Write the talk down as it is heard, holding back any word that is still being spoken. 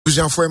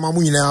Abusian for my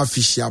munina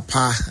fisher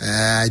pa.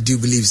 I do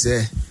believe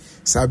say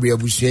Sabri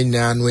Abusian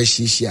no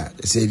shisha.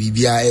 Say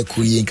Bibia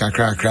Ekui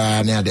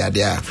kakra near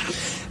there.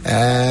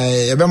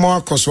 Ebe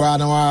more koswa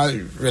na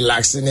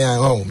relaxing at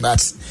home,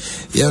 but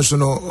yes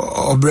no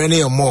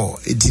obrene or more,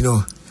 you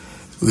know.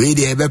 We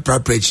the ebe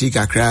proper chick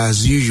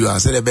as usual.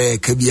 Said ebe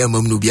kabia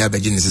mum no bia be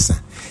genesis.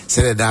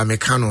 Said that me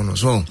canon no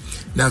so.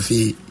 Na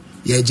fi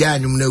ye ja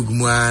nyum na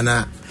gumwa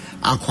na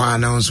akwa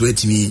na so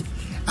etimi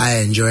I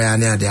enjoy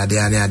ane ade.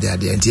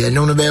 Nti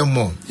enno no be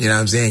more, you know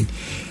what I'm saying?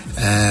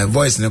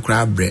 Voice no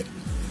crab bread.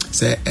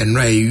 Say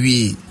enra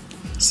wi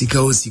sika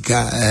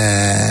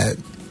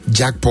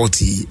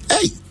jackpotty.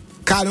 Hey,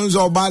 canons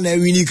oba na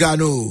wini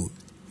cano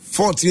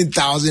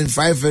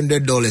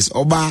 $14,500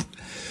 oba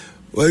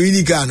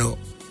wini cano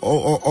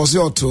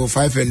also to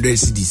 500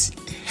 cedis.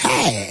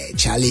 Hey,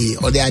 Charlie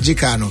or the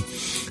ajikano.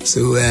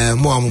 So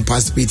more am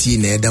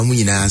participating in da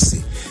muina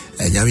ase.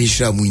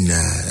 Nyamisha muina.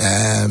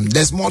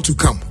 There's more to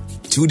come.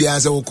 2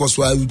 days ago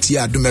koswa uti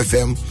Adom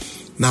FM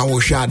na wo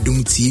hwa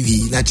Adom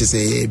TV na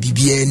chese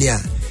bibia ni a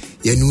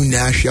yenu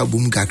na hwa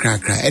bum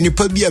kakrakra eni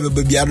pa bia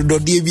bebia do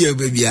de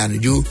bia no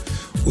jo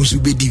osu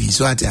be divi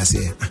so ate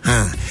ase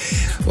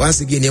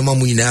once again ema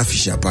mu nyina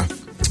afisha pa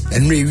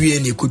enre wie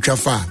ni kutwa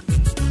fa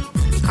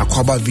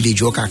akwaba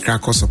village o kakra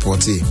ko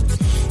support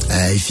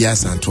ifia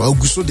santo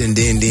aguso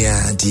dendende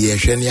a di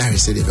ehwe ni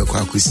ahwese de be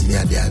kwa akosi ni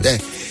ade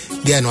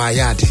there no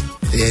ayade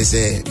yes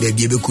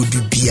baby be could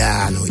do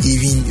piano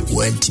even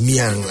when me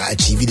and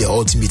achieve the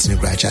ultimate in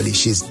actually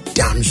she's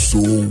done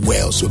so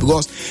well so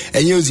because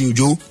and you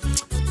Joe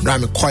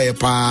I'm quiet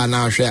pa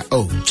now share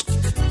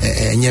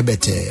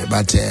better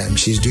but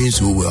she's doing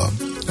so well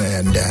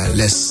and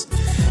let's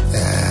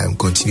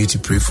continue to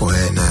pray for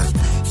her now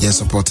yes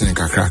supporting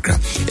kakrakra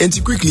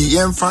and quickly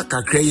yen fa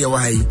kakra ye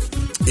why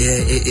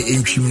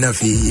entwim na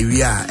fe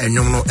we are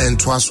enyom no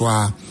ento aso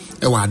a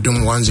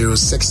Adom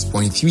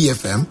 106.3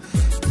 FM,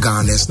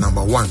 Ghana's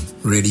 #1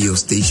 radio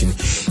station.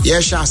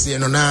 Yes, Shasi,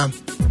 and now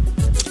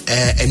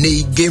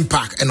a game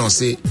park, and I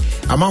say,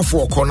 I'm out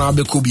for a corner,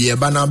 Becobi, a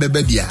banana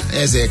baby,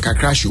 as a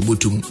crash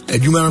butum, a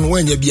human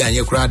when you be and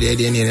you crowd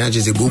and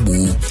as a boo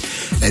boo,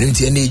 and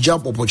into any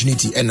job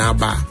opportunity and our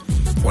bar.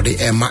 Or the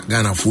air mark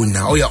Ghana food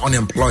now, or you're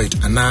unemployed,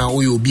 and now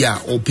you be a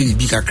OP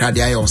big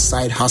a or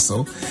side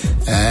hustle,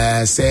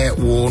 say,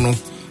 no,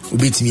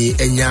 beat me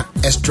enya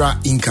extra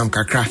income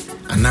kakra.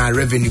 Na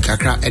revenue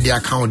kakra e dey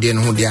account dey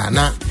no dey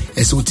na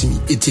eso timi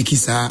it take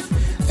is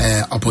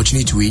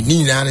opportunity we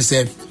ni na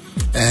say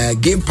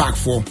game pack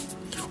for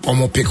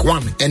omo pick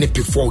 1 and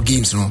pick 4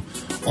 games no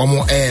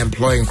omo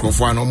employing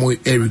crofo and omo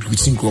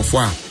recruiting crofo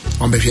a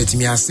on be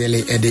hwetimi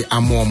asele e dey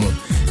amomo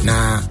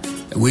na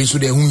we so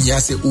dey hu ya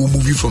say o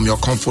move from your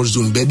comfort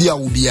zone baby a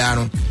wo bia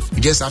no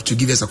you just have to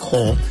give us a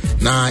call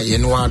na you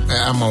know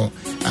amount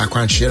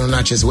akwanhye no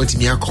na chese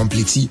wetimi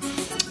complete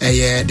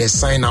the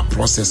sign up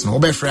process no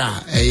be free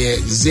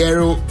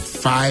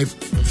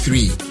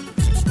 053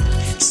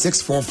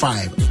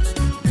 645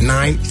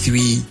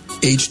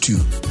 9382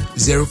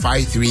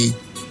 053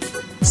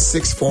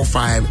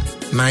 645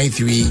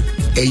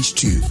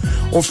 9382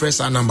 offer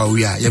sa number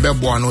we are you be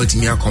bo no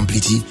wetimi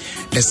complete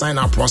the sign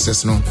up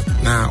process no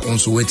na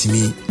onso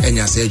wetimi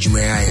enya say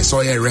adwuma ya so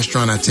your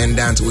restaurant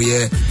attendant or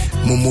your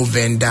momo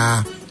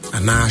vendor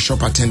and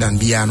shop attendant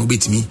bia no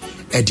betimi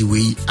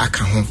anyway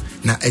aka ho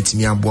na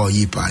etimi abo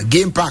yipa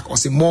game park or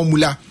say more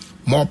mula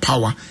more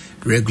power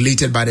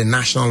regulated by the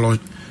National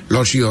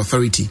Lottery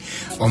Authority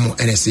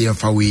NSA and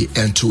Fawe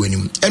and two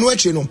anim and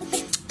what you know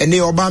and they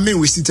oba me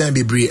we sit time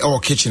be bre our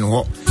kitchen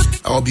ho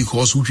or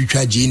because we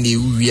try genie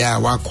we are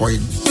wa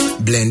coin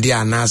blend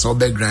there na so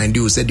be grind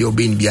you said you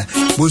be bia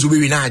bozo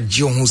be na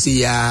agye ho say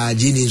ya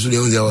genie so dey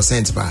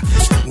 100% pa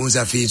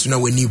wonza fe so na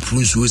wani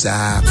prune so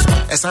sa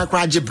esa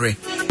kwa gibre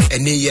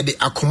and ye the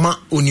akoma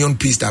onion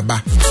paste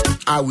aba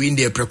a we in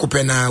the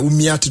prekope na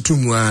umia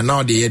tutumu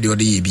na de ye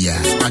de bia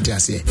what I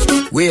say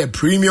we a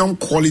premium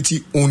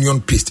quality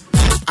onion paste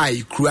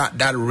I create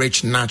that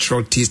rich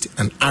natural taste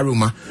and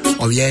aroma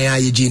of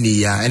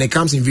genie and it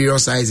comes in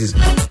various sizes.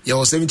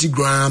 You 70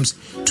 grams,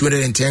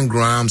 210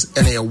 grams,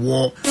 and a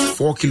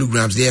 4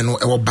 kilograms. There no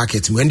our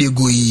bucket. When they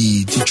go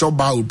eat, teacher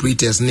bar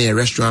operators near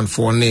restaurant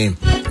for name,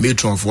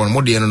 matron for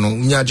more than no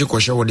nyaje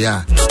kwasha what they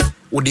are.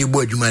 What they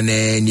boy human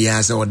and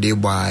or they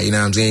buy, you know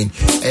what I'm saying?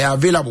 They are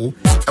available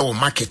our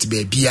market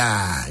baby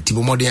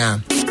tipo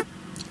modern.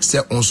 Say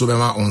onso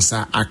bema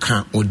onsa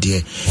aka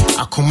odie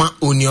akoma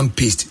onion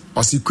paste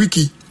osi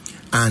quickie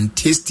and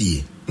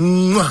tasty.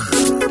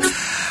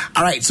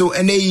 All right, so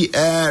and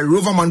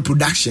Roverman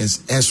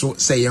Productions and so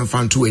say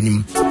to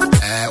enim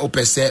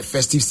open say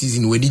festive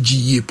season when the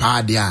GE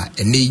pa there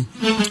and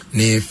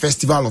ne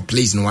festival of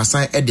place no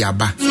asan e de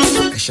aba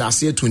shall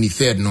say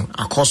 23rd no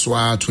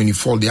akoswa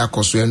 24th de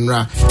akoswa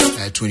enra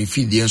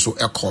 25th de so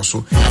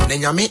ekoso na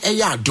nyame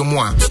eya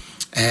adomo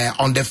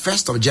on the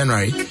 1st of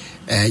January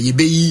ye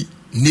be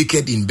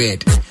naked in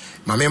bed.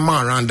 My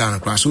man around down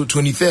across. So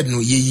 23rd no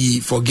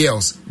ye for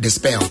girls the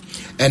spell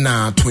and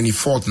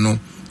 24th no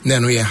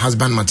then we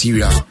husband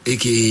material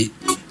aka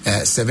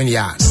 7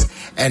 years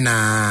and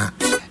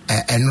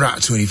enra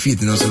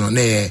 25th no so no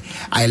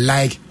I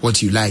like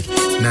what you like.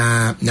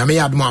 Na nyame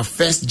adoma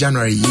 1st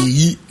January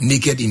ye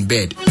naked in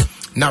bed.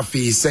 Na for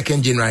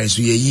 2nd January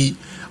so ye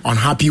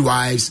unhappy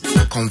wives,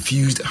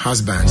 confused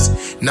husbands.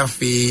 Na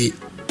for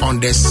on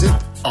the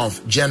 6th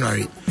of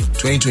January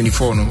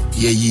 2024 no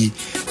ye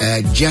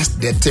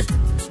just the tip.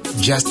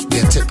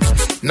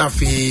 Now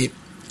for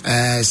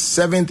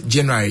 7th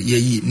January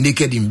ye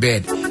naked in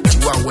bed.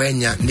 Tiwa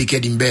wenya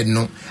naked in bed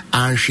no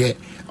anshe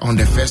on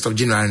the 1st of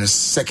January and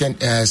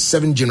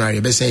 7th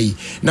January be say.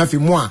 Now for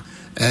moi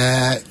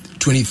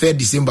 23rd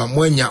December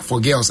mwenya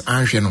for girls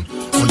anshe no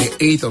on the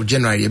 8th of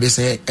January be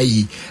say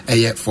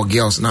for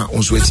girls na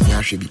onso etimi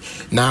ahwe bi.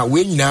 Na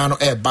we nyina no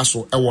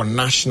baso e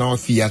National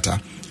Theatre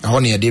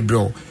ehon ye de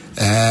bro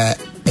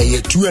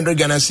 200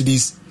 Ghana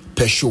cedis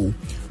per show.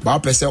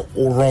 But person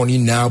run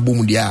in now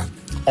boom dia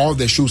all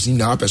the shows in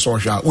now person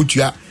sha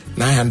utua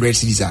 900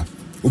 cedis a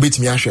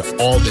obetimi ahwe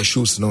all the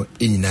shows no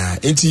in na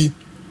enti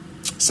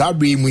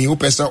sabre mu you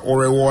person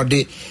reward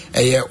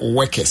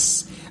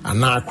workers and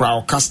now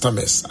crowd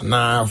customers and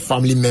now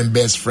family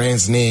members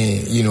friends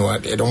ne you know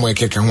they don't work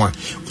can one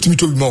ultimate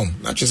to mom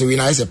not just we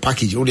nice a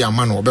package all the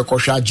man obekọ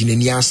hwa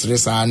gineni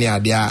asresa na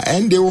ade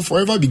and they will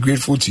forever be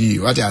grateful to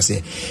you. What I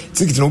say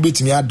ticket no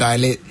betimi a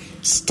dial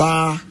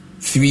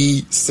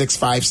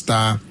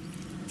 *365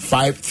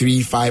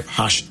 *535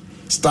 hash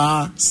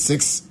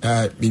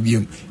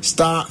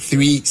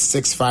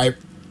 *365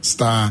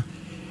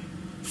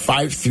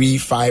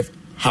 *535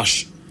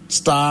 hash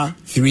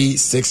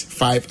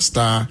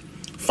 *365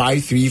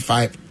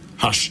 *535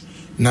 hash.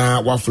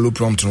 Na wa follow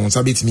prompt no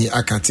sabit me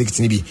aka ticket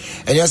ni bi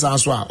yes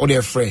answer all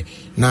the free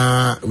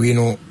na we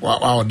know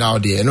wa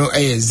down there no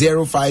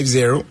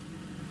 050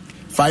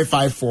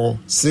 554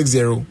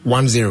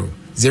 6010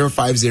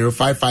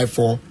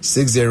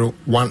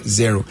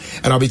 050-554-6010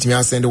 and I'll be to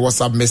me send a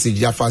WhatsApp message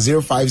for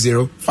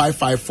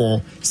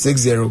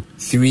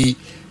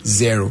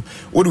 050-554-6030.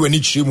 What do we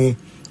need chimu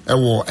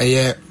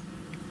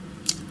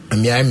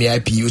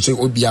MIP you say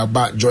obi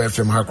aba Joy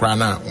FM hakra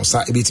na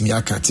onsa ebetimi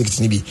aka ticket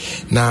ni bi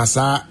na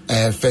sa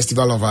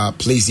festival of our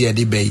place here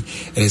dey bay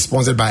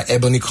sponsored by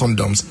Ebony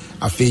Condoms,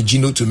 Afe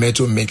Gino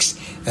Tomato Mix,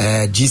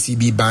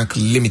 GCB Bank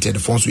Limited,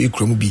 Fonso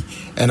Ikromu bi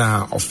and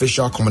our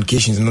official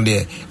communications no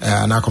there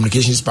and our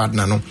communications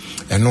partner no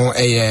and no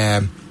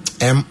M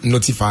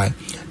Notify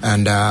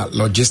and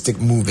logistic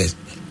movers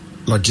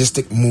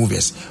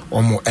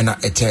omo ena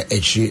ete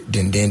echi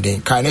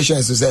den Carnation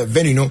is say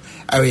venue no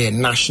area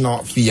National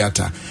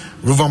Theatre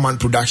Riverman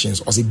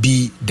Productions or say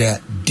be the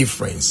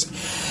difference.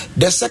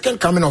 The second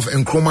coming of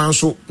Nkrumah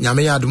so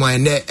nyame adoma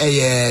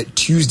ene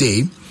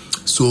Tuesday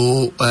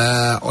so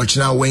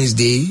ochina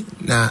Wednesday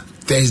na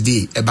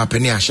Thursday eba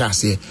peni asha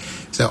say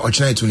so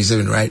ochina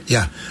 27 right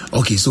yeah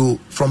okay so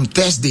from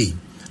Thursday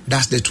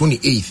that's the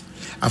 28th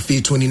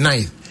afi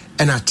 29th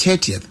and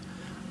 30th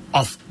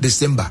of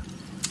December.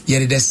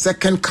 Yeah, the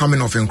second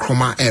coming of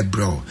Nkrumah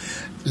bro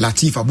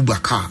Latif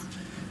Abubakar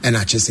and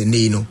I just say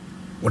no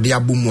or the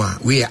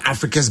Abumwa we are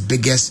Africa's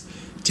biggest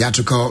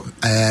theatrical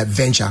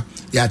venture.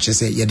 Yeah, just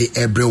say yeah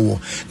the bro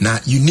now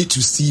you need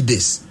to see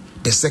this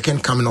the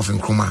second coming of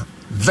Nkrumah.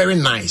 Very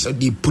nice. So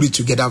they put it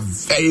together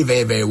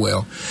very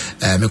well.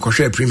 Me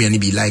share premiere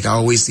be like I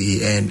always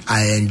say, and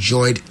I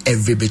enjoyed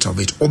every bit of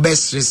it. So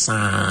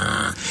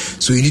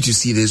you need to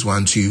see this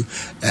one too.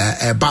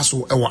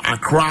 Baso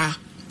Accra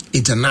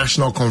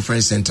International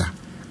Conference Center.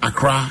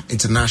 Accra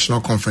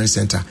International Conference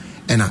Center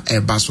and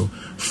Baso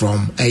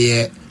from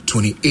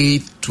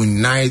 28th,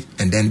 29th,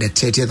 and then the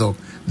 30th of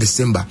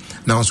December.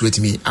 Now wait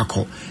me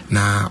ako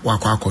na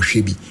wako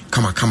shebi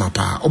kama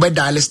pa. Obe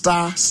dial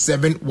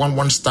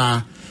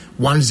 *711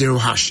 *10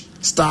 hash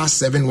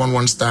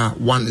 *711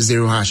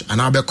 *10 hash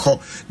and I'll be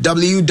call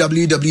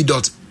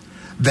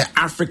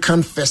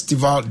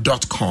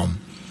www.theafricanfestival.com.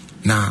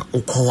 Na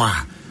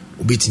okowa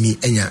obetimi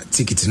enya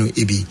ticket no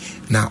ebi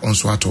na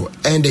onso ato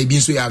and ebi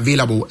nso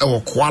available e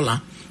wo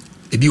Kuala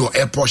ebi wo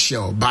Airport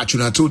Shell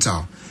Bachelor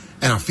Total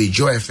and afi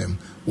Joy FM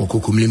wo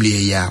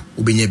kokomlimle ya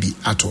obenya bi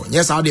ato.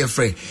 Yes how dey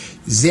free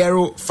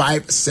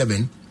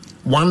 057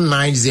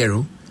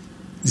 190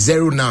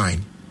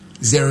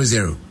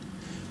 0900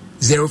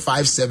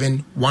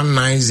 057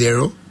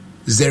 190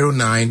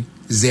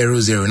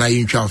 0900. Now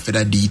you can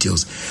further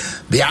details.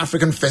 The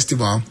African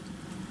Festival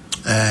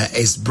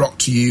is brought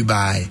to you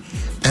by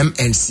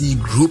MNC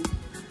Group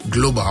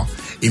Global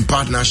in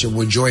partnership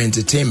with Joy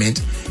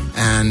Entertainment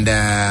and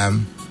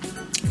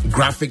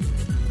Graphic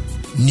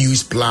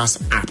News Plus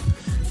app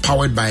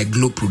powered by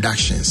Globe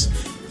Productions.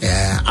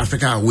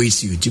 Africa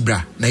awaits you.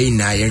 Tibra na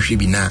ina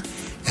yenhwe na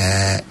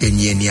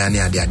enye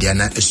ade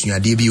na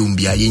asuade bi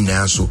umbia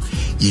yina so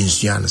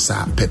yensuan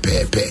sa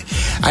pepepe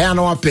aya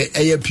na wape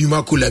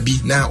puma cola bi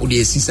na o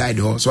de seaside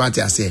ho so what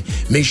I say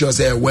make sure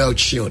say well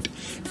chilled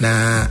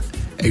na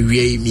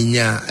awie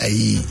minya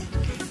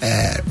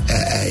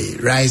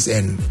rice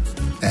and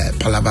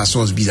palava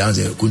sauce bi down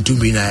there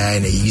kuntumbi na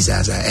use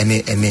as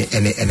any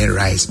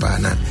rice pa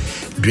na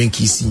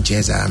drink is in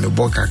chance me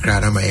boka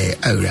kra na my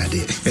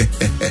awrade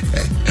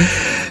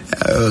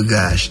Oh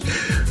gosh.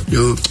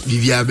 Yo,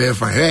 Vivia be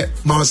fine. Hey,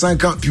 my son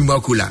can't puma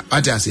cooler.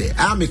 What I say?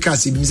 I'm a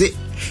cassie. Say,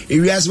 if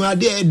you ask my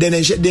dear, then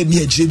I should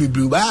near Chibby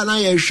Blue. And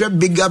I should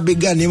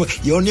bigger name.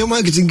 Your new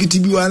marketing to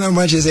be one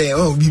much as say,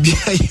 oh,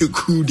 Vivia, you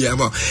cool, dear.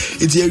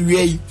 It's a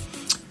way.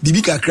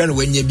 Dibika cran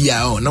when you be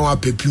out. Now I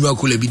pay puma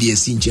cooler be the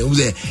cinche.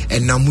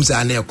 And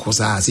Namusa and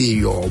Cosa say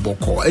your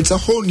boko. It's a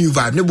whole new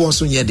vibe. No one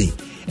soon yet.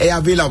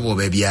 Available,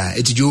 baby.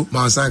 It's you,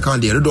 my son can't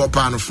do a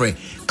pan of free.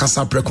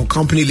 Casa Preco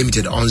Company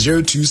Limited on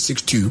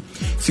 0262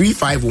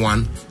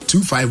 351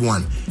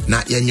 251.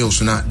 Na yanyo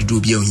suna do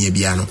be on here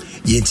biano.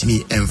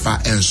 Yentimi emfa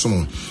and so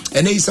on.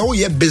 And it's all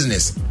your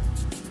business.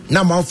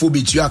 Now, man, for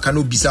bit you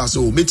cannot be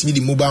so. Meet me the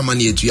mobile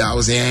money to you. I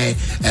was saying,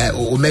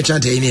 or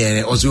merchant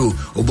any also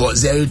about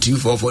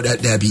 0244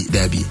 that there be.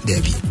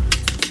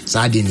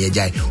 Sardin ye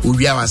jai.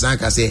 We are as I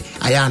say,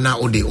 I am now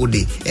ode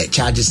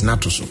charges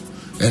not to so.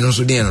 And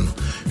also, then,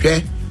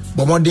 okay,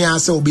 but more than I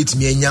say, bit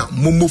me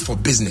Momo for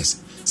business.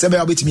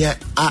 Several bit me I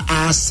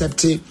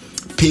accept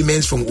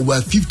payments from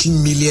over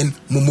 15 million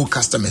Momo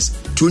customers.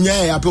 To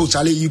your Apple,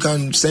 Charlie, you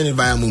can send it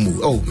via Momo.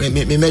 Oh,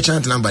 me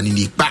merchant number in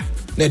the back.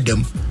 Let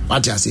them,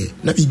 what I say,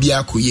 not be the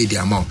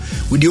amount.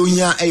 With you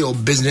here, your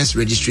business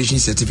registration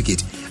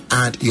certificate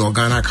and your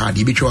Ghana card,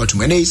 you be sure to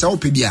manage so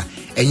PBA.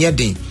 And yet,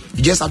 then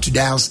you just have to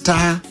dial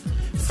star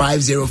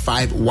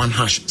 5051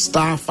 hash,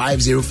 star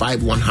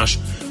 5051 hash.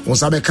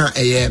 Once I can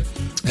a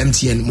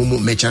MTN Momo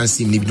merchant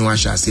sim, no one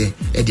shall say,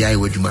 Eddie, I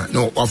would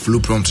no off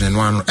loop prompt and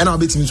one. And I'll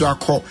be to a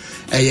call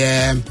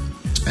a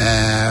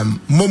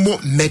Momo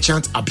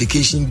merchant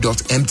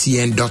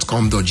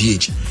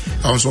application.mtn.com.gh.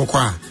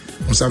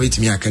 Also,Onsabit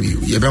me akabi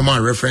you be my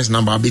reference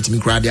number bit me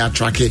grade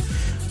track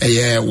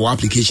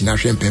application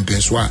ahwe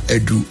pempen so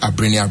edu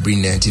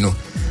abrene you know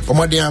but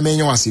more than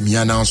amenyo asemi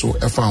na so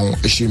e fa ho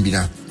ehim bi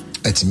na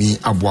atimi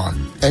aboa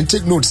and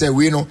take note say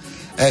we no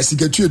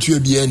sikatuatu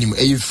bi anim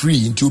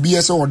free nti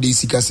obi say o de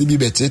sikase bi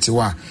betete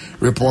wa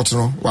report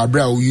no wa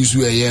bra o use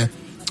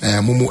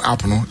Momo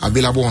app no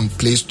available on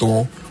Play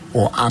Store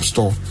or App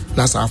Store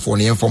that's our for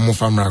the informal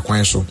family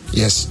Kwanso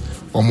yes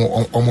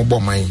omo bo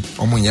mine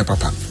omo nya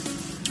papa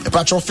a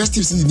patch of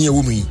festive season near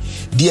woman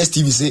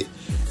DSTV say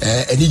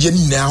any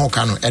now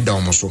cano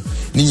Adom so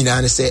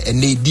Nina say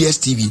and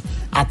DSTV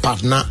a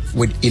partner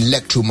with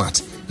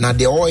Electromat now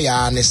the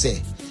oya ne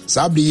say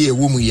sabi a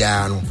woman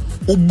yano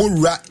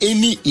ubura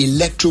any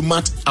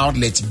Electromat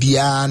outlet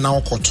bia now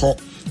koto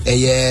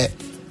a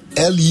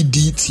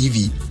LED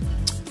TV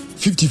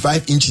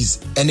 55 inches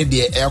any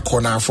the air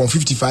corner from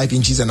 55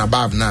 inches and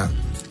above now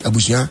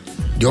abusia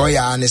the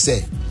oya ne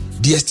say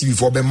DSTV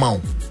for be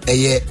mount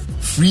a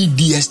free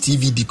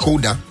DSTV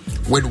decoder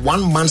with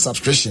 1 month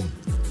subscription.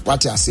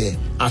 What I say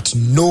at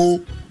no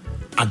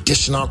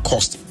additional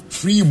cost.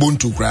 Free bone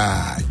to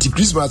cry. The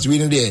Christmas we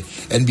there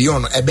and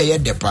beyond. Ebe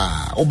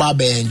depa. Oba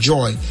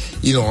enjoy.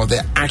 You know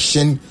the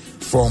action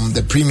from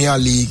the Premier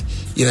League.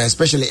 You know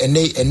especially and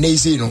they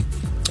say you know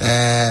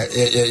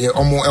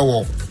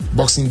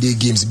Boxing Day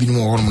games. Be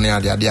more on money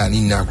there. They are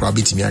in na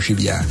krabiti mi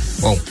ashibia.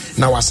 Oh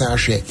now I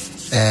say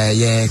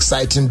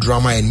exciting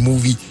drama and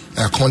movie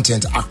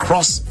content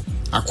across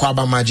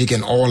Aquaba Magic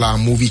and all our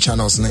movie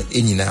channels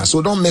in.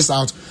 So don't miss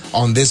out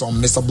on this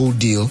unmissable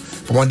deal.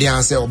 For one day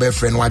answer or be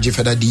friend waji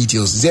further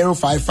details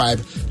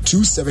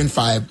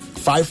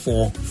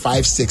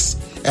 055-275-5456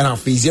 and our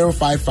fee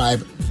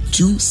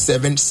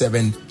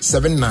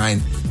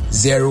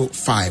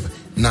 055-277-7905.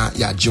 Na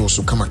ya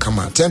Joso kama.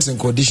 Terms and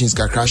conditions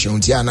ka crash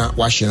on Tiana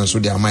Washington so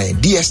their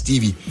mind.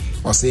 DSTV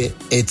or say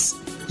it's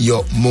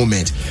your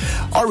moment.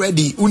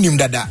 Already unim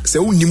dada se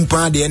unim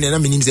pa de na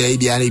minim se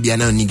bia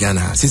na ni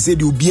Ghana se se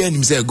de obi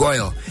anim se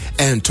goil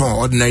and ton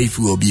ordinary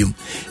food obium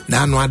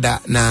na no ada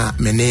na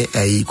mene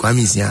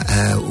kwamisia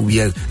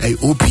obi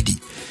OPD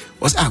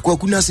was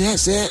akwa se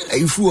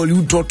ifu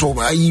oli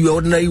toto ayi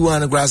ordinary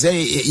one grass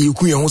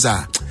yiku ye ho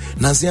sa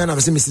na se na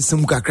se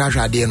mesisem ka crash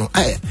ade no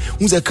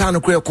unse ka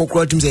no kra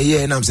kokora tim se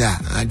ye na se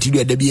atidu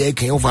eda bi e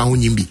kan ofa ho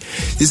nyim bi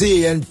se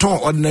ye ton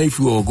ordinary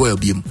food goil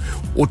bium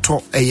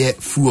oto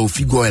food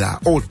figoil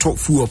oto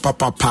food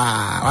papa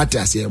what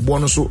I say bo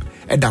no so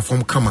eda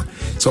form kama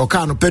so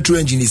ka no petrol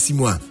engine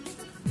simu a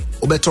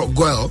obeto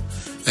goil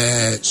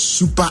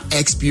Super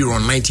XP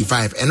on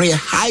 95 and a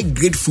high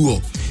grade fuel.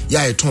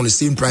 Yeah, it on the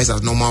same price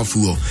as normal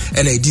fuel.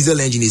 And a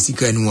diesel engine is a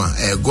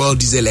Gold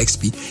Diesel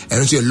XP and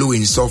also a low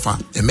in sulfur,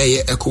 a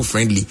may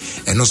eco-friendly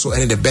and also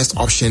any the best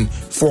option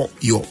for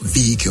your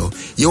vehicle.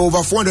 You're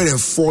over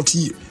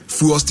 440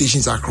 fuel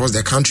stations across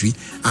the country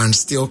and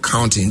still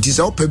counting. This is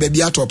all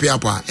baby at top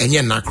and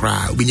you're not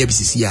cry. We never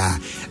see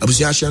joining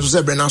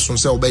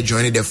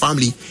the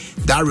family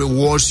that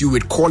rewards you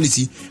with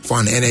quality for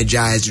an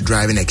energized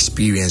driving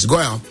experience.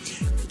 Goyle,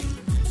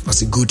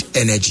 that's a good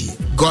energy.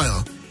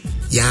 Goyle,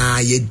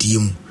 yeah,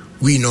 dim.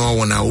 We know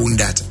when I own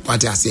that.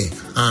 What I say,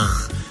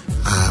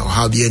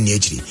 how be a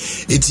nature?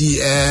 It's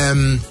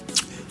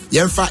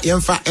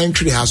yemfa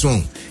entry has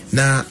one.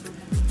 Na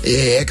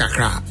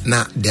kakra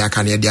na de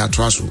akane de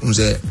atoaso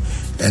unse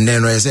and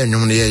then I say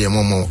no ye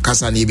momo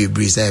kasa na be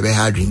breeze e be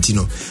hard drink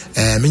no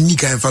me ni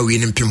kan fa we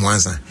ni pem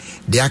wansa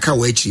de aka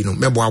wa chi no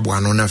mebo abo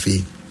ano na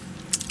fe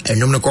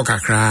enwom ne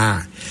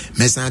kokakra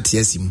mesa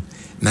atiasim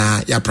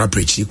na ya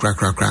praprechi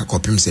kra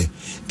kopim se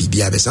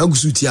bibia be sa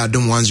gusu ti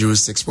Adom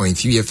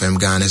 106.3 FM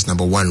Ghana's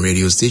 #1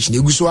 radio station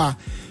eguso a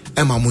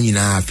ema mo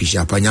nyina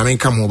fisha pa nyame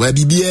nka mo ba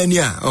bibia ni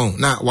a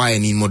na why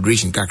ni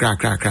moderation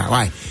kakra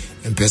why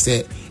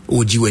empese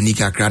oji wani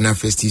kakra na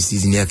festive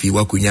season ya fi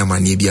wakunya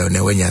mane bia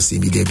na wanya se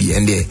bi da bi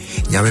ende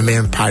nyame me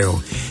empire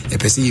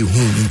empese you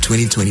in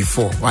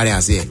 2024 why I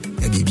say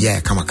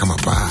bibia kama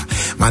pa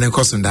mane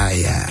kosunda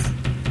ya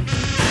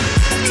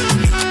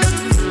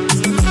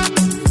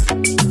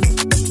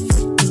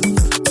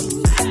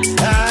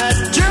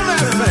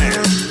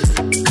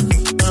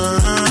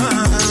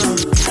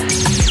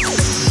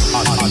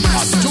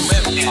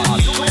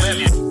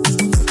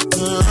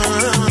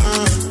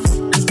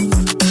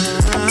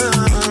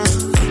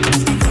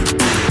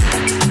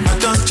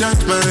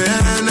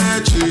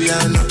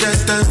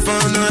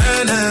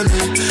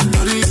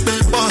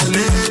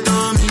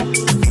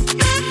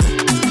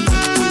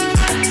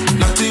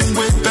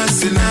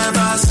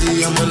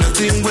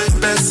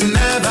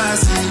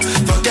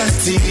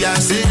I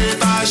say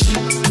bashi,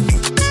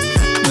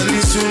 but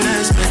it's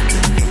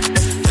unexpected.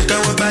 Take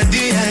our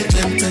body and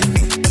jump.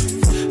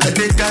 I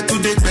take her to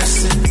the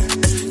person.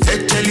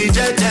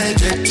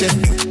 Jeje.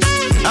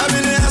 I'm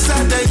in the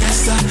answer, yes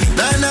sir.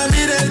 Then I'm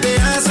in the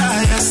answer,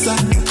 yes sir.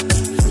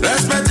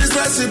 Respect is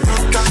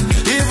reciprocal,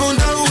 even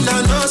though I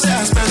know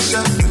say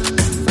special.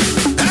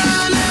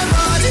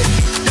 Anybody,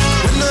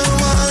 we no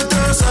want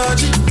to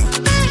search it.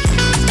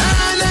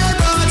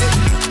 Anybody,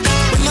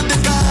 we not the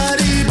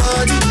carry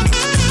body.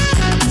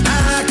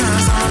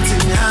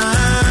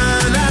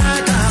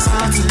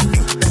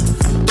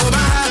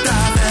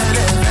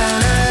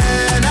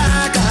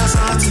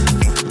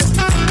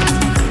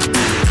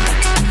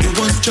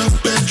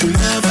 You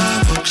never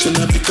function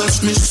because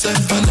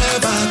myself I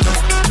never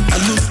talk. I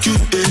look you,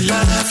 they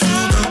laugh you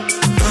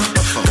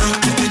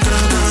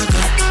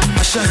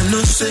I shall no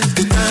say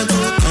the time go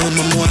come.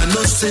 I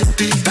no say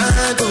the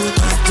time go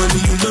come. When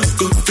you look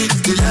go fit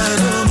the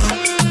line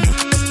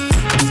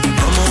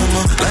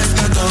life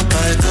not on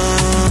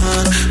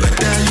python.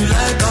 Whether you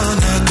like or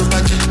not, go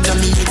back and tell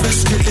me you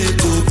best get it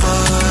go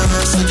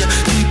far. So yeah,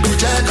 keep it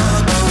jack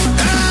up.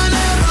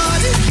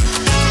 Anybody,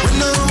 we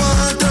no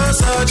want to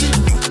search it.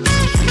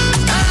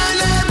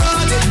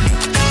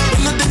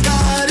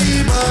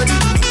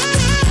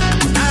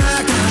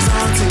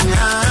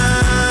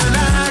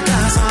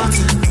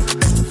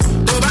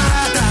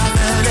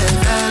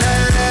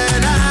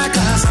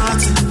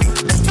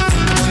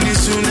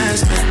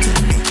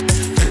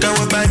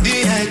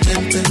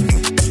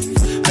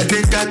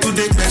 To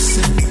the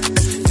person,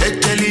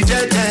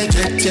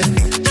 jeje.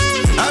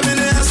 I'm in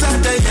the answer,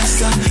 yes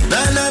sir.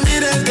 Then I'm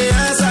in the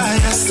answer,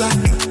 yes sir.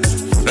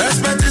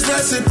 Respect is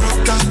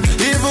reciprocal,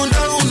 even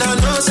though I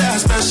know say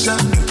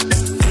special.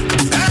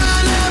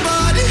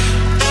 Anybody,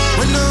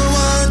 we no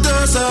want to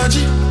search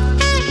it.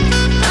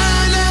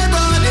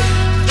 Anybody,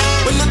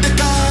 we not the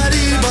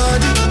carry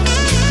body.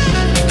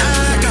 I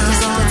can't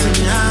something,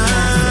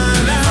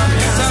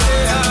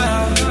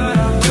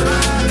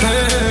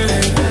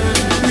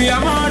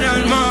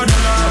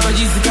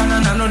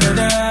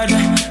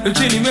 the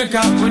chili make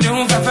up with your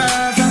cafe.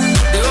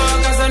 The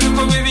workers are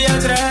looking baby at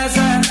rest.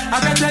 I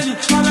can tell you,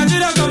 I'm a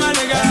little come and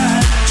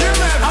again.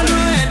 I know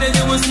that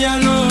you was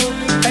yellow,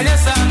 and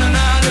yes, I'm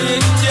not a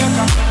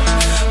checker.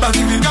 But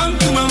if you come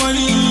to my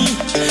money,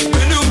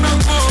 when you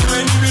come for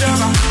when you be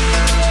ever.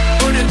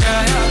 Put it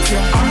there,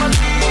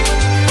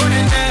 put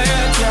it there,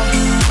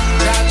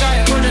 that guy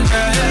put it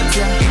there,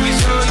 if we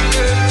show you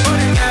there, put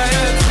it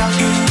there,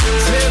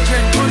 slave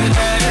train, put it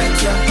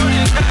there, put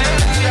it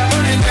there,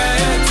 put it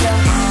there.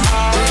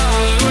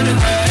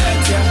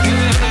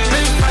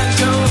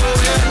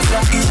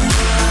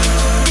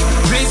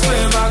 Please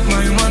pay back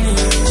my money.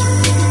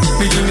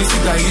 Give me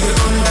sick, I eat it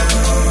on me.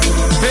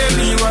 Pay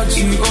me what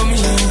you owe me.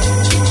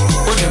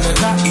 Oh, the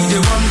matter, eat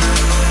it on me.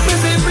 They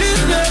say,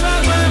 please pay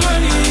back my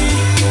money.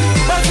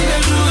 What did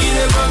they do, eat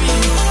it on me?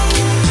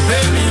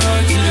 Pay me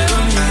what you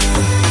owe me.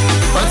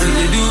 What did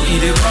they do,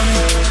 eat it on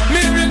me?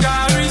 Me bring a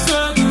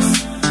resources.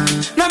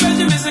 Now, make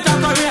you miss a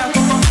career.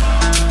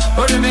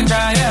 Oh, the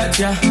matter,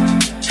 yeah.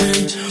 Hey,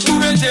 who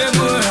will take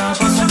more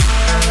of us?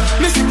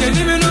 Missy can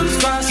even on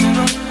space, you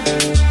know.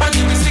 But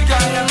you miss the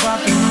guy I'm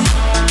popping.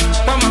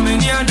 Mama,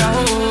 many other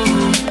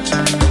home.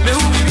 Me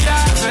who be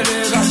out for the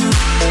gas.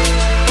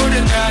 Oh, the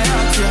guy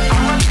out here.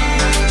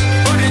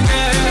 Oh, the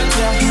guy out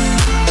here.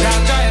 That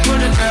guy, oh,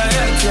 the guy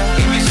out here.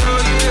 If we show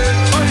you there,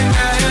 oh, the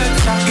guy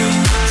out here.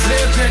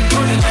 Slave train, oh,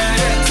 the guy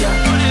out here.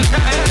 Oh, the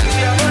guy out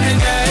here. Oh, the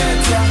guy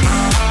out here.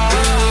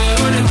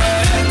 Oh, the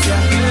guy out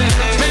here.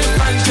 Make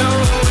fun show,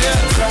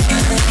 yeah.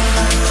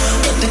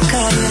 What the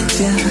guy out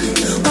here.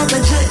 What the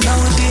jet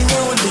now, they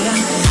know they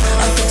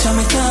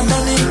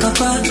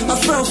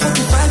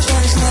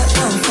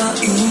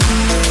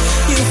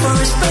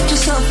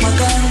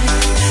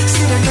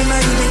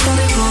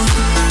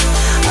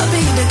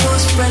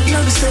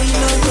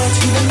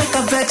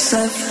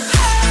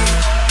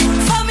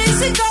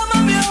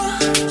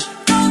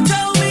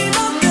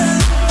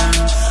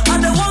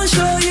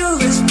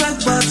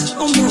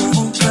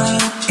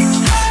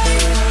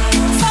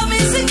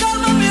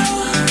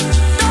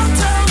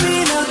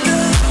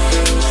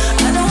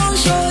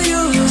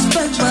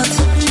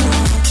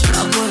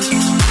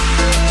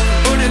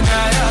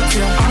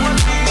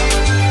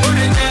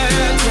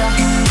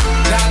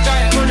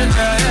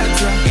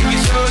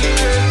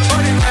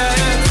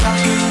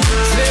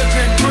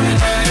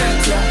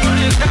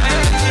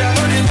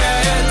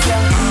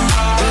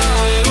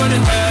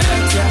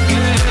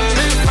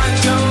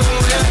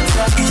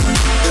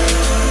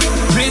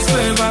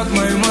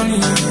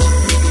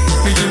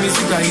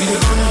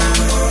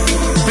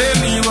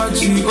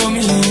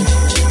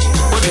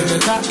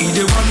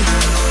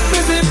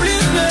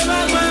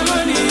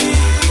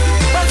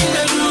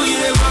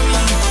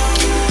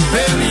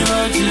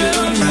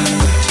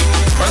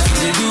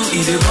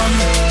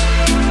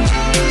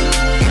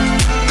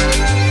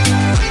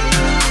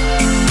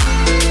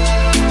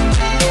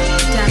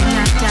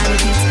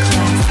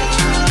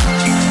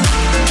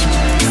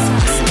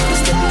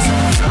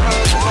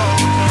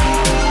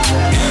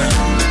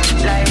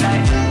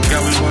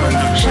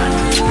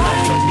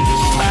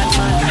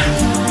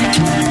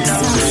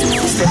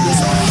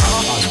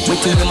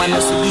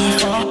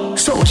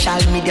Social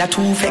media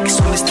too flex,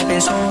 so me stepping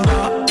so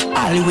raw.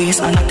 Always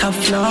on a top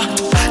floor,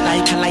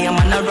 like a lion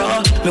on a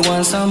rock. Me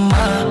want some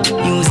more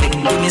music,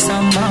 give me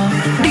some more.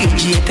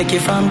 DJ take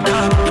it from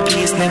top, the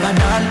place never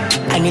dull.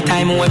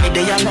 Anytime when me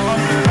day alone,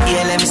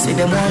 yeah, let me see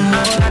them one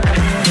more.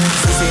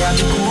 She say I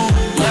be cool,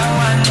 yeah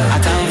one. I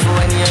time for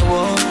when you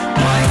walk,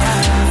 my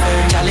yeah.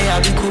 Very jolly I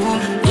be cool,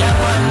 yeah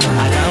one.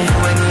 I time for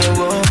when you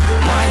walk,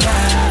 my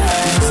yeah.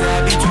 She say I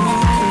be cool,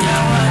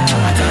 yeah one.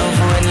 I time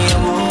for when you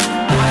walk,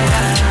 my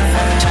yeah.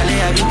 Very jolly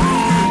I be cool,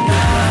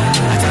 yeah one.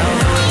 I time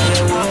for when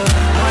you walk,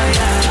 my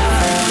yeah.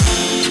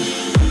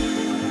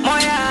 My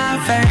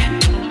yeah, very,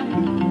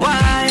 why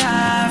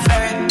yeah,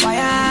 very, why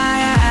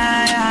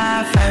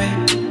yeah, very.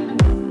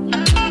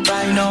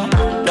 Right now,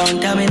 don't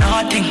tell me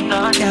nothing.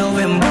 Tell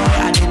them boy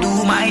I did do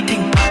my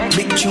thing.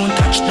 Big tune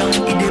touchdown,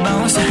 it dey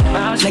bounce.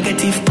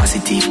 Negative,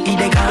 positive, it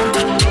dey count.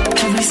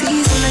 Every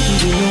season I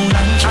give you new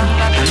lunch. I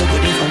no go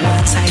there for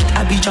one side, I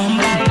be jumping.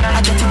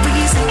 I get the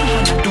reason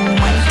when I do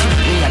my thing.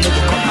 Me I no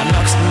go cut my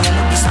locks, me I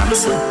no be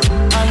Samson.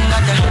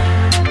 Another,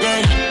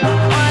 yeah.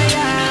 Why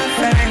yeah,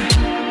 friend?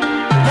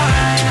 Why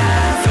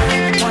yeah,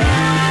 friend? Why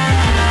yeah?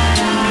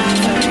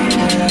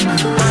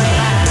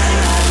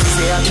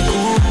 Say I be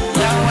cool,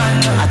 yeah one.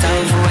 I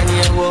time for when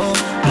you walk.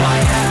 Why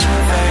yeah,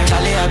 friend?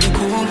 Charlie I be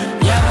cool,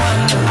 yeah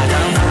one. I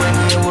time for when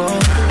you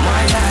walk.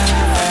 Why yeah,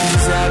 friend?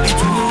 Say I be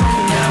cool,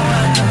 yeah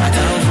one. I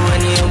time for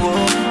when you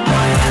walk.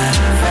 Why yeah,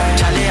 friend?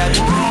 Charlie I be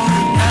cool,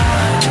 yeah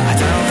one. I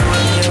time for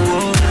when you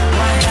walk.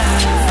 Why yeah,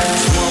 friend?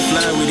 Small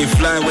fly with the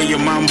fly where your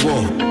man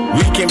ball.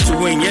 We came to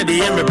win, yeah,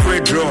 the end me pray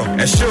draw.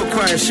 A show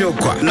quiet,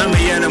 now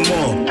me and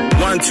more.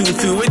 1, 2,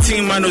 3,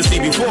 waiting man no see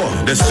before.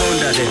 The stone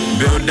that they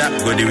build up,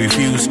 but they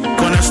refuse.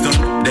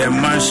 Cornerstone, their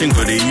mansion,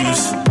 but they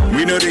use.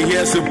 We know they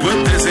hear, so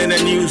put this in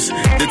the news.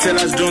 They tell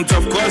us don't,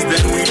 of course,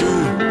 then we do.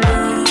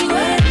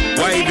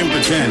 Why even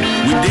pretend?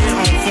 We did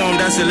on form,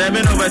 that's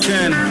 11 over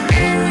 10.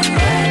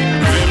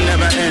 Dream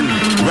never end.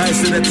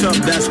 Rise to the top,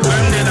 that's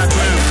creme de la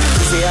creme.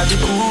 Say I be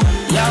cool,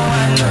 yeah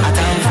one. I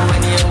time for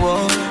when you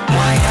walk.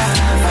 Why yeah,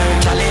 very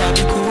jolly I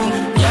be cool,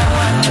 yeah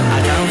one. I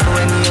time for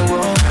when you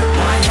walk.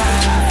 Why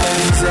yeah,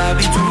 very say I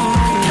be cool,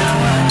 yeah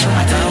one.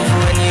 I time for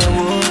when you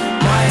walk.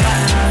 Why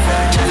yeah,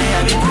 very jolly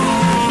I be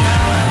cool,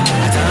 yeah one.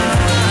 I time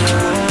for when you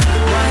walk.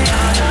 Why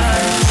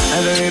yeah,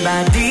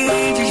 everybody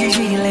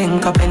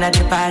link up in at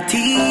the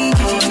party.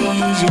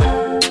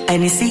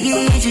 And you see,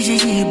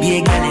 be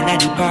a girl in at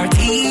the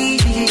party.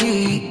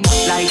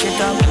 Light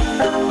it up,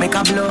 make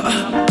a blow.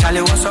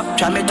 Charlie, what's up?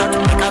 Try me touch,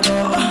 make a go.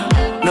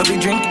 No be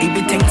drink, it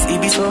be things,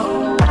 it be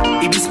so.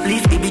 It be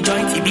spliff, it be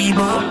joint, it be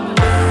bow.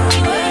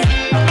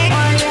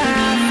 Why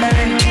yeah,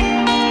 baby?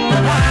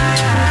 Why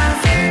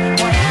yeah,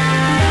 baby? Why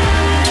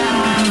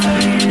yeah,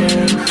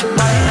 baby?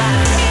 Why yeah?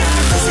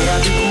 Say I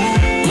be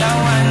cool, yeah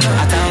one.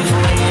 I time for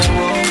when you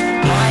walk.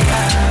 Why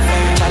yeah,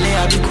 baby? Charlie,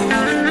 I be cool,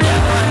 yeah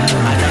one.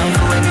 I time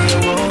for when you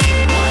walk.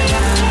 Why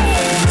yeah,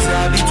 baby? Say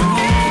I be cool,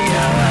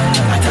 yeah one.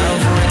 I time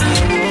for when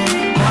you walk.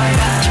 Why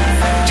yeah,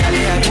 baby?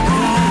 Charlie, I be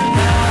cool,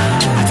 yeah one.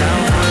 I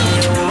time for when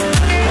you walk.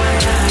 Why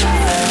yeah,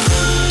 baby?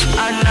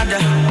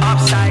 Another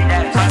upside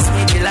down, pass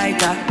me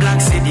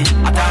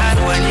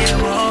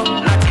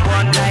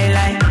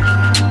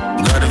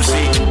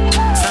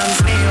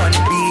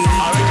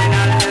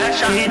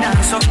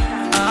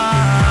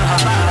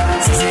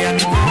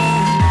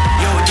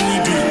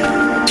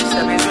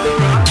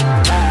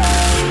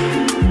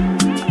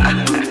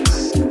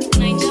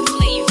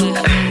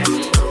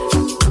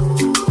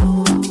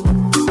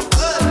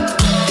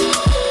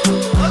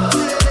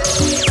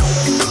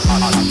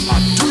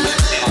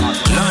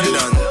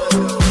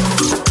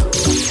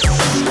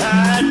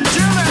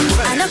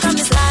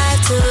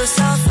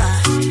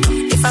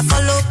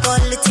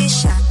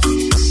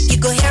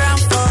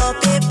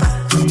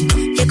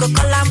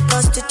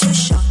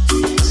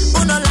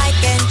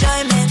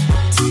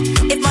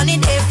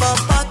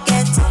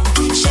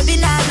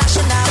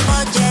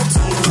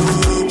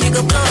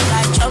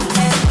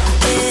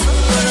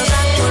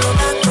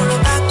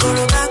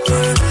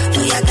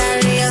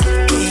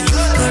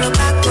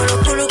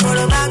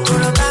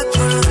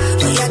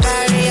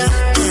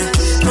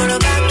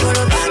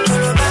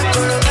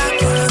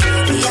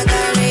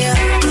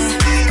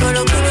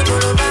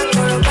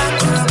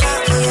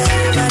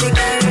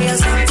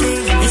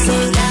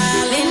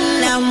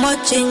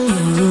watching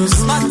you,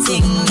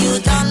 spotting you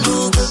don't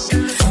move.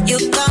 You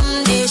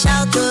come, they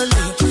shout only.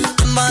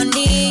 The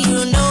money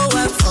you know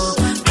what for.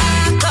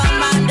 Back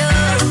commando,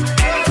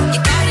 you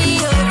carry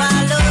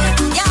overload.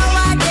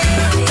 Yawade,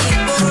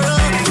 Iboro,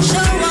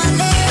 show one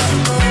leg,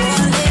 go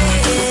one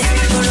leg.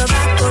 Go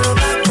back, go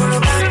back, go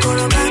back, go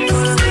back, go.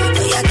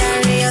 Oh, yeah,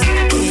 carry up.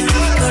 Go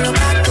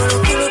back, go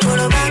back, go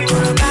back, go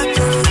back,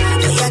 go.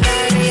 Oh, yeah,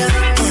 carry up.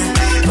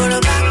 Go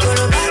back, go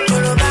back, go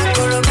back,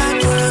 go back,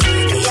 go. Oh,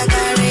 yeah,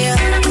 carry up.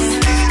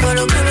 Go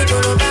back, go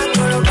back,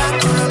 go back,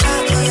 go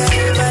back. Oh, yeah,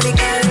 everybody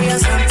carry up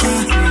something.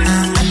 I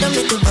don't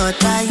mean to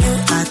bother you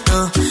at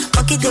all.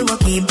 Walkie the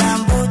walkie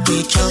bamboo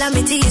they chop. Let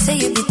me tell you say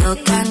you be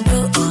talk and do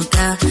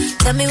okay.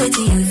 Tell me what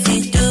you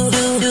fit do. I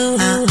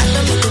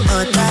don't mean to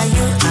bother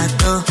you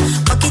at all.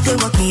 Walkie the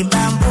walkie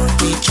bamboo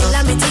they chop.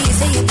 Let me tell you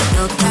say you be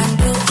talk and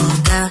do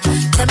okay.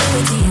 Tell me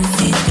what you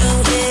fit do.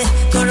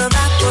 Go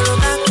back, go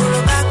back, go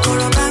back, go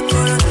back, go.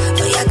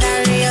 Oh yeah,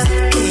 carry up.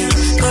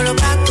 Go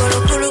back, go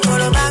back, go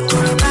back, go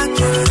back,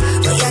 go. Oh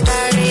yeah,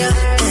 carry up.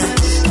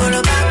 Go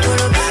back, go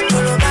back, go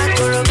back,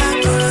 go back,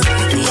 go. Oh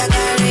yeah,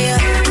 carry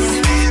up.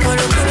 Go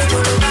back, go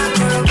back,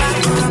 go back,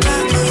 go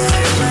back. Oh yeah,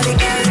 everybody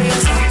carry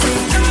up something.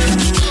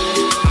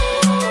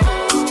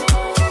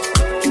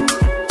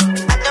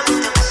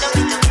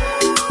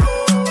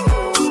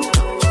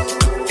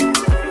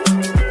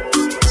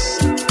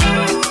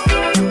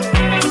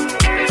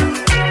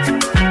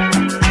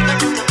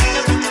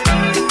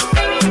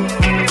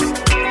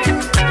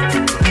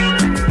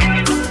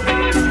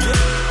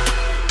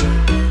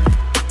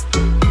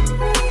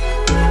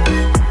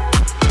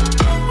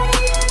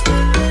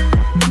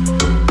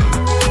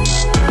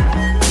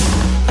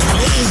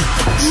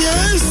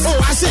 Yes. Oh,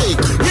 I say,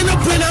 you're not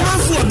playing a man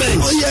for a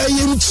bench. Oh, yeah,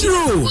 you're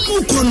true.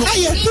 Who can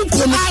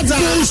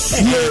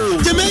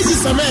the Mazy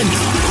Cement.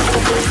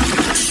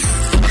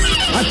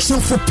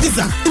 Action for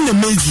pizza in the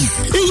Mazy.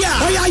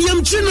 Yeah, I am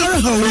General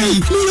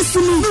Hawaii.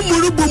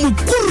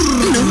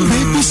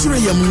 Baby, sure, I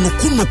am no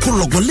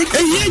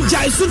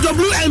Jaisu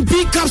WMP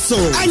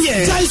capsule.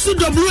 Jaisu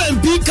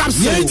WMP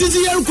capsule. Yeah, it is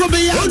here. We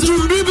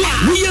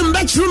am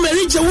bedroom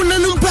marriage. I want to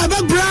know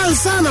brown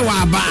son of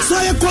our so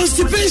I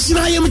constipation.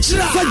 I am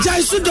for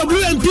Jaisu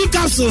WMP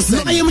capsules.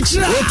 I am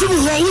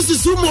who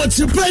is so much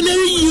you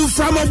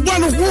from a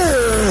one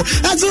hole.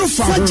 As a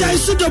for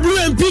Jaisu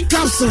WMP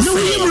capsules. No,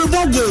 we am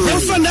Bogo.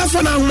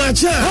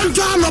 Much. One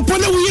time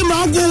upon a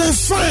woman go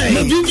fine.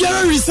 The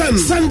Bibiara reason.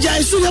 San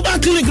Jaisu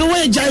click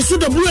away Jaisu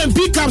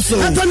WMP capsule.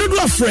 Have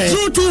another friend.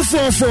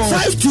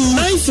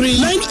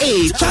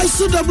 0244-529398.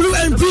 Jaisu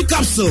WMP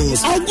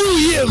capsules. I'll go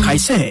here. I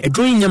say a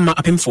drawing yama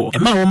up him for a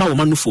mama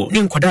manufo.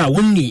 Ninkwada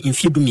woni in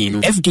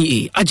Fibumino.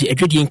 FDA aje a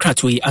dreading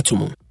cratway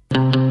atomo.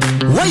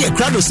 Why a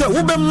crowd of say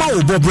Uben Mao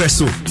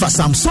Bobresso for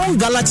Samsung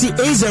Galaxy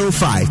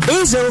A05,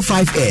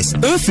 A05s,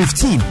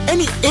 A15,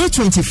 any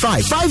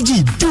A25,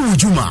 5G, do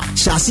Juma.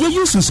 Shall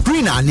use to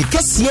screen and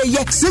Nikasia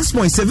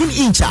 6.7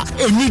 inch,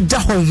 any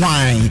Dahon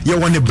wine. You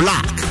want a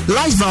black,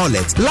 light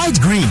violet, light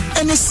green,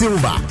 and a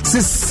silver.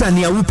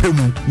 Sisania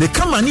Upemu. The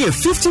come near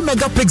 50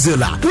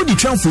 megapixel. Would the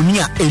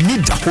Tramfonia any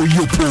Daho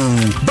Yopo.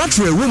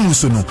 Battery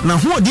Rumusuno. Now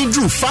who did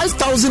do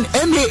 5,000 mAh,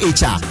 a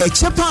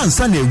chepa and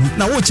Sunday,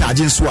 now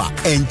charging swap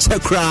and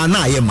check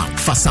na yema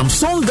for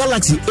Samsung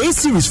Galaxy A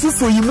series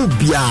fufu yimu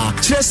bia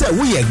chese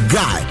we a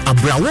guy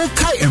abrawo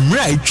kai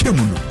emra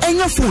etwemu no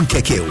enya phone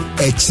kekeo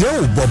e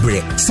chire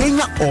bobre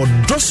senya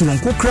odoso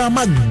nko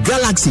krama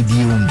Galaxy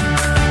view.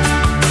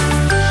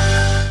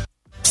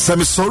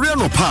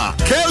 Samisoriano pa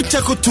Kale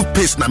Chaco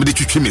toothpaste na mede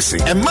twitwi mese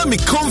and mommy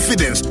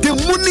confidence the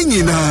money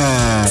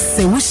nyina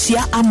se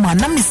wushia ama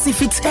na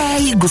mesifit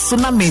guso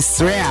na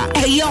mesrea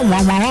eya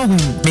wawahu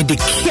me de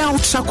Kale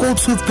Chaco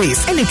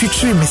toothpaste ele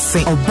twitwi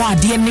mese oba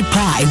de ni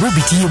pa e wo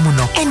bidie mu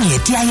no ene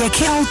de aye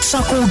Kale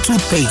Chaco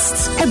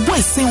toothpaste e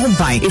boy se ho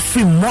bai e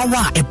free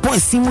mowa e boy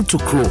se mu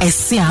tokro e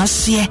se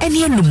ahye ene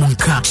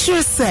enumunka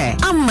sure say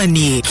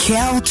amani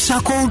Kale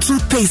Chaco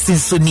toothpaste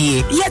so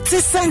nie yet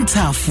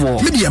center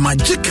for media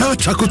magic Kale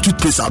Chaco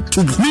toothpaste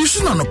atubu me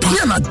issue na no pa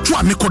ya na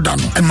dwa me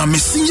kodano e ma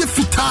mesinye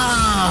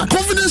fita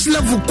confidence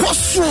level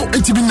kwaso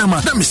etibi na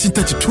ma na me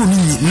 32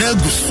 ni na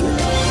guso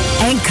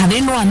en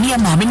kaneno ani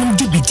ma me no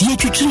bidie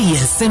twitwi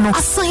yense no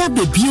asaya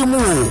bebie mu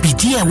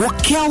bidie wo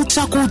Kale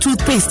Chaco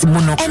toothpaste mu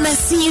no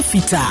MSC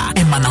fita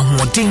e ma na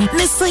hoden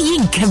ne sayi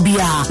nka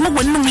bia na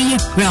wonum ye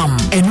ram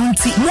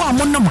enunti mo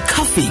amonom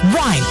coffee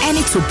wine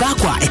any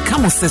tobacco e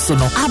kamoseso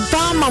no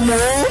abama mo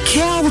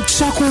Kale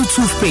Chaco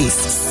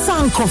toothpaste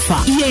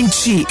sankofa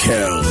yenchi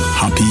Kale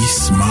happy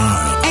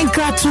smile en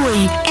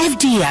kratoi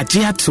FDA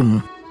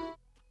agiatum.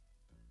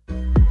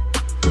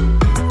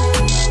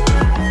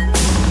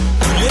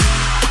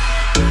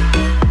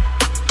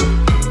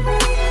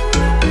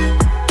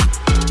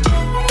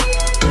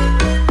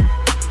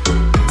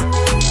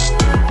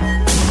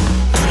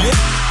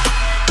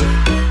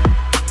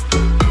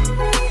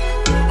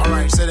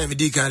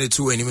 Kind of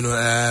two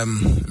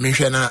and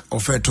mention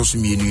offer to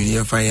some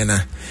union fire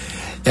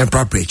and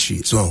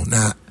property. So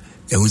now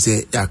it was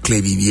a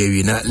clear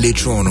BBA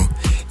later on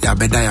ya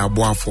beda ya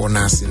boa for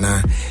nas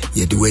na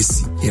ye de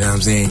wasi, you know what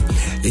I'm saying?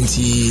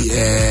 Nti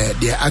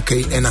the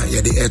akai ena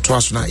ye de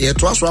etwaso na ye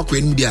etwaso akwa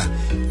enu dia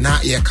na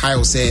ye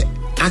kai say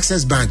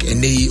Access Bank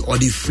and they or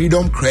the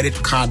Freedom Credit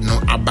Card no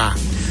aba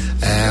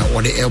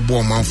or the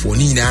airborne man for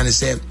ni na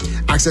say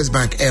Access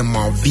Bank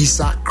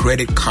Visa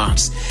credit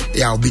cards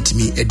ya bit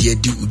me e de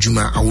di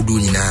ujuma awodo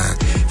nyina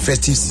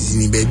festive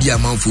season baby a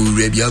man for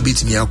rebi a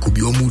bit me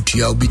akobi omu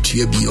tua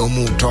obitua bi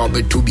omu to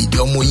beto bi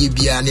omu ye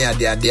bia na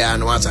ade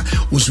no asa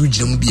usu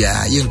gyem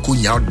bia ye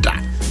nkonya oda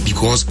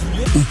because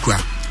ukra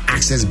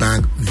Access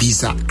Bank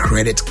Visa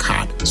credit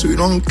card. So you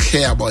don't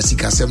care about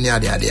Sika 70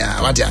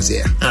 what you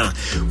say.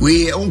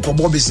 We on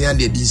kobo besi and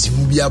this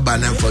mubia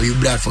banner for you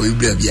blood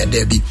be a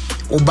debi.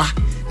 Oba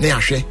na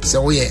ahwe say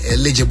we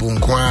eligible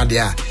nko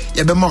dia.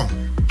 Ya be mo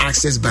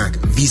Access Bank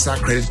Visa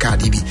credit card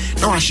DB.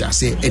 Now I shall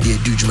say e dey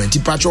do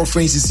judgment. Patch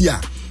friends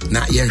here.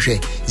 Na ye hwe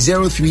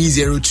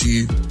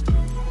 0302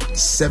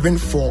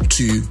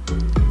 742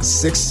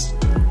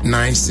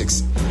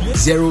 696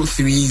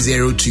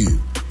 0302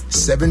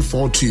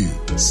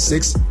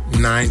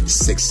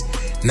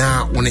 742-696.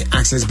 Now, when the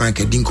Access Bank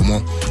a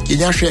dinkomo, you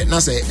just share na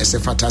say as a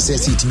fantasy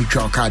seat me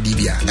card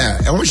dibia.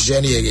 I want to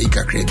any a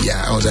credibia.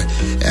 I was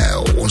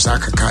on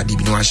Saka card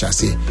dibi no asha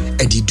say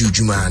Eddie do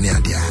juma ne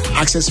adia.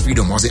 Access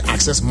Freedom was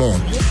Access more.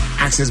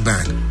 Access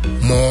Bank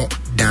more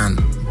than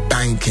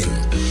banking.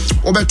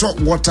 Obeto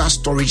water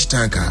storage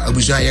tanker.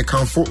 Abuja ye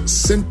kan for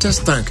Syntex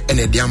tank and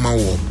a diama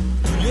wo.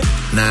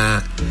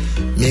 Na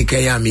make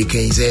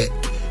say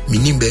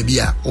minim baby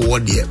a over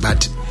there,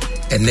 but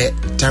and that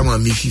time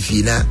when me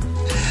fifi na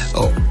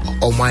oh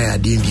my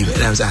adin bi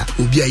na say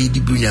obi ayi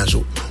di bunya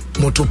so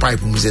motor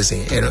pipe mu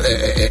say e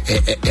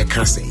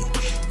ka say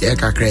e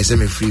ka kra say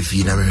me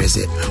free na me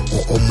say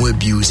o mo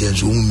abuse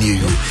so mu mie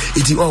yo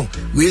iti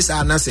we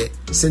say na say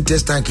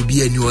Syntex tank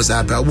bi ani was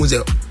up I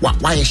say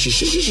why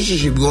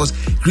she because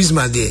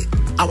Christmas there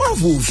I want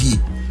for Ofie.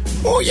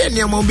 Oh yeah,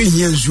 near be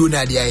here soon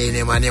at the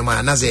nema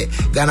na say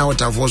Ghana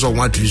water force of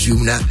want to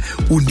resume na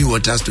uni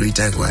water story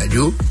tank wa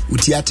jo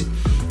utiate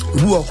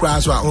who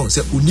across wa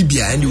say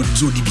unibia and you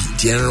so dibi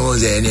tiano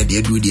say na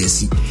dey do dey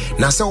see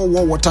na say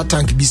water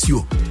tank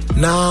bisio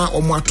na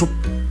omato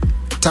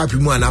tap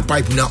mu na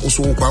pipe na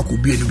also kwa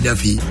akobie no bia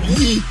fi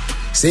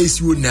say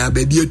si na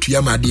baby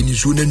atua made ni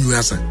so na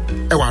nuasa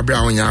e wa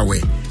bra wonya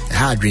awe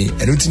ha adwen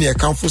enu tini e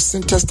kan for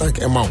Syntex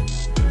tank amount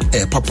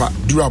papa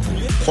durable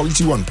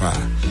quality one pa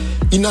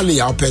inale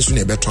ya person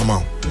e beto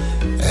ma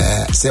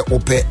say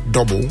ope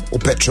double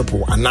ope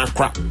triple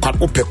anakra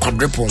ope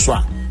quadruple so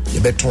a e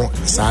beto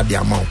sa de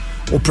amount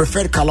o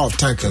preferred color of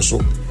tank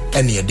so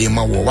any e dey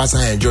ma wo was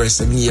I enjoy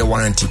 7-year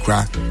warranty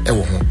kra e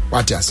wo ho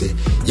what I say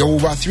you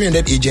over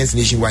 300 agents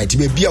nationwide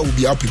be bia will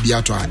be up be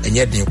ato a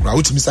enye den kra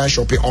ultimate sign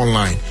shopping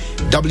online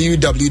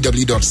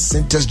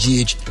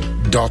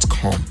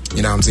www.syntexgh.com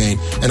you know what I'm saying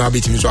and I'll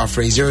be to me so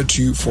afraid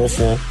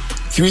 0244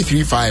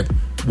 335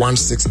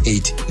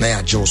 168 na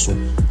ya joso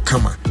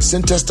kama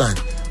Syntex tank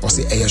or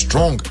say air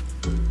strong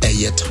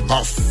air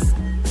tough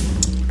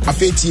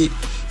afeti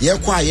ye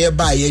kwa ye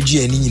ba ye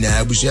gi ani nyina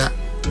abusua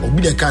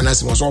obi de kan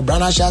asem so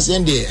brana chase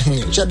ende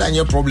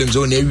chedanye problems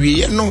on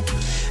ewie no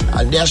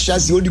ade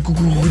chase odi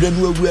kukuku de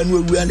no agu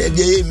and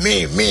de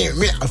me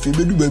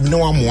afebedu baby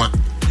no amoa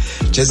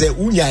chese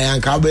unya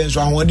yanka ba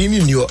enso ahode ni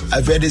nio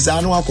afede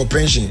sa no akọ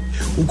pension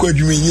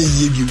ukwadwuma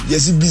ye bi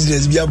yes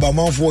business bi aba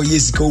manfo ye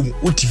sika o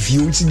utifie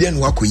uti de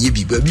no akọ ye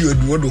bi ba bi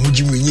odu ho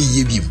gimu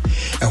ye bi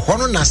ho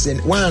no na se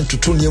wan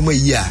toto ne ma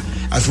yi a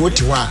afi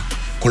oti wa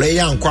kole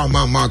ya nkwa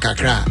ma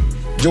kakra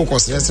Joko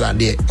stressra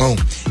de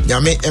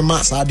nyame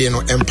ema sa de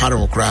no empare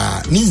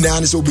okra ni nyina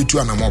ne se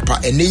obetu anamopa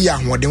ene ya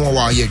ahode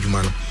wa ye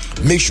adwuma no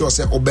make sure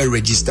say obe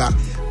register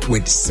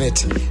with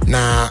SNIT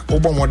na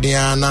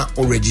obomoden na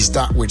o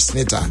register with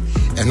SNIT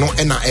eno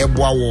ena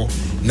eboa wo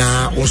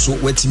na also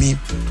wetimi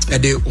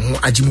ede ho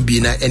agimu bi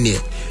na ene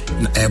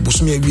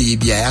bosome awie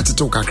bia ya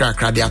tete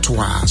kakra de ato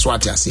ha so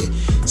atiase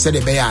se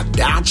de be ya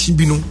daachi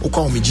bi no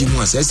okwa omegi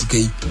mu asa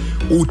sikai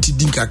o ti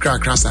din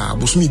kakra sa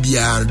bosome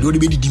bia do de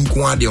be didi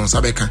nko ade on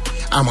sabeka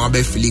ama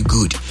be feel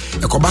good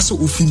ekoba so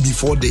ofin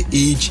before the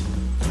age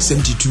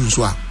 72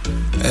 so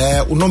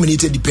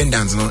nominated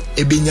dependents no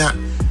ebenya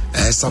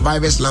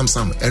survivors lump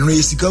sum and no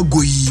yesika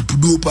goyi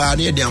pudo pa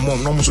na de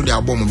amom no so de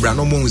abom bra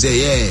no mo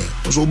say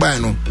so buy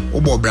no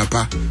obo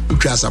brapa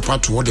utwa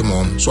sapato wo de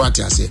mom so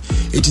atiase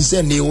it is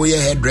say ne wo ye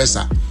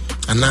hairdresser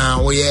ana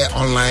wo ye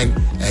online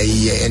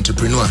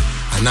entrepreneur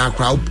ana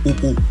crowd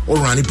opo or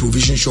run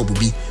provision shop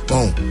bi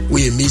wo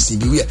ye mason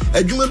bi we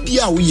adwuma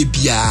bia wo ye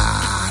bia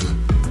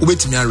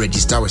obetimi a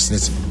register with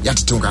SNIT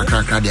yateton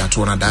kakra de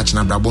ato na daach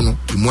na brabo no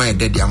imo e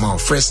de amount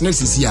fresh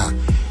SNIT is here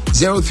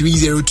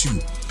 0302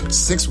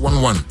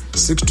 611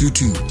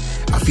 622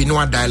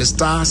 afino dial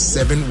star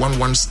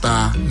 711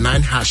 star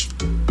 9 hash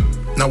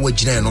na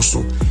wagina no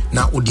so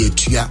na odi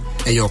atua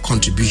your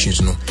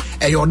contributions no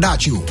your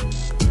daach you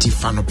it is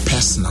fan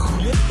personal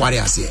what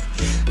I say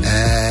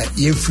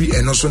you free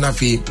and also na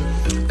fe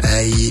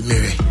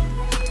mere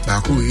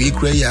ba ko we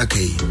kura ya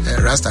kai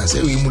rasta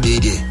say we mu de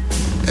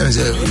I'm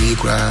say we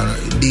cry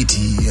DT.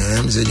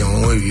 I'm say you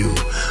want you.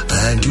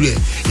 And today,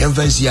 young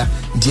fancy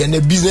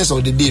the business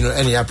of the day no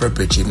any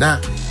appropriate now.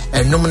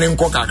 And no man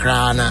coca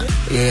crana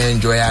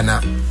enjoy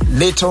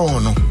later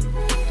on.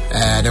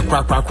 The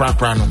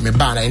crack no me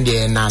banner in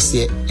the na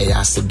say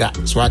I said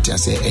that. So what I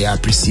say I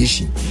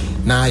appreciation.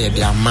 Now ya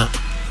the ama.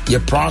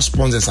 Your proud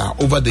sponsors are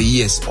over the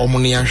years.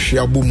 Omonia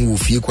Shabu move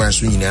few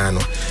Kwanso nyina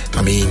no.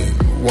 I mean,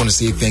 want to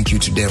say thank you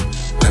to them.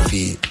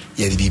 Afi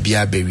ya the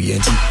bibia baby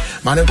enti.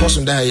 Man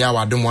person there ya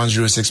Adom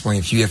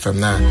 106.3 FM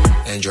now.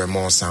 Enjoy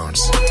more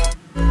sounds.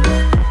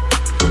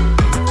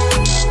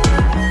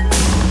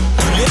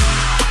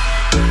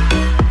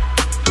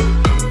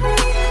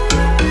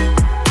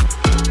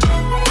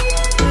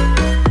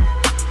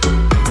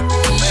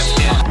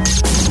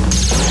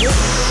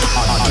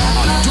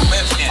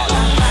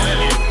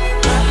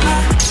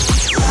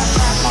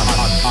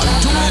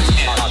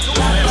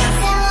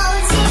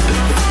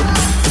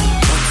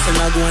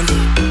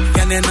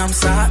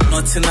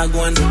 Nothing I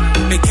want.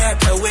 Make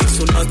up a way,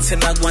 so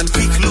nothing I want.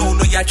 Quick loan,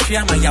 no ya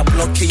tria, my ya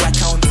block your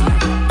account.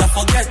 Don't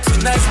forget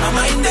tonight's my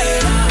mind day.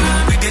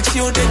 We the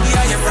chill day, we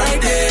are your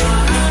Friday.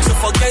 So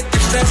forget the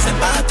stress and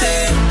party.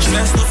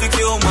 Stress no fi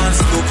kill man,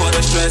 so go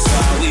the stress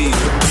away.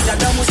 Ya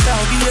damu sa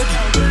obi ebi.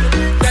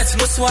 That's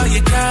no swa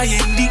ye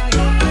crying deep.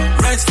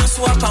 Rents no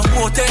swap and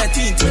water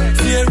 13th.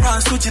 Fear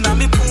runs to jina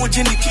me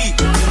punjin the key.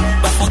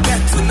 But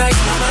forget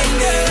tonight's my mind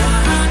day.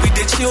 We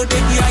the chill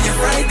day, we are your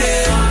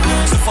Friday.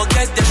 So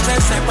forget the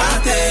stress and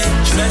party.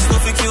 Stress no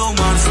fi kill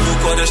man, so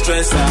go the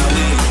stress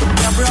away.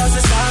 Your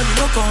browsers how you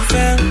no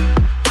confirm.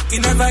 It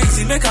never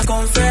easy, make us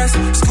confess.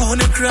 School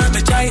in crime,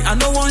 me jai, I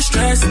no one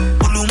stress.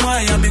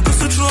 Ulumaya, me go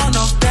to throne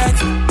of death.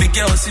 The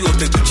girl see up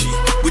the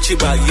Gucci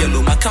bag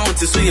yellow. My count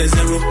is 0.0.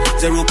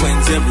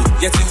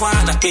 Yet you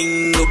want a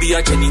king, no be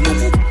a Jenny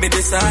Momo. Me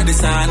decide,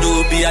 no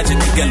be a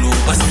Jenny Gallo.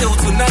 But still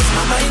tonight,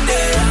 my mind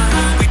there.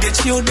 We the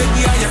chill, then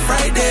we are your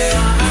Friday.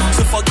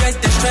 So forget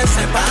the stress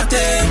and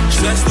party.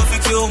 Stress no fi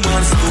kill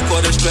man, so go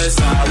the stress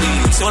away.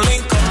 So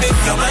link up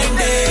with your mind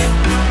there.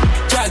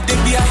 Jack, then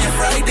we are your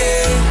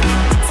Friday.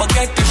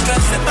 Forget the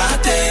stress and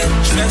party.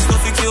 Stress no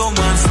fi kill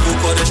man, so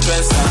go the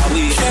stress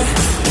away.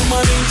 Mama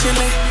min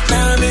chile, na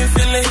min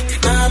file,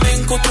 na min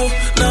koto,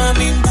 na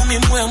min bumi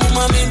mwe.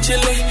 Mama min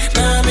chile,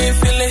 na min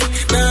file,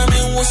 na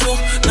min woso,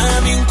 na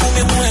min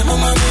kumi mwe.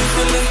 Mama min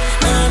file,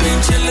 na min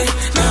chile,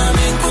 na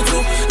min koto,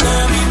 na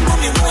min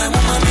bumi mwe.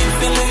 Mama min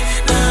file,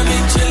 na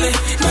min chile,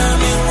 na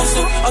min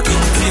woso. Okay,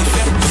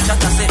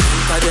 Chaka say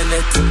enter the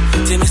net.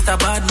 Say Mr.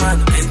 Badman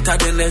enter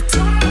the net.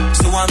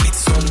 So I meet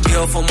some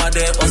girl from my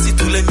there, or see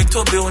to let me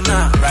to bill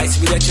now. Write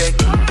me the check.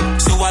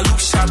 So I look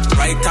sharp,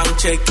 right time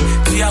check.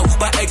 Via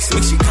Uber X,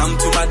 make she come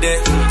to my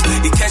there.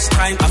 The cash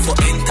time I for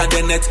enter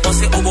the net. Or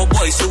say oh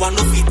boy, so I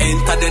know we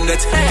enter the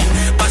net. Hey,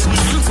 but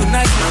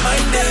tonight my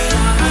mind there.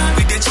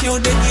 We the chill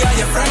day, we are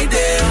your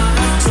Friday.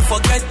 So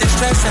forget the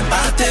stress and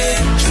party.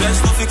 Stress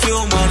no fi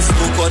kill man, so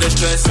go the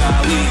stress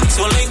away.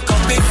 So link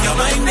up with your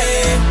mind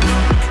there.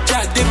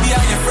 Jack, they be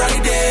on your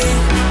Friday.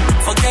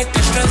 Forget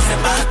the stress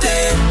and party.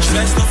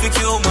 Stress no fi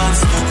kill man,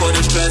 so go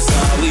the stress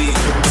away.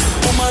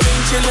 Mama min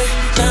chile,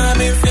 na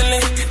min file,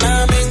 na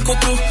min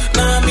koto,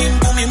 na min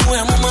bumi mwe.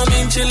 Mama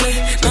min chile,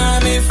 na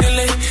min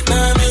file, na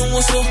min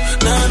woso,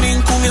 na min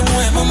kumi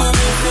mwe. Mama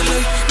min file,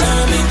 na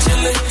min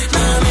chile,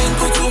 na min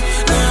koto,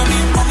 na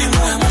min bumi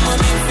mwe. Mama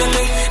min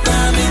file, na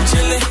min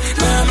chile,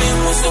 na min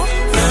woso,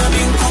 na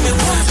min kumi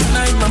mwe.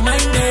 Tonight my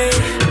mind day.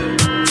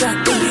 Jack,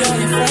 they be on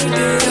your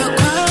Friday.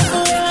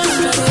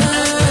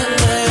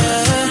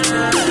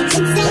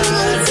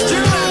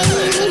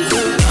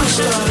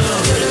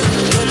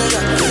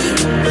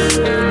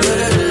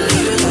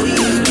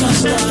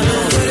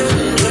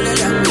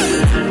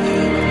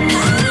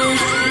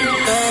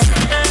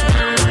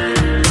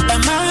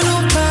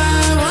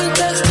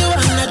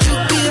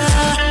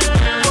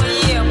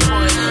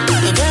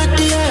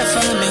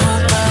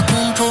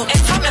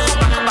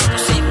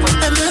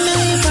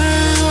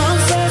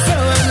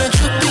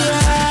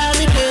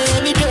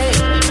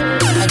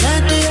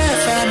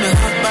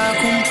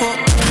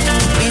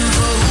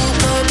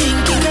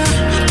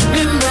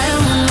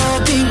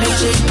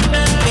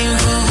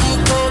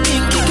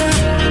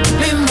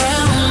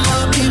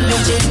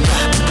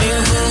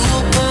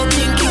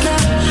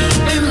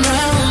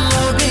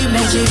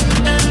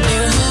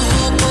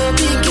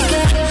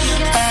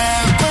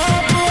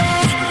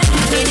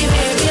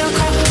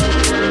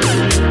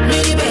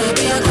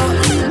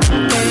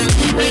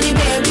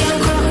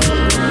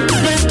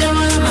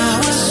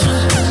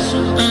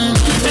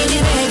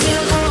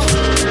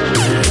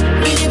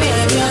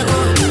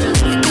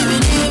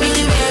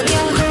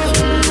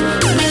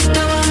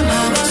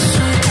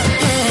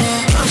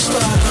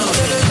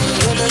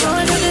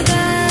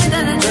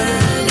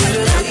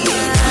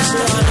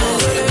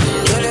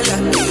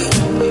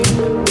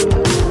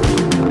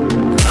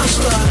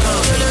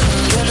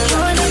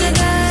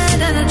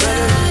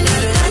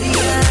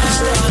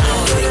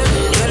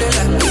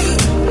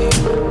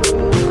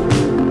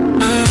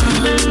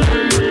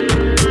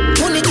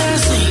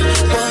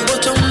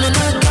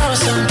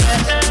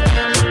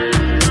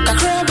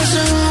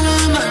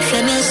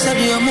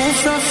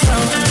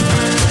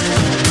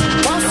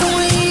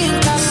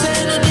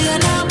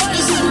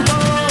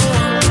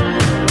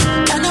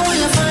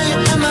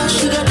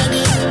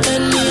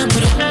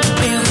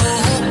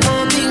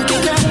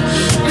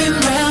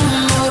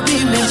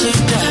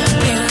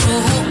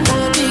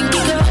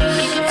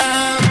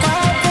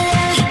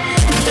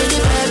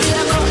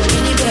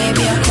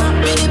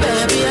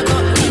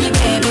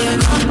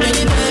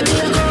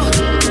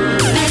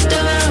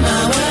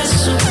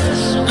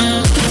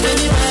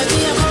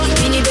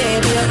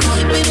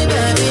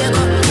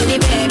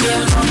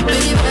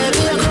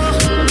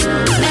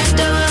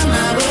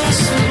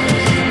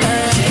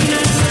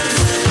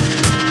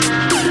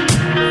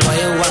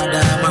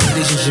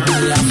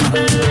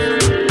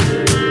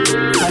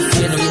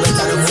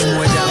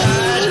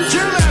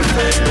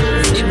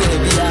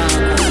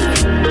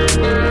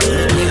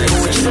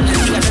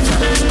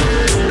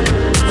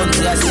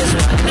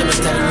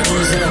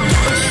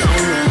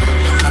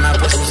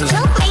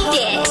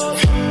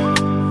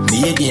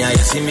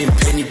 see me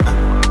penny pa.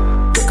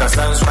 Because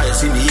that's why I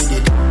see me in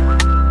it.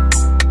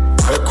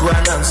 I could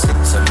not sit,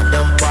 so I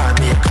don't want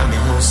me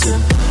coming home soon.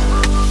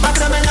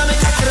 But I'm in a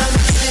catcher,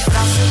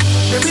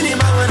 the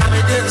minimum when I'm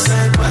a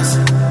dancer class.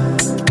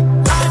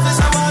 Life is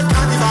about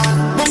carnival.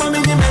 Mama,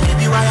 many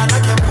be why I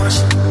can't push.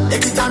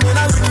 Every time you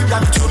know, you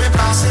got to be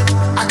passing.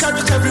 I can't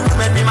reach every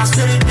woman, be my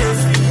spirit, day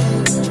free.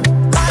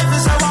 Life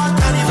is about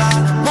carnival.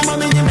 Mama,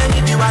 many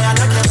be why I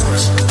can't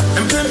push.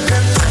 And pim,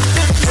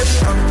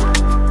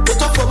 the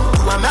top of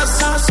my mess,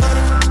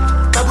 sorry.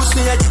 I was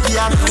near the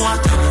other one.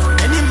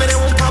 Any minute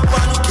won't pop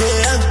one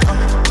can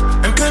come.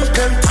 And pim,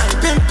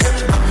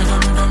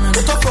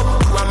 the top of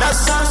my mess,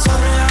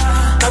 sorry.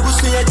 I was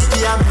near the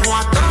other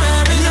one.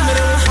 Any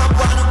minute won't pop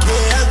one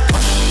can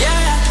come.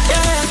 Yeah.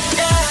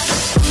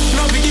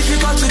 No be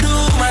difficult to do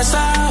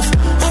myself.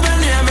 Open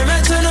here, me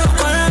better no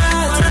correct.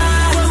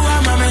 Who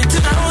am I meant to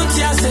know?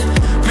 Yes,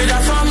 me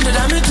that from the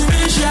damn to me,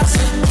 yes.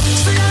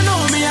 Say I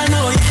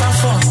know if I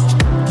fall.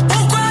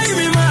 Oh, cry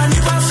me man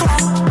if I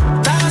fall.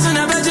 Thousand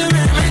a better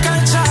make a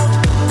child.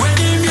 When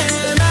you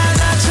man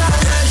a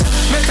child,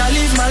 make I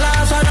live my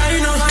life and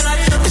I know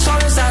it's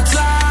always at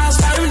last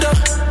time though.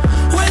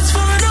 Wait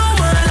for no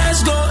man,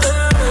 let's go.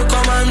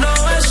 Come on, no,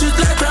 I shoot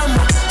like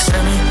grandma.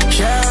 Send me,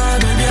 yeah,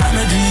 baby, I'm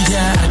a DJ.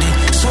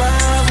 Swear,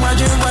 my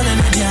dream one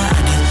and a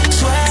daddy.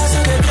 Swear, so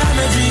baby, I'm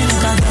a dream.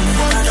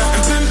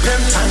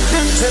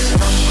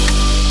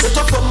 The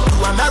top of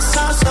my mess,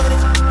 sorry.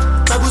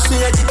 I was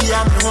near the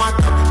other one.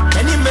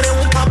 Any minute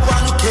won't pop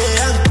one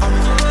can come.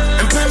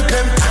 And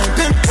pim.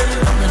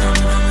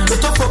 The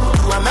top of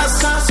my mess,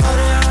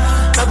 sorry.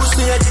 I was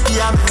near the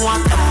other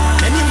one.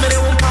 Any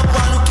minute won't pop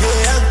one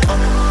can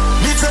come.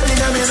 Literally,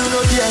 I mean, no,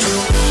 dear, you.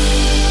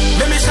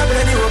 Let me show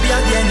you will be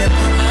at the end.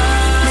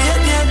 Me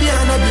at the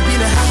end, I'll be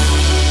in a hand.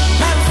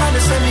 I'm trying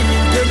to send me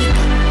in daily.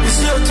 It's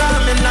your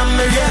time and I'm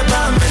a real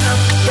bomb.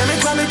 Let me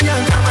come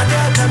again, come my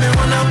dad, tell me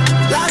one up.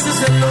 Life is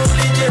a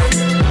lonely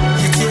journey.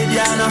 You take the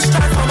honor,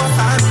 strike from my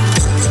family.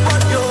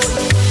 What yo?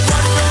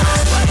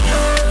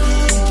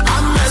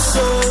 I'm a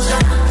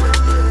soldier.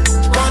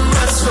 One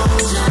man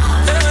soldier.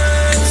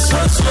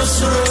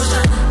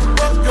 Soldier.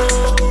 What yo?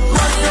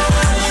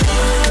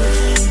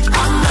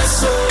 I'm a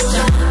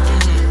soldier.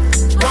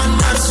 One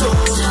man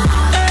soldier.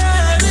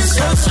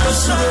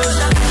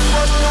 Soldier.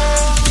 What yo?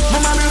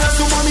 Mama, me want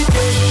to mommy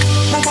day.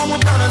 Mama,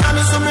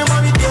 me so me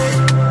mommy day.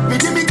 Me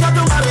give me cat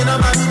to mommy na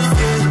mommy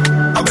day.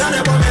 I'm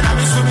gonna bomb and I'm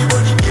so me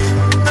body day.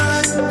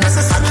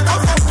 Necessary to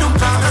fuck to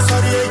come,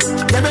 sorry.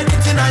 Yeah, me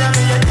get in I am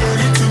here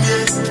to me.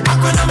 I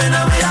couldn't me na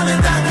me am in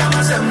that come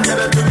as I'm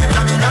never to me.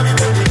 I'm in a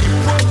baby.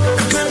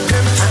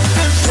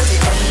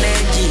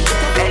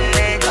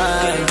 Energy.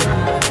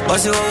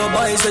 Bossy old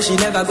boy, so she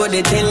never go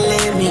they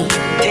telling me.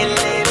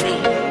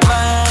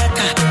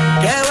 Mata,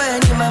 yeah,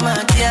 when you mama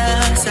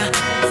tiasa.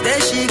 Then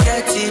she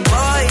get a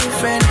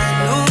boyfriend and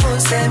no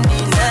send me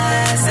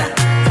nasa.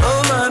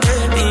 Oh my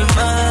baby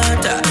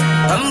mother,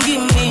 come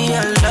give me a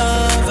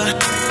lover.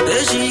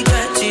 Then she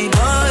got a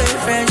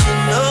boyfriend, she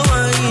know I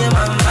am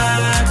my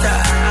mother.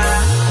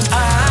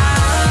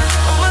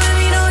 Oh my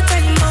baby no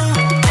time no,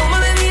 oh my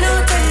baby no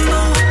time no.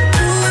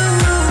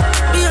 Ooh,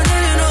 you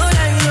know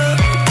that you,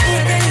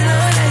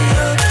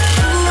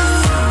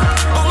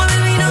 oh my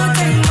baby no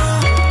time no,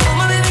 oh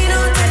my baby no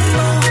time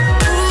no.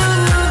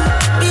 Ooh,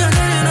 you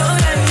know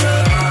that you.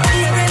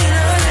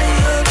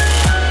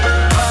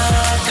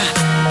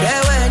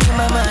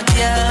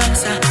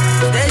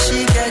 Then she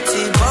get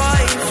a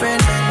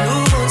boyfriend and who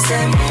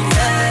send me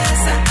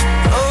nasa.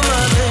 Oh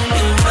my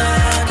baby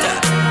mother,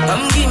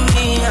 come give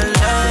me a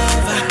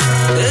lover.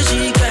 Then she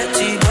get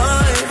a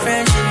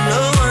boyfriend, she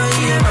know I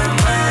am my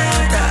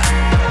mother.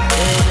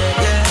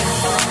 Yeah.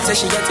 Say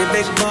she get a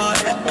big boy,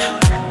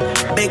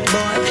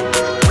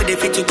 with the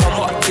fit to come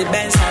up the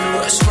Benz and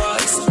Rolls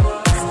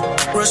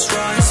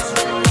Royce.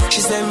 She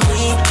said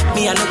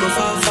me I no go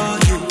fall for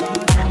you.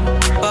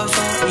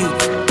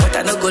 But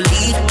I no go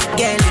leave,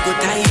 girl, you go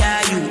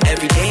tire you.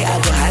 Every day I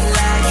go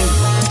holla you.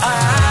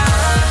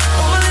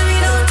 Oh my baby,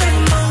 no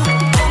time no.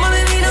 Oh my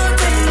baby, no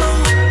time no.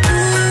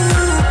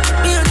 Ooh,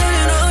 me a girl,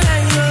 you know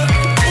that you.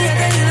 Me a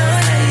girl, you know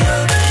that you.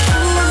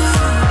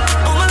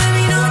 Ooh, oh my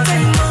baby, no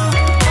time no.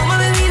 Oh my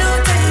baby, no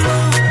time no.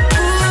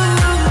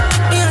 Ooh,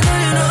 me a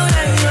girl, you know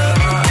that you.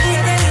 Me a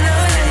girl, you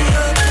know that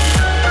you.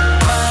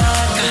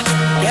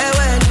 Yeah,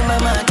 when you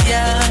mama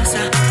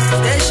tiasa,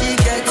 then she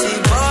get it.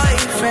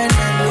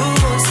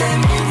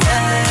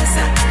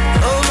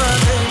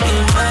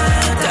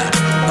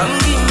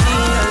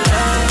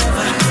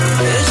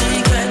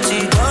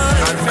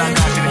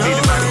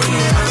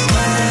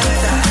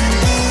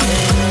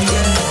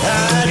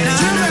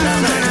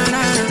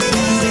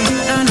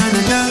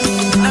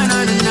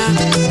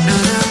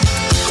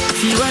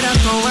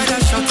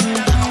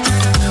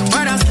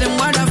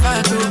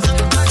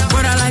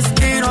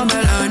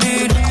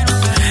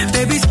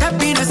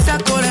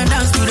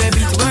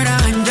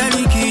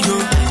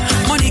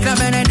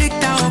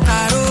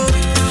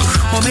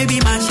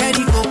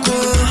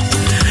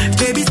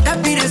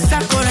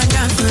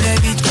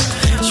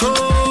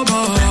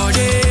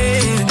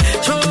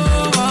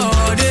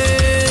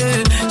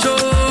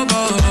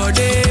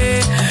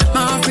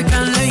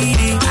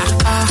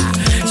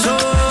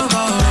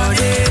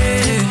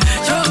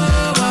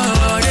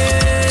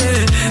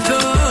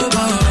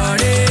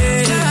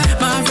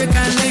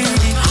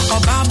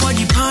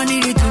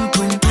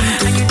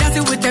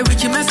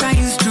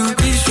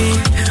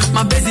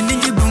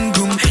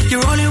 You're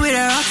rolling with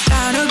a rock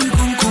star, no be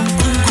kum kum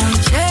kum kum.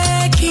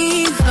 Shake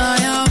it for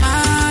your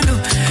man, oh.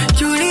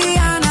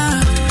 Juliana.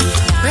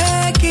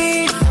 Break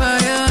it for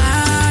your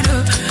hand,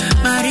 oh.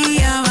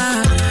 Maria,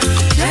 man.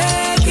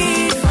 Shake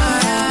it for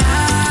your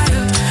hand,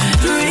 oh.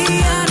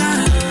 Juliana.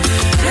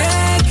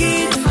 Break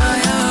it for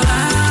your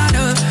hand,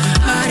 oh.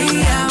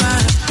 Maria,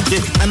 man.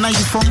 Yeah, and now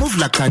you for move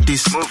like a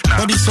this.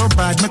 Body so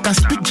bad, make us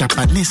speak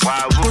Japanese.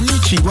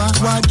 Konnichiwa,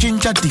 wa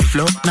ginger the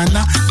flow.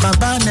 Nana,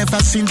 Baba never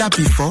seen that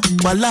before.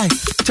 Walai,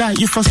 chai,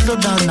 you for slow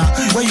down now.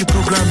 Where you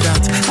program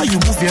that? How you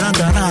move your hand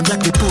around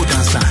like the pole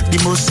dancer? The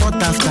most sought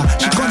after.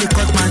 She gonna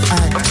cut my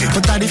eye.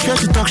 But I fear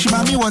to talk, she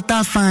mami what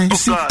I find.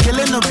 See,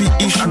 Kele no be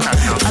issue.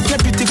 I get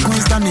beauty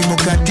queens down in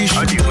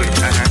Mogadishu.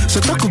 So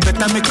talk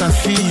better make her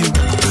feel you.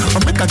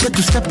 Or make her get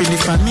to step in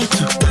if I need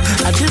to.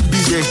 I get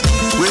busy.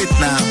 Wait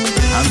now,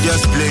 I'm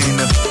just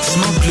playing.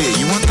 Small play,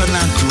 you want to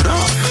turn to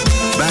rough.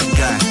 Bad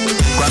guy,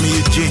 Kwame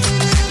Eugene.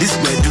 This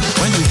way do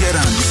when you get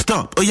on, you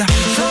stop. Oh yeah.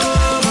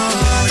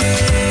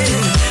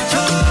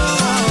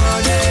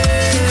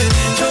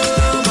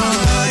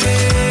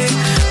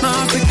 My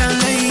African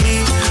lady,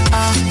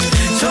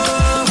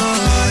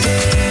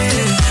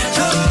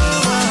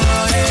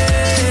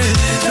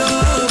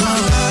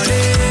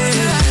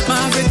 my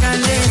African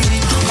lady.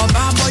 Oh,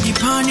 bad body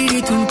pony,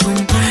 tum tum.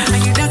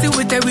 And you dance it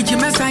with the rich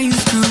mess I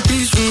used to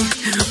this room.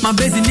 My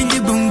baby nigga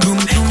boom boom.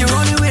 You're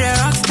rolling with a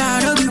rock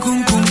star, no be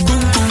kum kum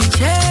kum kum.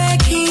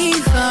 Shake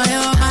it for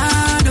your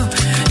hand, oh.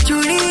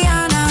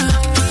 Juliana.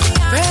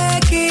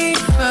 Break it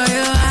for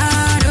your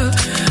hand, oh.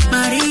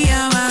 Maria,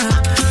 man.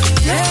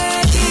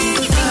 Shake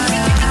it for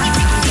your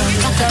hand, oh.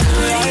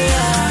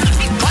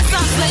 What's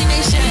up, Slay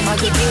Nation?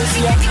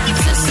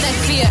 Sister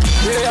Fear.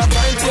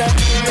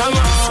 Come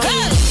on.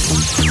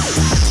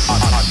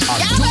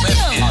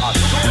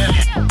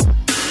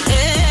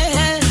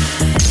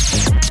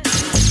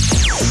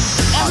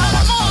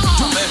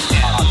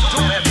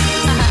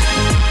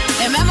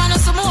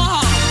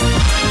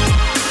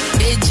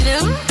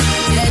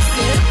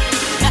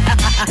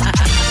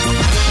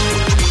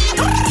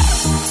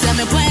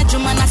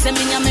 Send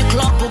me a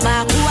clock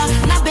back,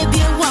 na baby,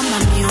 a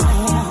woman, you.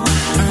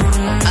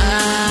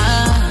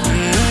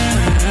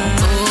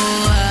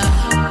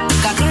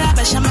 Kakara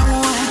Bashama,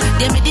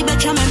 they made the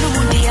Bachama,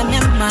 they are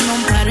man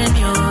on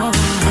Parenio.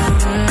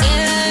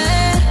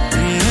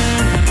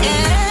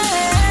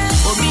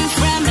 Oh, being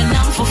friend and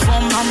now for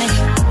form, mommy.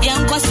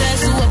 Young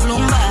Cosses who are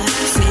Bloomba,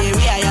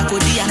 Syria,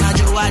 Yakodi, and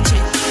Ajowachi.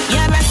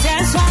 Yeah, but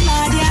there's one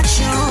of the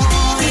action.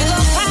 We go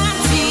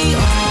party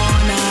all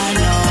night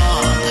long.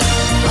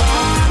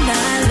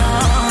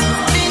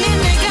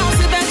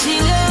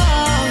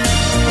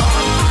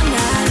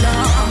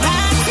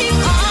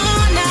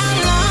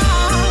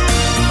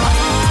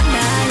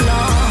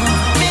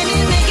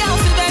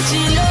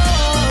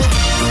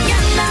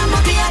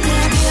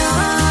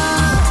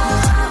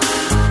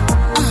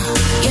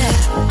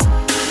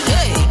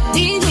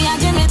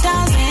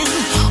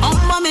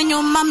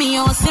 Mommy,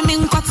 you're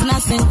swimming cotton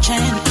as in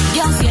chain.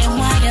 Yes, you're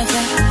why you're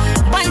there.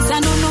 Boys, I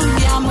don't know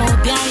me, I'm more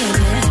behind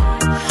there.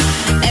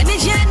 Any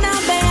Jenna,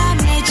 bear,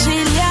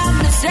 nature,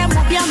 Miss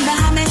Remobian,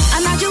 Bahame,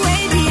 and I do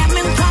I'm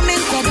in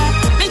coming, Koda.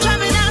 Me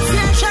coming out,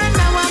 Shine,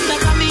 now I'm the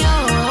cameo.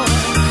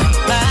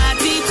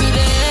 Party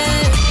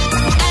today.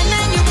 And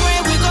then you pray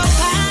we go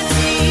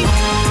party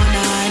all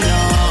night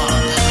long.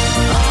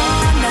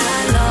 All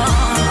night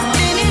long.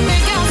 Any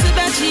make out the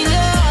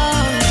bachelor.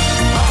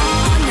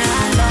 All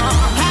night long.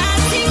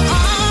 Party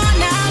all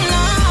night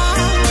long.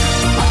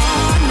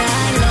 All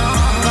night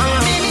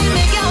long. Any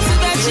make out the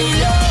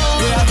bachelor.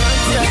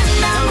 Yeah,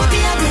 now we'll be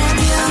a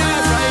baby.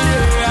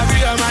 I'll be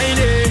a my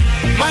day.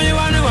 My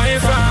one way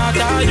for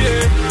that day.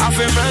 I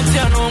feel fancy,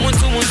 I know what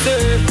to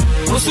say.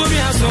 Also, me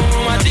as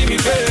my TV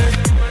pay.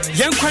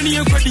 Young Quadi,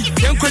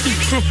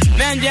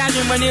 man, the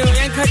other money,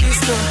 young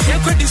Cadisco,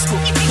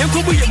 young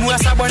Kubu,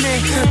 Muasabone.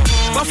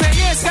 But for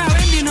years, I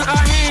went in our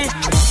hand.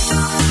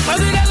 But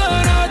we don't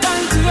know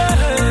time to go.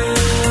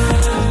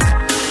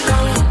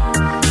 Come on,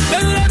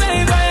 let me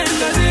buy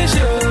the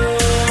show.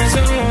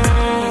 So,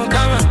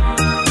 come on.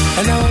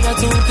 And now I'm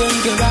to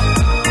think about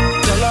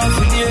the love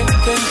for you,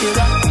 think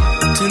about.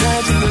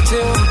 Tonight you go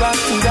till back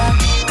to back.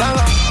 Come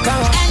on,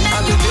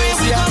 I'll be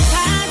crazy.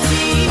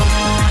 Party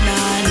all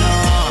night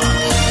long.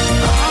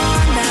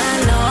 All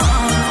night long.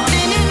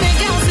 Any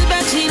make out the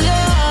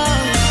bachelor.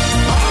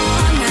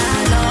 All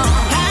night long.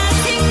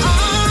 Party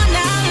all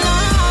night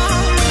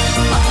long.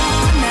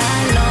 All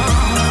night long.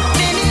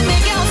 Any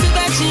make out the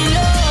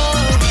bachelor.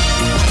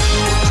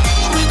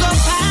 We go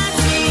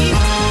party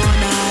all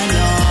night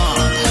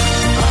long.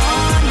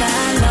 All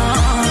night long.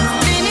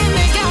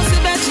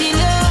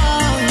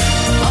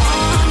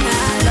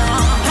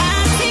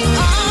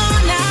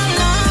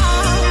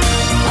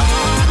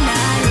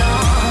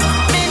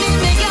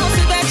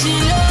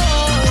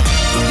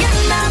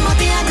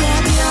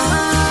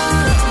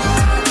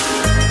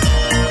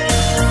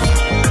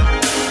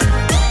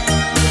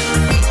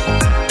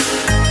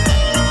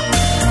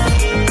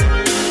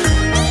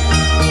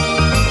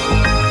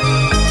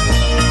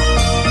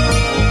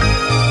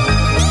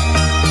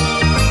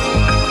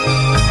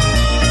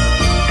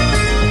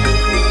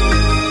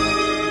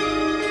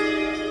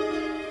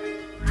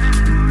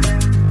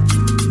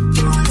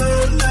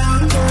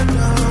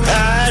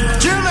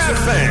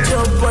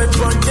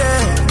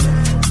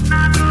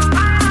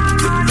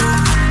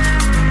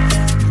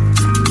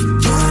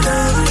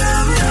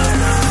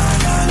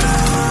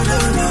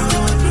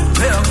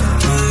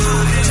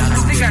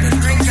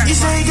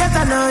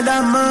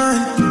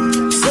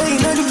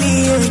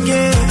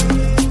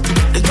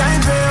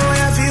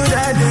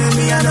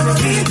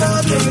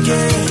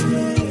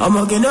 again. I'm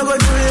not gonna go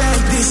do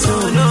like this, so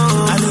no.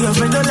 I know your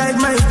friend don't like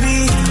my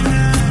beat,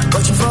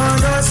 but you for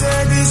don't say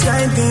this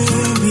kind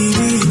thing,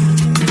 baby.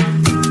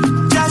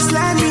 Just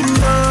let me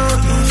know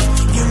if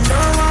you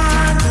know what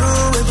I do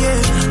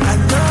again. I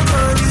don't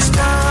go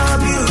disturb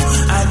you,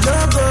 I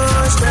don't go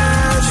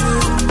stress you.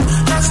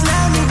 Just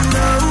let me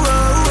know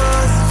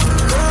if you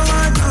know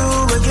what I do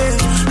again.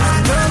 I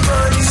don't go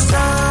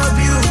disturb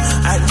you,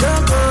 I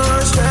don't go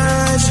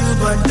stress you,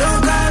 but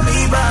don't call me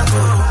back,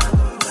 oh.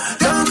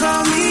 Don't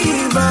call me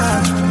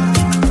back.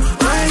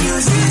 When you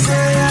see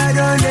say I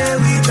don't live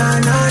with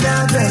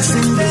another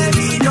person,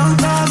 baby, don't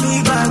call me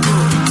back,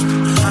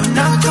 oh. I'm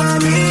not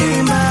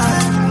coming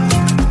back.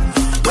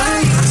 When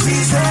you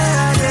see say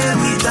I live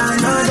with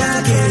another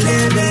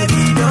girl,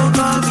 baby, don't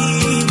call me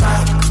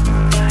back.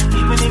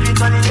 Even if you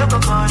call it, you go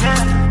call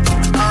it.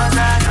 All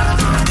I know,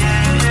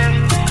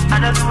 yeah. I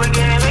don't do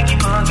again, make you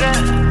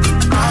forget.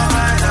 All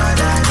I know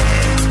that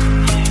day.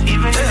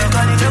 Even if you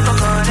call it, you go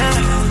call it.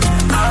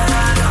 All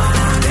I know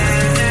that day.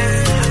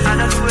 I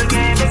don't do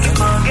again, make you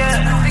forget.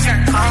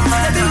 All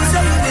I know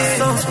that day.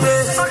 Some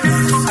space.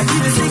 I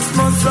give you 6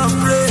 months of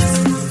grace.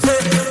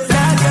 Hey,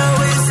 that girl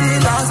we see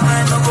last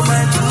night, no go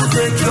mind to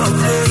take your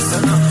place.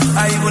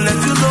 I even let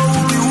you know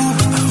who you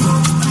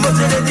but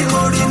they let you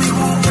worry me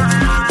who.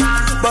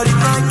 But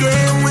if I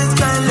game with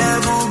my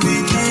level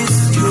with this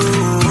you.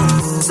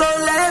 So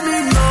let me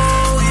know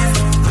if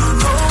you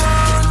know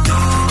what to do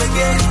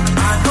again.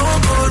 I don't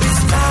go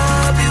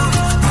disturb you,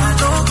 I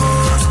don't go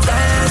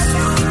stress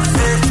you.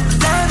 Hey,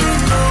 let me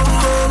know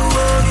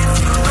if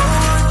you know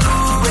what to do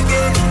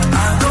again.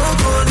 I don't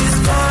go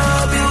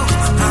disturb you,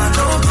 I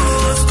don't go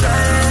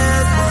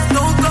stress. But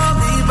don't call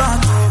me back,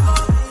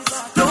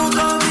 don't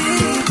call me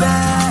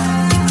back.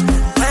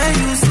 When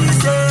you see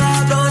say I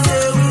don't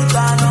say with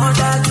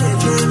another kid,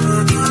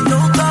 baby, don't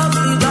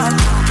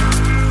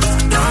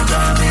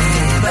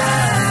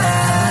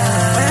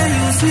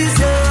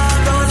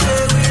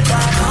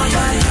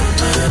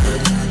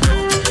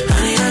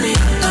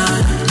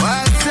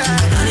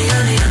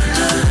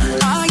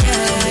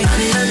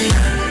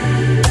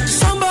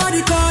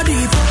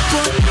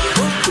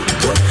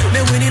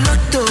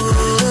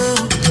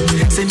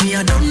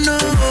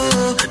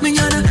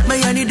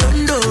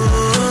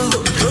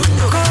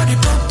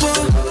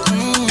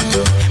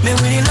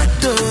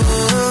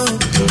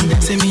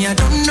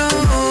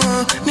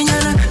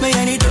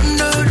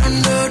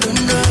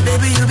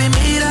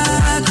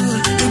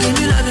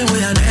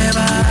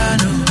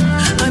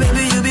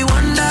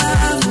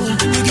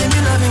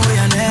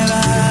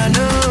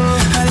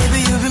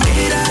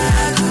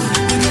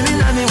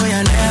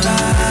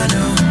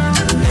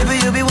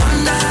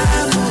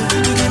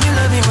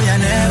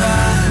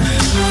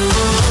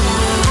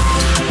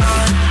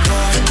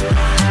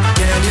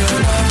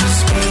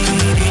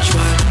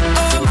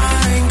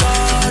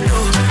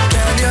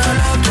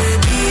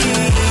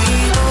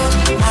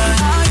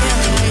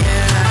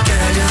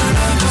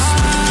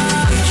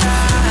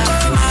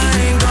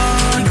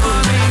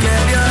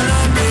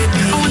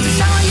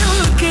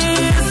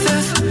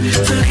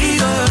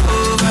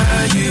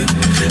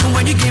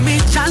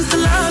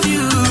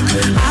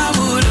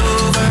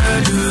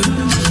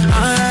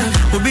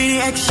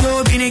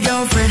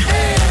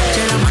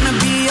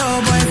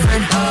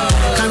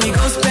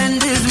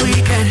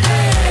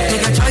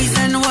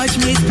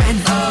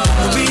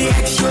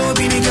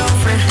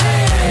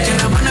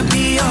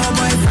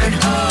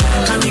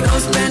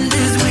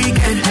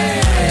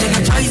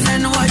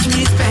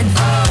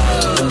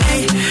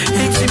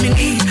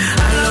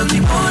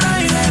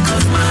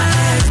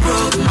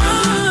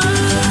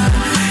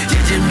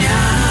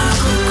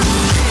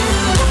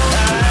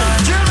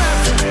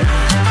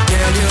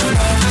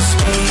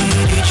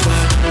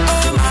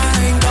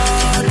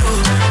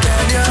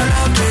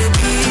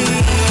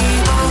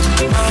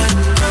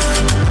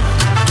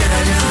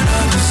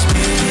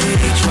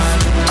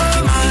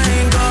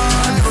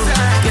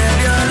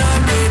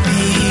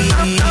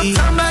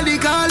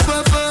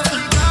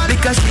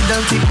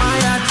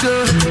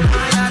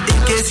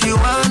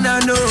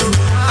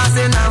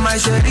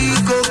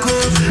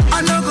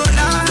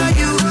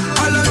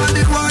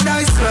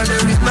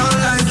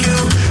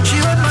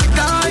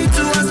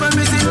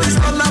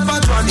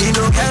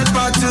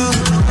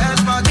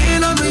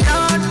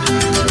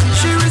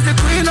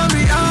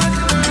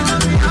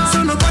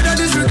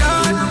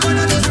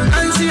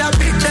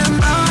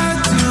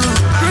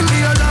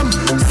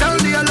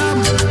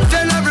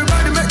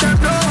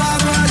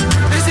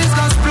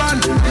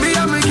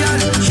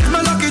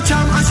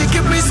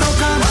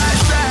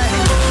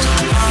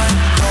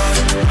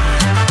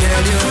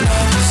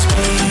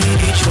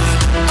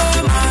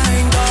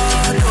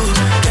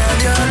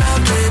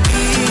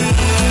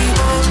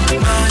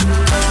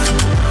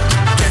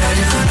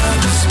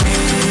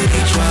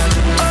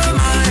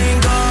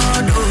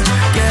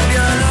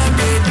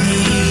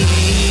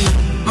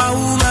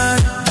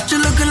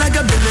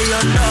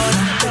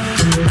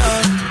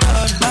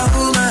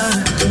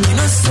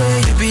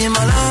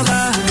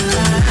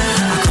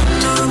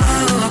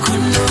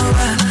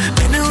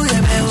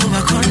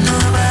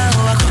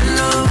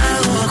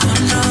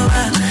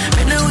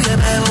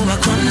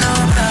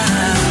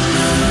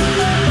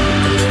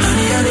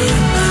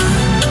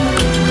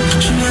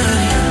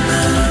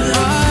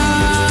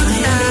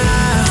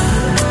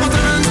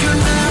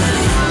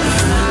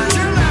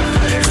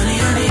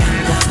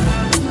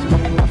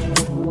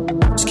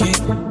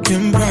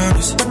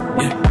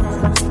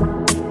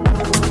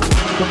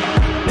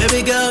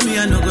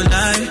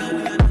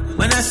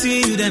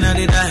you, then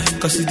I die.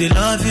 Cause if they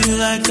love you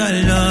like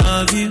I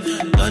love you,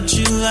 touch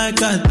you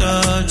like I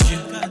touch you,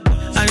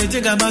 and they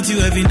think about you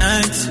every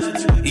night.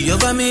 You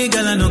over me,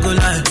 girl, I no go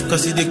lie.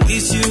 Cause if they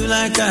kiss you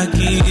like I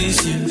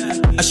kiss you,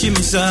 I she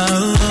miss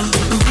out.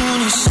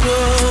 Miss oh,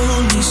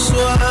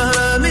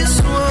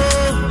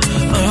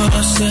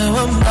 say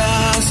one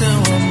by,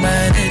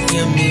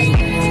 let me.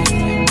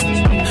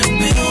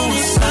 Me oh,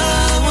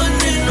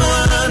 one in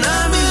one,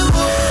 I'm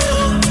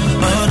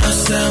oh,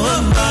 say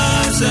one by,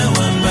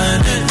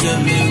 let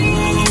me.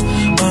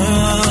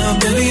 Oh,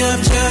 baby,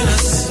 I'm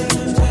jealous.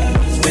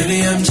 Baby,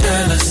 I'm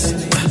jealous.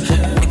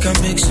 It can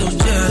make so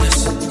jealous.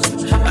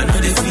 I know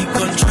they feel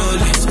control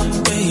it.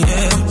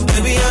 Yeah.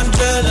 Baby, I'm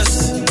jealous.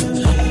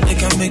 They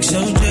can make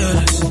so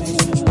jealous.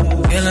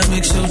 Girl, I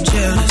make so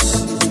jealous.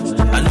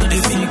 I know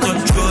they feel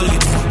control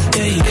it.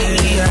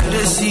 Yeah,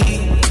 I see.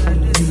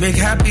 You make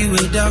happy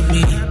without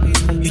me.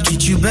 You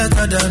treat you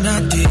better than I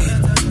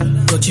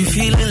did. But you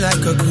feeling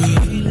like a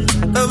queen.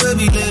 Oh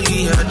baby,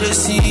 lately I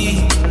see.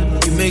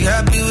 You make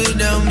happy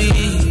without me.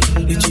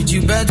 You treat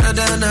you better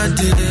than I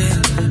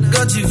did.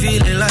 Got you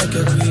feeling like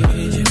a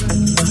queen.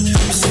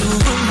 So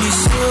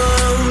miss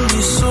oh,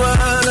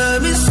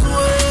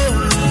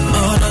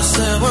 no,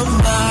 say one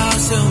by,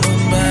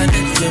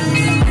 let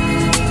me.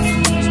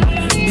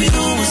 Me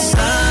don't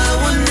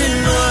stop one in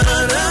one,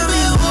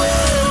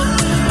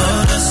 oh,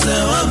 no,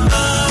 say one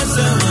by,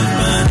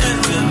 let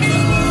me.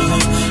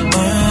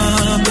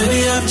 Oh, baby,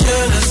 I'm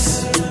jealous.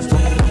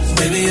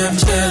 Baby, I'm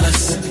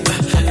jealous.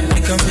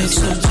 It can make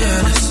so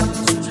jealous.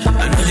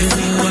 I know they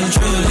feel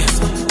control it.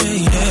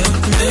 Yeah,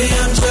 baby,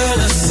 I'm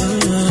jealous.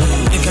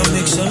 It can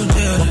make so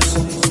jealous.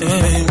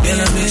 Yeah, girl,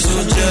 I make so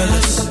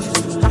jealous.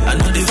 I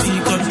know they feel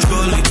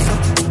control it.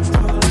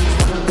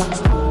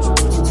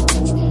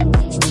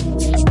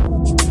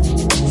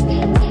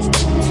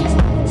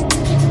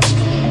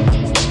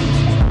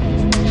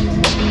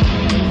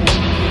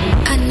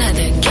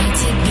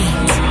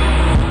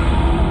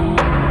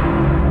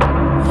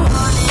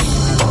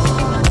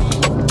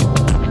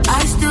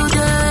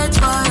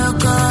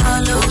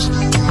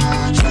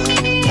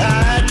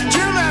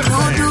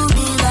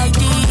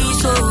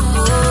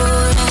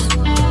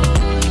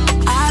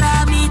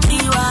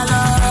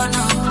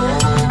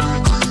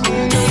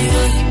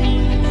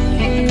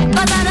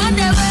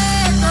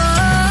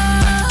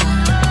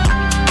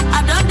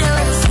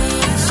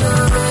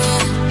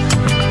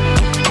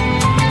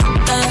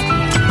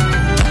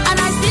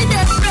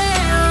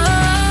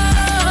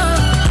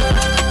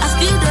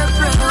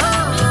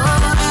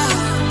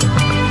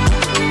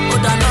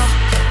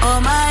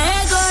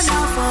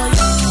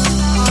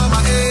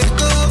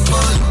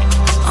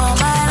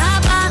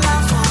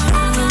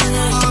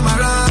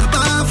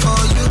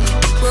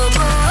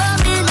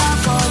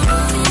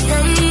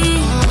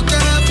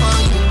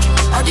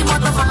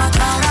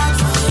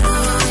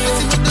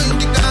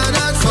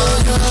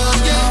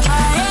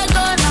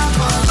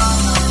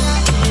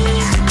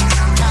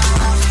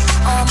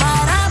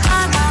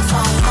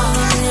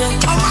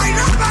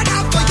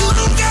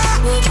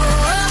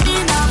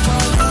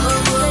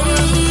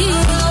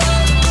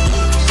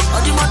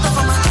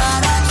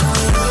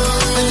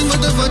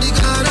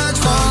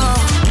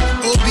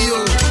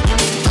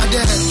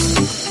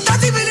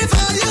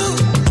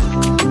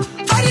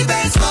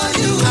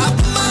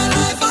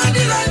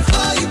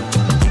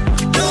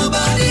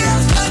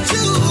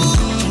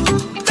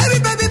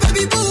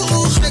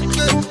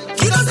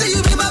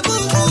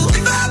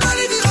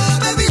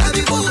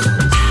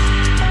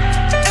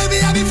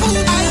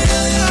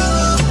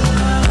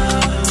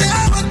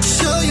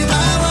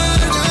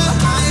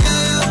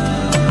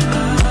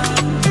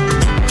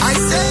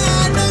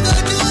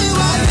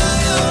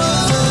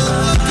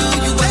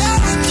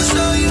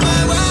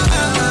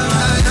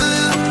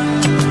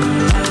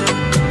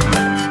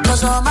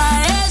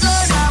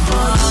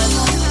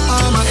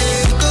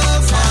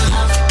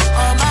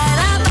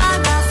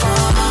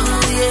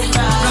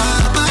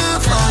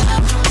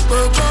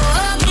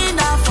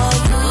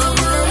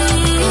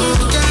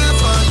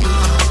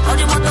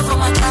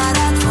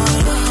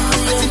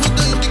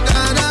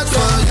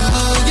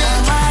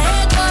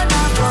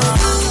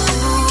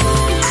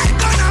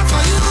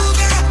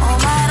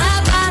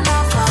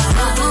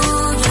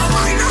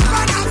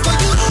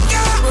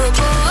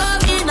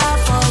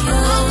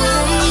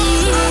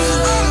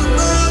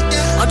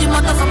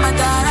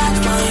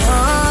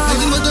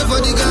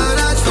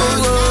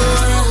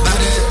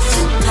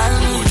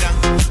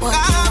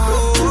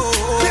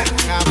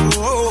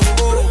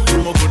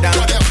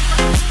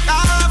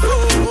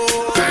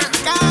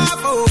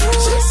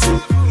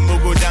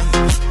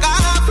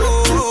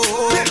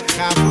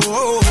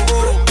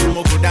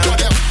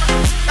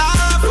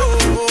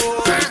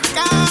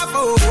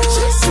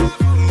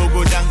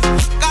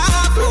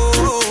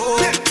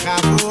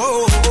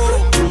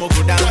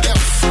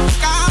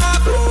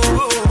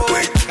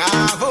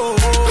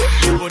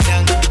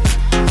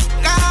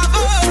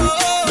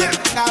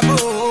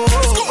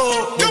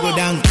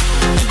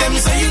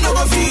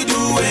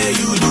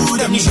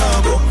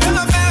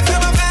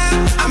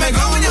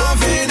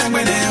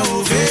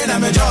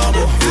 I'm a job.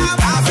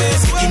 I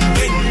face it in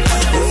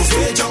pain.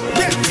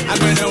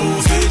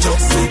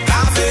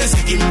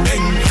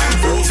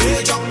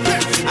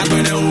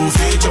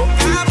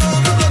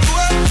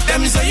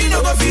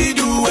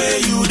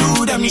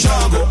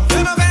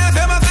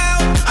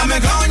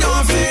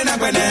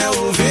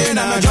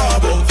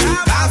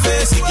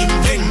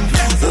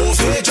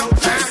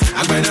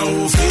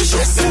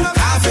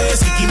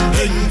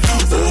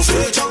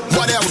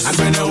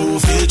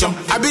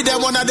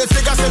 the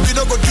figure say we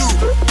no go do.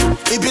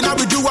 If you now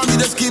we do one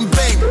with the skin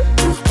pain.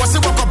 What's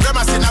it what problem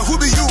I say now who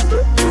be you?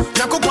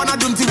 Nakopana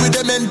don't think we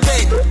they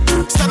maintain.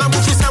 Stand up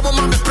with some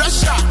mama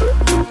pressure.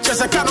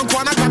 Just a canon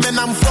corner coming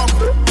I'm from.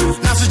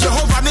 Now so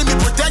Jehovah name me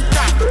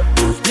protector.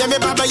 Yeah me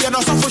baba you know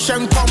so for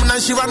shen come now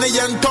she run a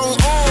young tongue.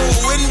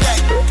 Oh win that.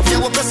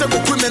 Yeah we best go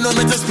criminal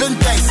me to spin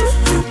test.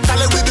 Tell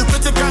it we be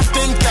critical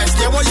thinkers.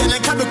 Yeah what you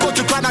can be go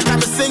to corner can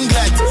be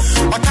singlet.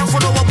 But I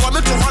follow up me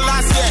to her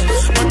last year.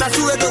 But I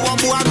feel the one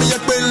who I me a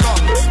queen law.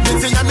 Me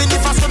think I mean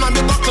if I saw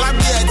me buck club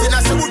yet. And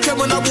I say we came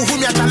on who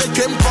me a tell it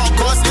came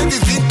cause they be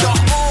Victor.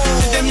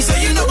 Them say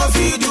you know what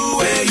you do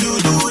where you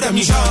do them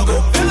you shall go.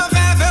 Fema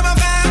fair.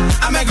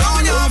 I'm a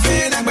gone your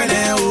vein, I'm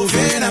gonna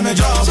open, I'm a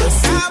job.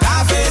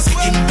 Cafe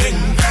sikim bing,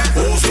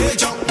 Ofie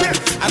chop.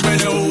 I'm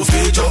gonna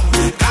Ofie chop.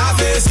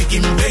 Cafe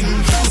sikim bing,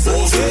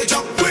 Ofie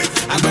chop.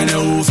 I'm gonna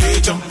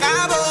Ofie chop.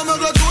 Cabo mo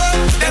go to it.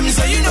 Them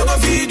say you know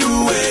what you do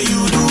where you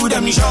do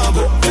them you shall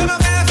go. Fema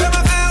fair.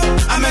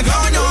 I'm a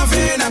gone your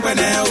vein, I'm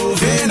gonna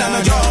open, I'm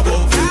a job.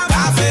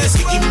 Cafe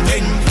sikim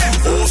bing,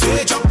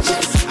 Ofie chop.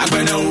 I'm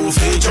gonna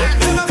Ofie chop.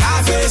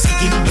 Cafe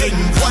sikim bing,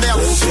 what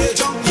else?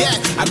 Yeah,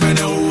 I'm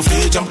gonna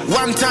Ofie chop.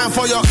 One time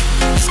for your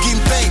skin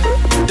pain.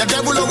 The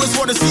devil always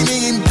want to see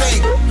me in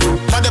pain.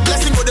 But the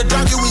blessing will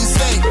drive you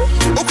insane.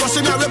 Oh, cause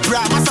you never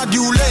pray, must I do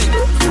late.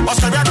 Or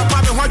sorry, I don't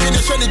have a hard in the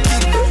shiny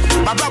team.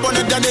 My brother on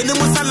the done in the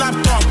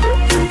laptop.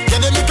 Yeah,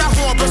 they make a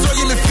home, but so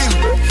you me film.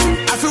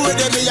 I feel with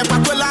them, yeah,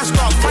 but last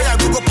stop. Fire,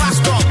 we go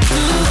past up.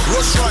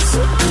 Rolls Royce.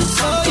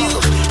 For you,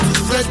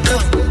 get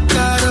up,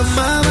 got a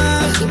mama.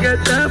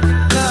 Get up,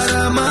 got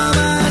a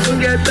mama.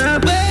 Get up,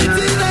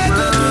 waiting like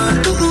a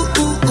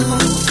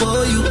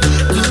for you.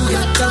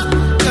 Get up,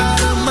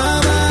 got a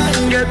mama.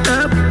 Get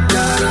up,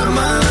 got a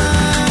mama.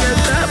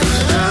 Get up,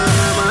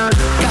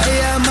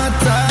 kaya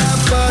mata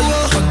for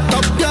you.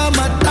 Top your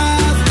mata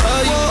for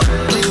you.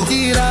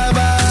 Litira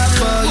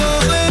for you.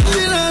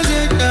 Litira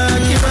jeka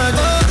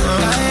kimago.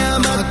 Kaya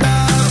mata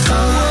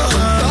for you.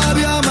 Top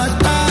your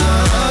mata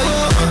for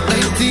you.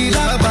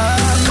 Litira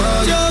for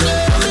you.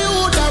 Me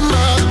would have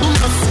mad,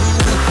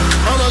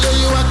 I'ma let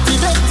you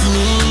activate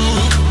me.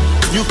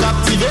 You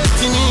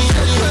captivate me.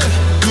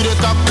 You dey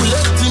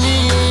calculate me.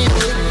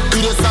 You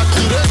dey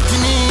saturate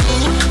me.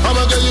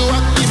 I'ma get you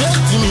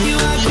activate me. You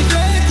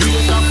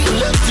dey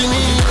calculate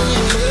me.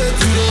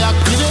 You dey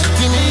activate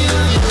me.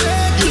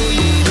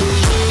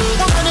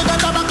 Nobody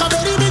got a back a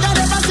very big and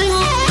never sing.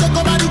 Take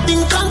over the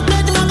thing, can't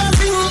play the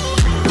magazine.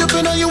 You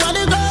know you are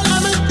the girl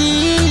I'm a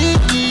thing.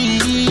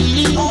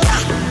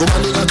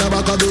 Nobody got a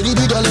back a very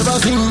big and never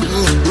sing.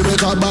 You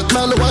make a back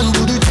man one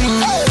do the thing.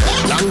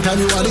 Long time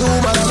you are the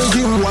woman of the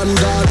gym. One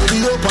guy will be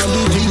up on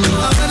the team.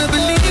 I'm gonna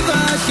believe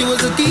her, she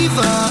was a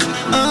diva.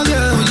 Oh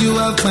girl, you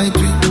have my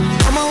dream.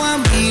 I'm a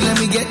one B, let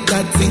me get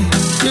that thing.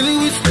 Really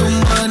wish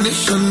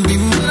combination be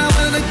me. I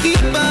wanna keep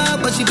her,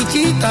 but she be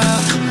cheater.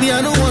 Me, I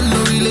don't want no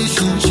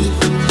relationship.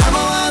 I'm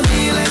a one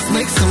B, let's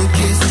make some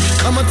kiss.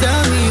 I'ma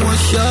tell me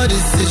what's your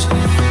decision.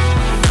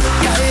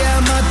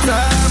 Yeah, my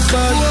time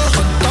for you.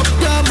 Top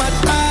your my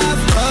time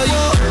for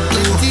you.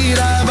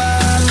 Litira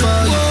bad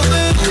for you.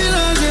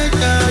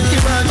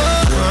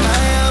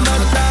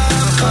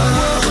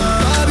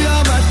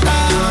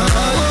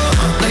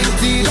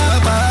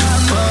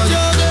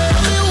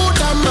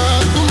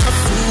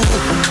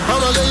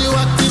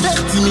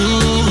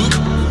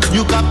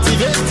 You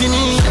captivate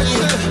me,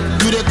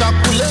 you dey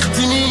calculate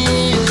me,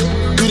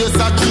 you dey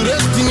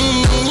saturate me.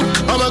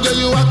 I'ma get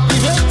you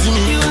activate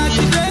me, you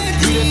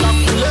dey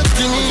calculate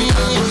me,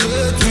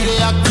 you dey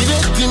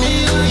activate me.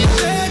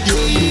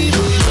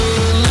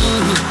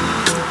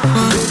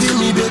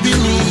 Baby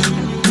me,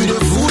 you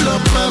dey full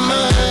up my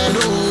mind.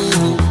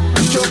 Oh,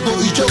 Ichoko.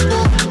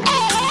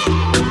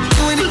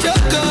 You ain't the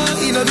Joko,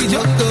 you know the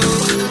Joko.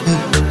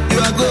 You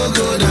a go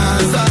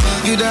dancer,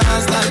 you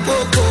dance like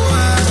Coco.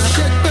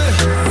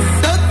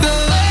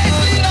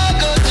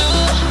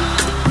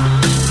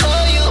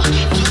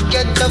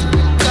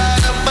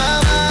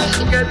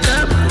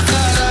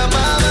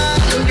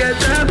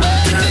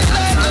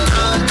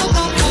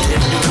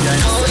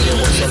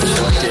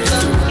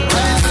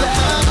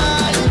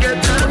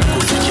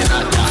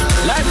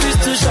 Life is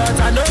too short,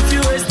 I know if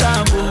you waste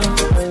time.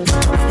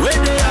 When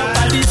they are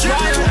at the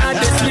trial and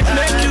they sleep,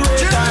 make you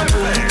wake up.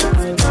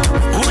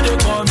 Who they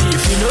call me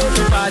if you know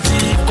the party?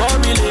 Call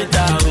me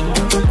later.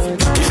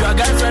 If your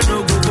girlfriend no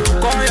go,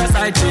 call your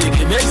side chick.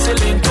 It makes a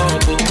link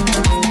up.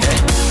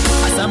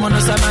 As I'm on a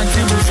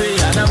Samantha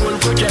buffet, and I will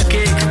cook your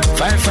cake.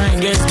 Fine,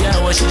 guess girl,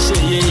 what she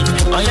say?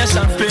 On your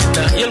champagne,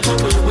 you'll go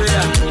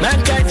where? Man,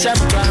 catch up,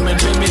 climb and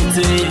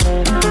pay.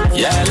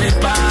 Yeah, let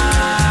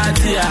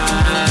party.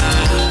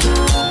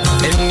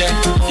 And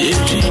if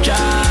you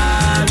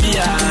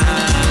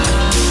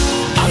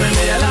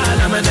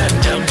I'm a damn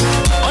jump.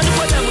 On the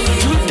bottom,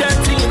 you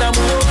dancing in a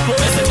move.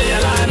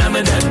 I'm a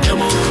damn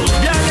jump.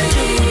 Yeah,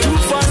 too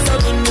fast.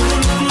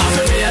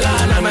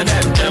 I'm a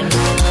damn jump.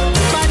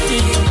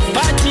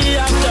 Party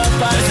after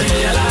party.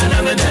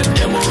 I'm a damn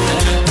jump.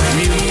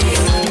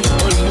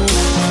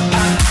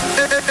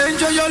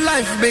 Enjoy your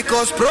life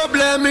because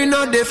problem is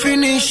not the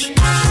finish.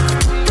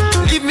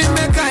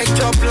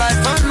 Chop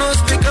life and no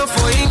speaker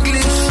for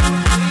English.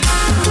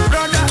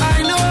 Brother, I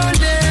know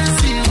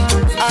lazy.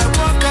 I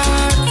work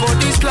hard for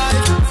this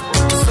life.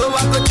 So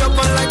I go chop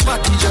on like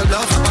Patty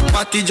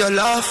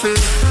Jollof,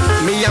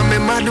 Me and my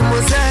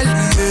mademoiselle,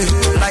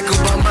 like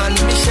Obama and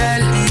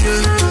Michelle,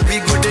 we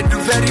go they do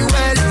very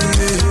well,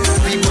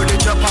 we go they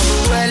chop up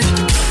well.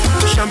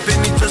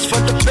 Champagne is just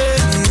for the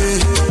pain,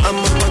 I'm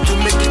about to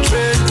make it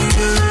rain,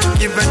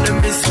 giving them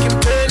a skin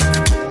pain.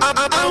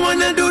 I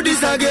wanna do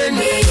this again.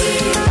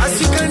 As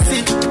you can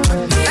see,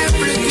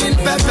 everything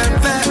fair.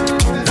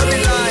 Don't be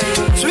lying,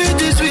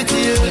 sweet, yeah,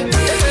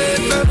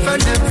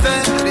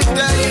 fair.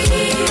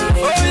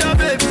 Oh yeah,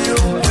 baby,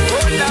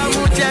 oh yeah,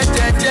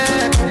 muchacha.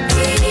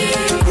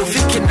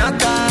 Ofie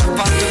naka,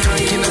 pato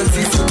ranking and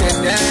sisi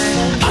nene.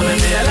 I'm a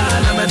man,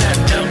 I'm a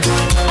damn.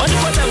 Only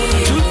what I want to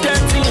do,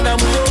 dancing in a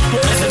mood.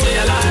 I'm a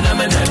man,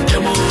 I'm a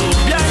damn.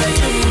 Yeah,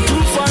 you do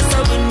for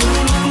some.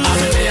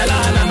 I'm a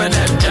man, I'm a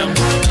damn.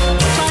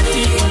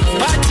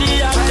 Party,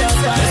 I'm a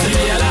man,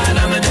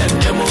 I'm a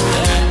damn.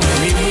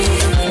 We move,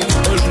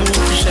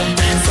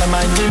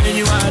 someone giving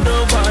you a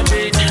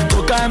nobody.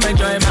 Come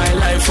enjoy my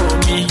life for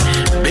me.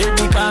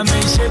 Baby, come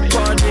and shake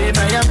body.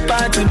 Now I'm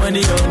party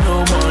money or no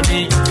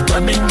money.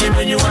 Come and give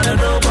me you wanna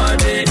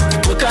nobody.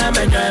 Come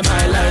enjoy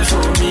my life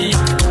for me.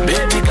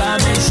 Baby,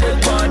 come and shake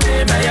body.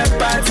 Now I'm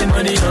party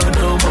money or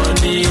no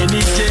money.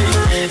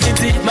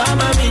 It's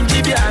Mama Mindy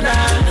Biana.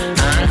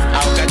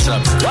 I'll catch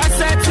up. What's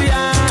that?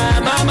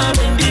 Mama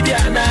Mindy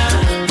Biana.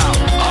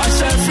 Oh,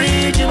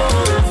 free,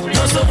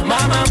 no, so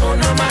Mama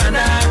Mono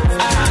Mana.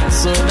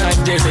 So that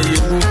day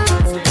you.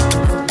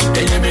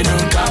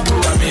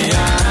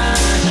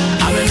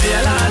 I'm a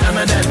man, I'm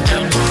a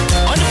damn.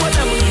 Only what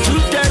I will do,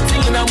 that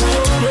thing in a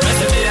mood.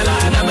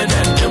 I'm a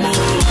damn.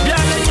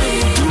 Yeah,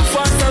 you do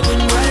for seven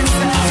rights.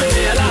 I'm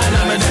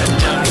a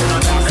damn.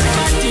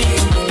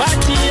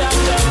 Party,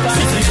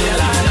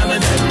 I'm a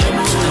damn.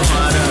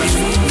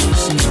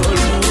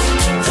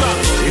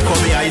 You call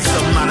me ice,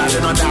 some man, I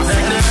don't know that.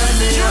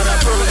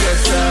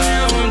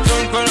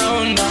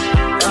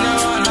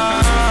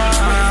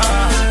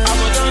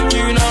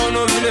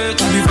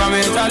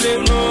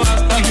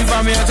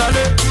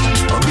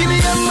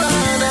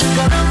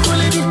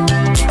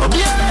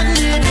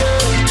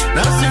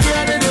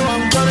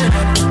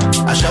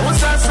 I shall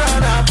was a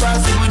son, I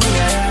pass it with me.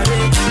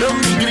 Don't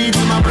be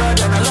greedy, my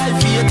brother. I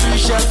like here to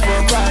shut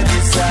for party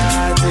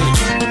Saturday.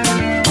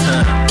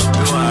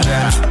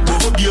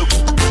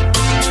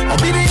 I'll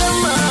be the young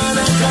man,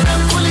 I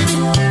can't pull it.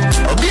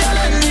 I'll be a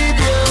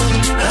need you.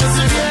 That's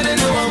the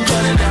reality, I'm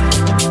calling them.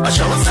 I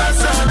shall was a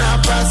son,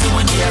 I pass it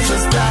with me as a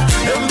star.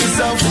 Don't be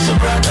selfish,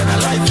 brother. I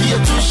like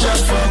here to shut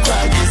for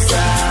party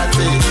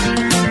Saturday.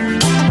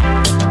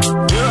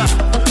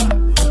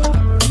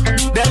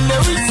 Then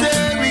they will say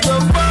we go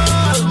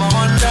fall,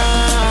 mama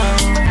down.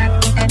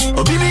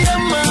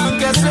 Obedient man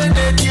can send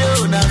it you,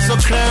 not so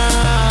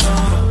crown.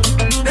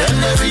 Then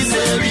they will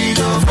say we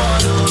go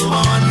follow,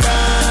 mama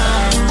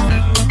down.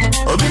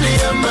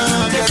 Obedient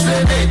man can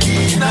send it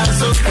you, not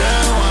so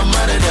crown. I'm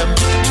mad at them.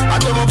 I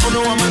don't want to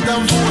know what I'm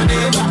done for a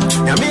neighbor.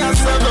 Yeah, me and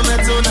some of them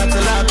not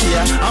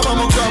tilapia. I'm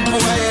a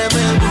couple, I am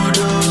a good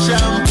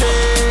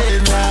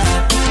champagne.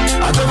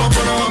 I don't want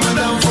to know what I'm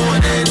done for a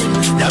neighbor.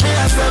 Yeah, me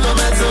and some of them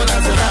not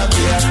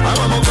tilapia.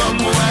 I'm a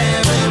couple, I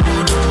am a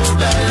good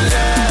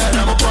bella.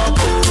 I'm a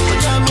couple,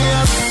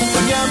 Yamias.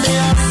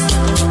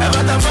 I'm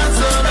at the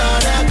Kwanso, now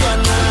they're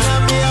gonna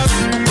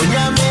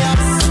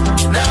Yamias.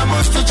 Now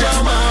most to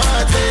Jama,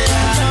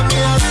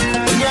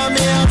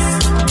 Yamias.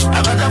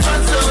 I'm at the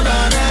Kwanso,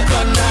 now they're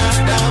gonna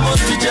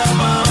most to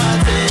Jama.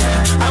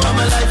 I'm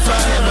a life,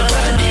 I'm a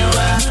brand new.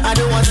 I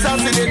don't want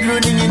something that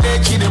running in the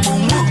kid, the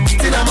boom.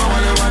 Till I'm a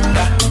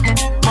wonder.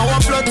 My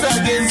one plot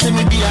against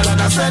me, be all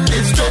and I send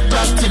it straight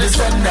back to the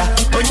sender.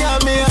 On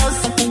Yamias,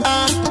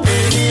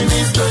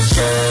 enemies to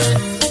share.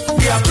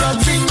 We are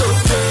plotting no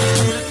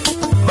fail.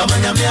 But my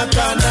Yamia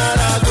can't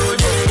go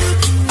there.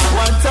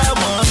 One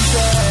time,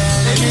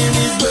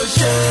 enemies to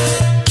share.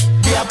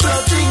 We are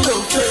plotting no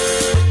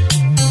fail.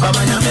 But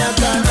my Yamia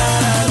can't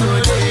go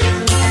there.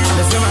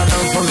 The same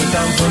down for me,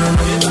 down for no.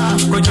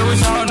 Go to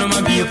his house, no, my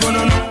people,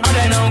 no. I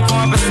don't know, come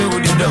up and say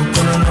with the dog,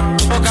 no.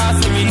 Okay,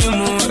 see me, you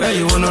move, hey,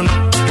 you wanna know.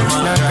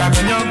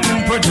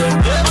 Project.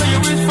 Oh, you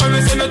wish for me,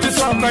 say no to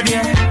somebody.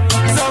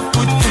 So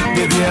put it,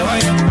 baby,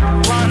 why?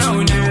 One now,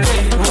 you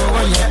pay,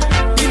 oh, yeah.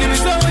 You need me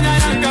so when I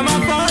come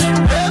up for it.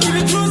 Give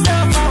me true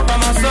stuff,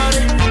 I'm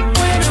sorry.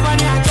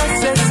 Everybody, I just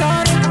say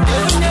sorry.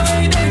 You never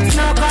did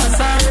no pass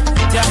out.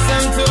 Just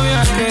send to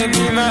your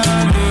baby,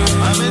 man.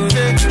 I'm in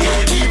the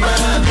baby,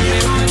 man.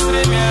 You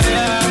say me,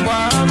 yeah,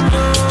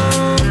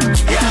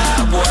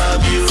 boy,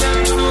 you.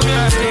 Send to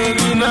your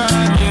baby,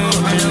 man. You,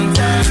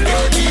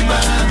 baby,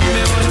 man. You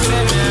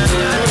say me,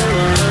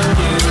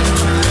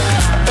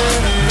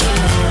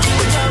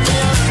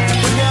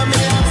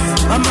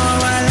 I'm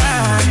all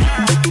alive.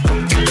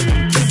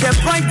 The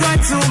point got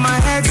to my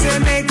head, say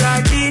make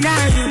God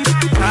deny you.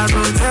 I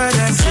go tell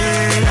them,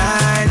 say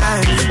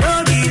lie.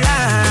 Don't be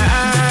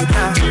like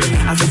that.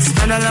 I could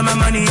spend all of my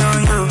money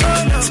on you.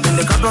 Spend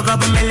a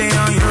couple million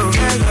on you.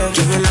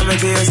 Give you love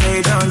until you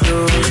say don't do.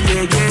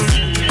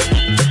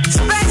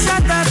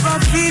 Special type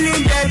of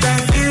feeling that I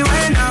feel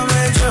when I'm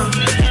with you.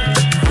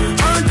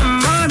 On the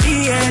money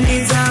and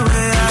it's a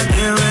way I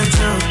deal with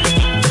you.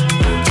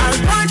 I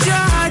want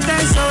your heart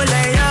and soul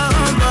and your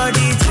own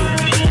body too.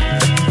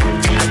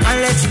 I can't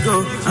let you go.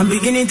 I'm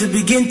beginning to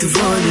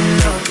fall in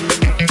love.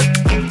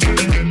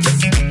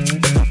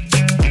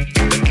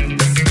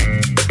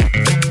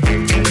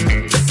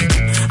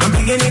 I'm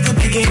beginning to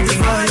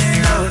fall in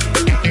love.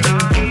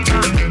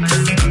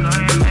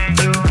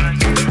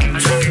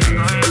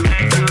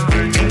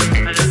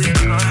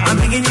 I'm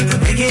beginning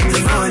to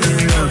fall in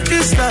love.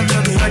 This love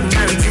will be one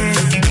night thing.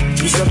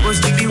 It's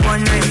supposed to be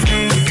one night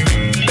thing.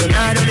 But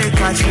now I don't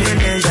catch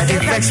feelings. I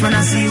get vexed when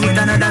I see you with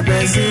another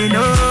person.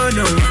 No,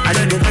 I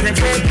don't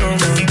concentrate no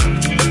more.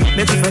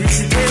 Make me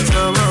felicitate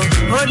no more.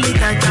 Hold me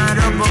tight and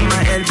rub on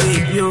my elbow,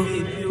 yo.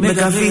 Make I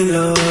feel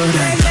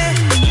alright.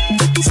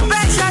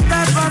 Special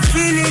type of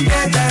feeling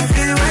that I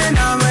feel when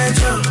I'm with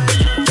you.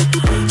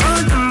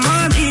 Oh, the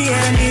mommy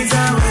and it's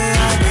a way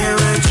I deal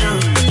with you.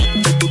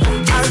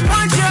 I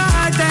want your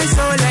heart and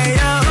soul and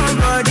your own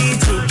body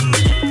too.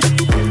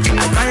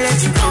 I can't let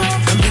you go.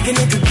 I'm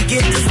beginning to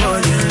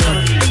fall in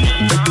love.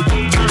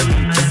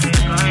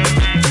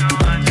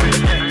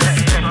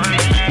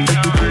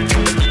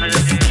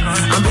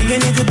 I'm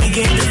beginning to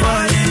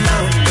fall in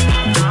love.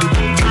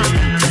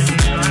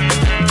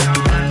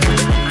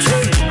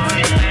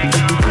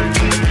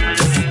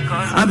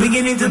 I'm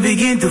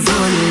beginning to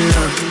fall in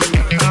love.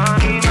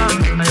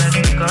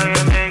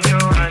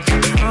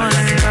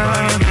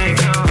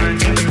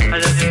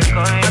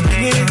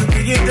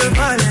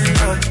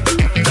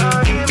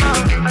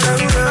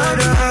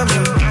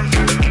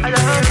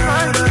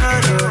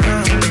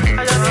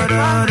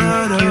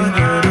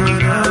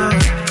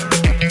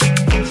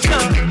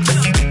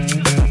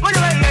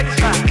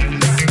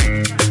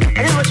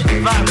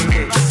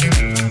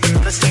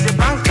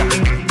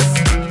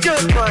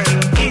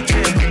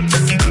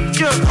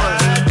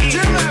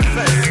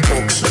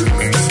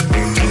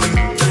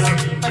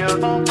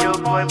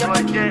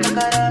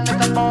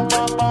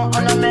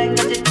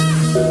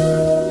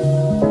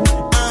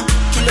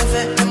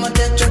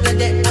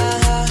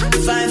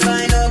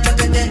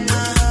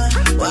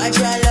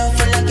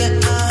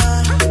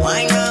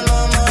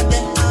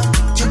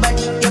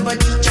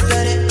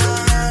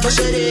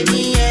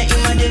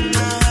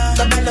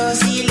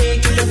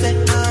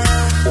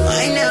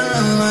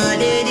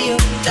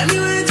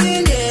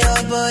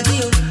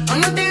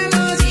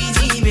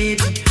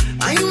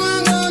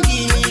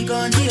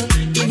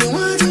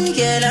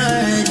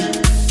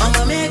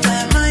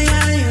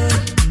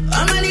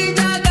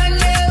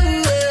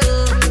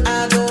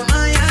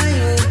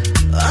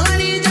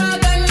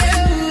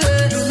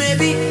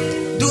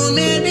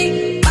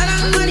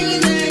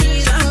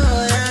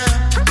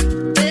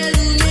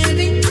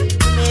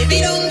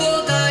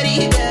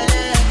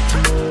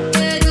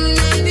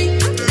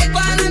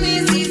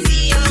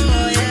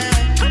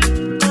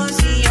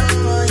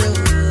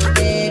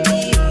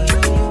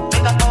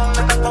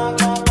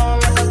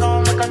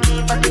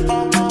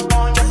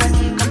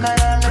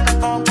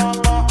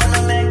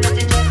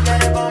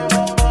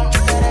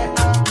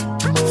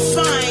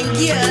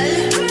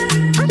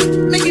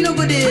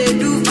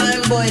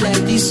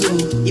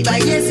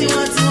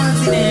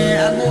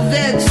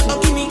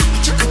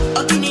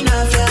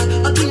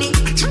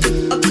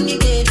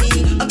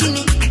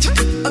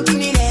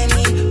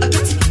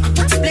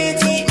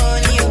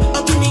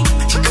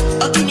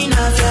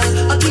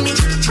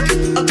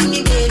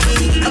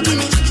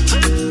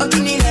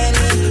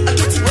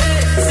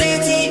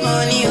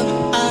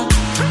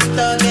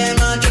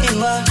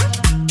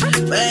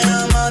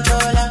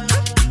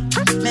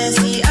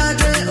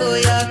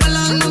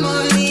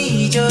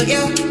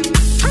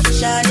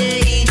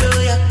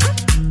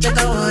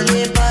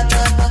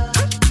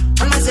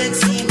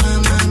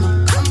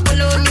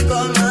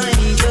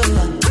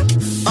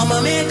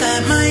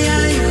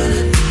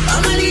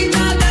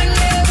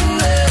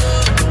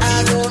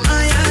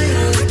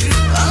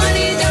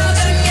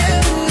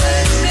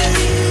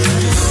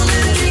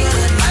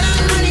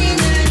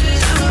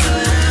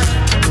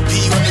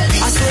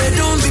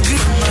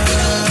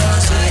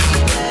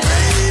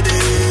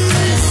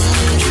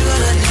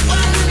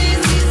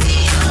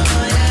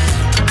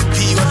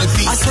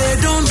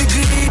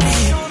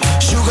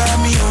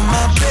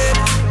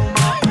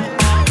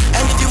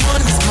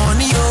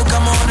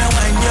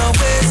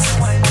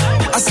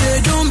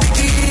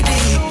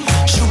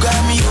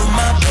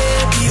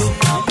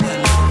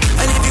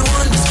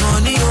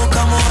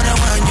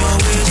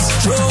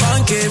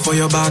 For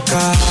your back,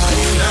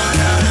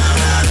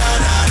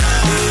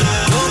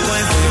 no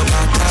going for your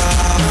back.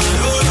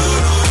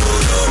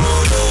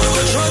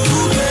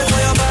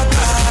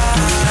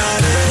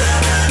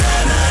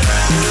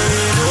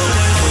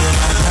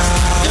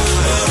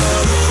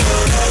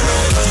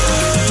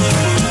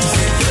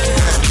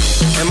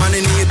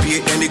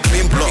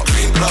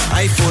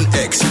 iPhone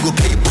X, you go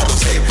pay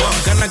boss.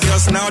 Ghana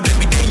girls now they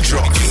be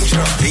dangerous.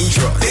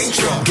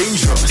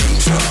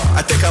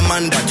 take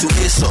Amanda to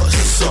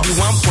ASOS. You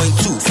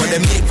 1.2 for the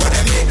makeup.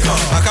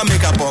 I can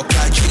make a buck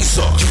like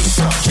Jesus.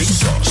 If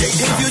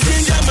you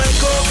ginger my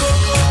coco,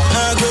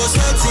 I go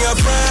something your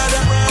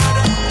Prada.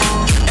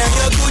 And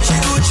your Gucci,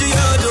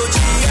 your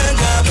Dolce and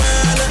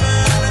Gabbana.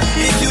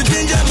 If you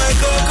ginger my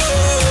coco,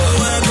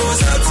 I go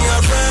something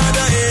your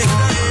Prada.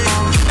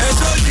 And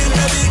so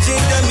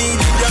ginger me,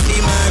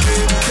 my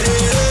baby.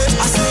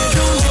 I say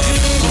don't be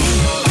greedy,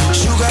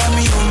 sugar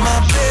me on my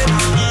bed.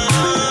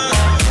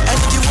 And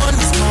if you want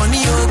this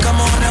money, oh come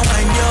on and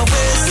wind your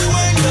waist.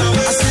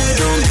 I say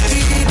don't be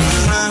greedy,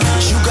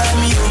 sugar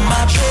me on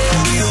my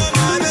baby.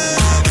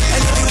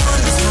 And if you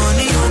want this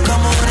money, oh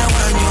come on and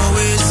wind your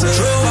waist.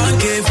 Throw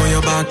 1K for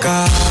your back.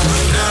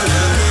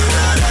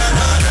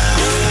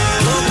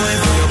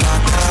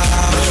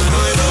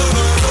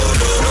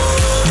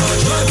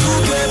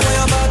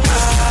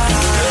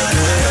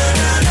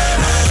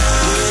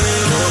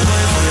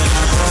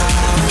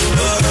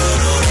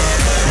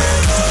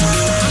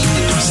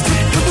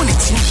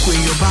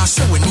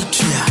 So when you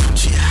cheer,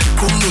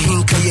 come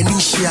in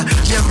Kayanisha,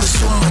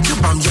 Yamaso,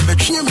 Jabam,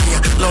 Yabatremia,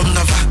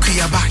 Londava,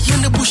 Kuyaba,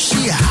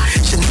 Yanabushia,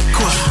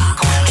 Shaniqua.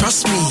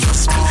 Trust me,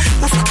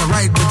 if I can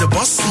ride with the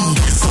bossy,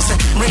 so say,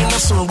 rain or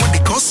so, what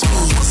they cost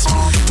me.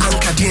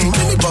 Tanka,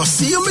 mini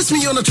bossy, you miss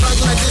me on a track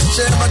like this,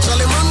 chair, but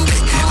Charlie Monday.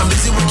 I'm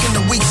busy working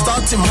the week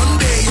starting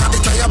Monday. I had to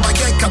tie up, I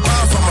get kappa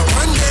from a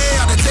one day.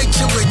 I had to take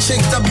you with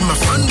chicks, that be my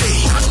fun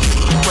day.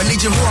 When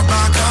need you more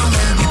back, I'm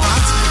be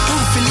part.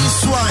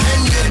 Feliz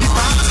and get the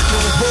part.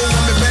 Go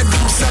on the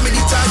bedroom, 70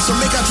 times, so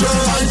make a throw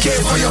 1K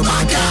for your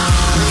back.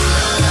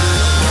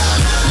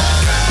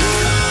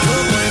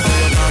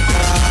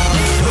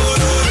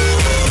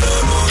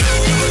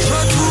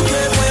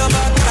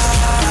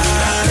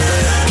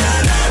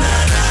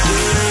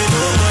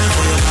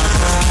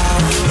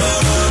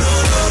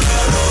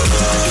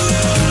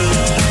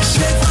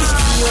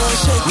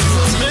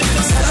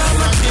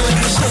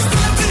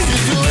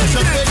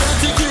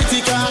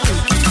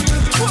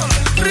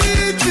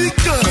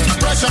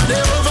 Pressure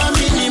they over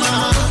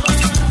minimum.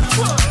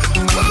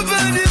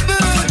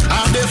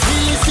 I'm the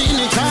feeling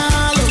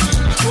cynical.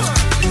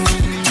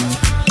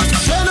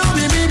 She no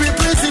be me be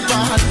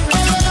principal.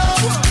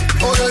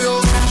 Oh yo.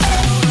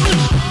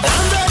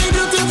 I'm very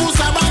beautiful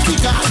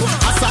sabbatical.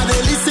 As I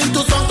dey listen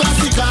to some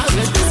classical.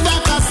 This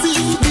back I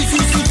see be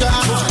physical.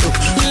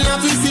 Not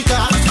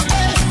physical.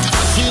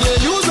 She dey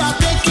use a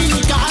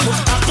technical.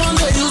 I can't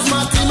dey use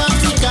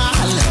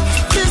mathematical.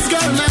 This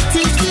girl not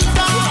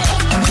typical.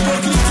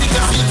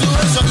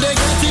 Situation they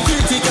get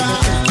critical.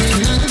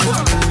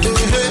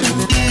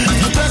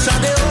 The pressure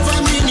they over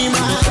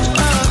minimal.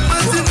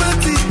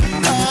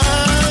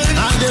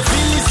 And they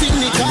feel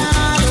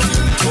cynical.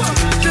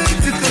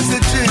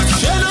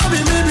 She no be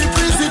me be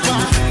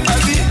principal.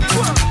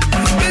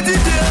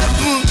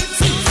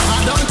 I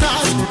don't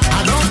touch, I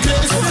don't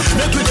trace.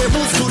 Make we dey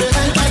move to the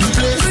end of the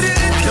place.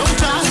 I don't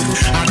touch,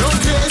 I don't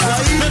trace.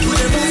 Make we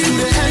dey move to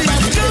the end of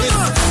the place.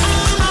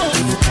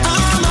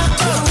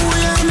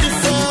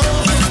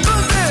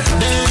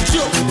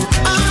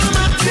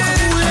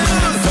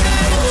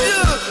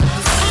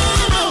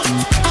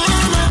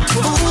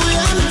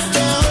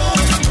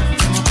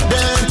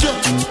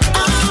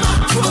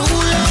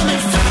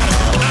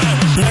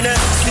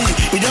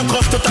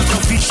 Total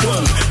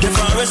confusion. The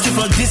arrest you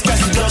for this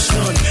guy's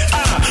seduction.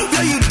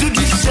 Where you do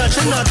this church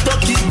and I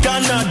talk it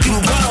Ghana,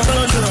 Dubai,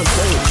 London.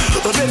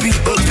 Oh baby,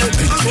 you go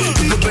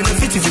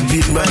benefit if you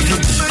beat my lady.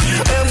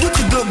 I am good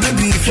to go,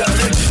 baby, if you're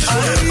ready.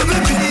 Oh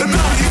baby,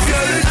 if you're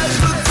ready. I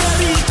go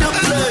carry it to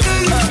play.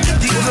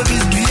 The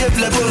babies behave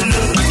like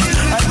Bolo.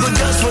 I go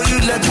dance for you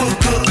like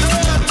Boko.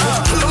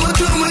 I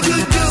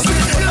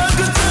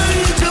go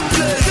carry it to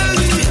play.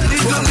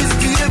 The babies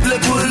behave like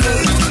Bolo.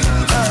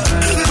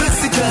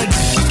 Basically.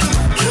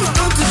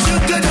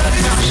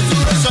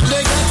 So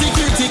they get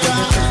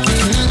critical.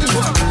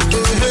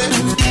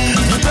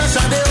 The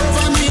pressure they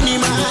over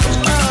minimal.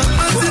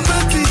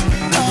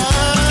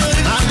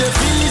 And they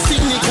feel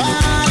cynical.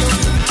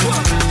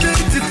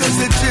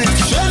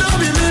 She no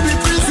be me be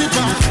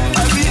principal.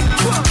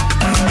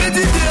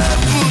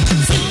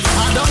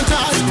 I don't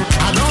touch,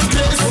 I don't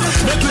trace.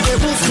 Make we dey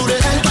move to the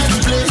end of the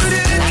place.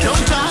 I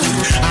don't touch,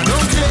 I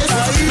don't trace.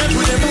 Make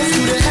we dey move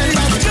to the end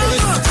of the place.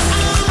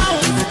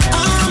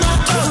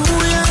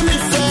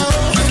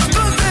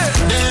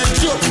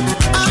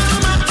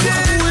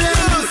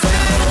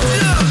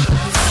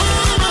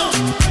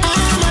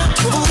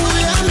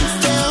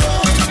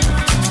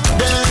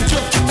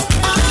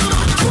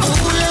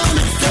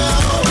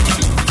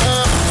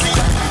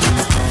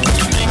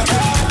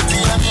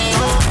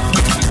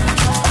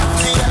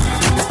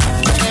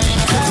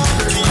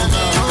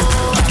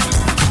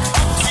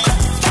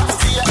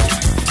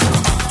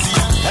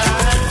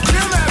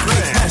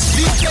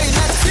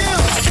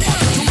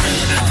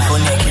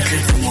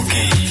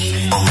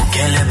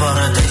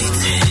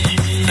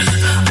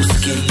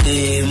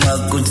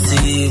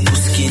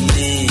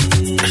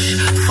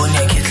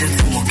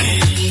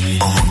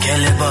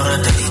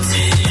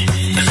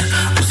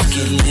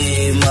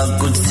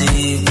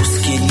 Buskili,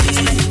 buskili,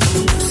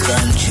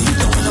 skanchu,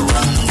 don't wanna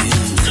run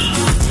you.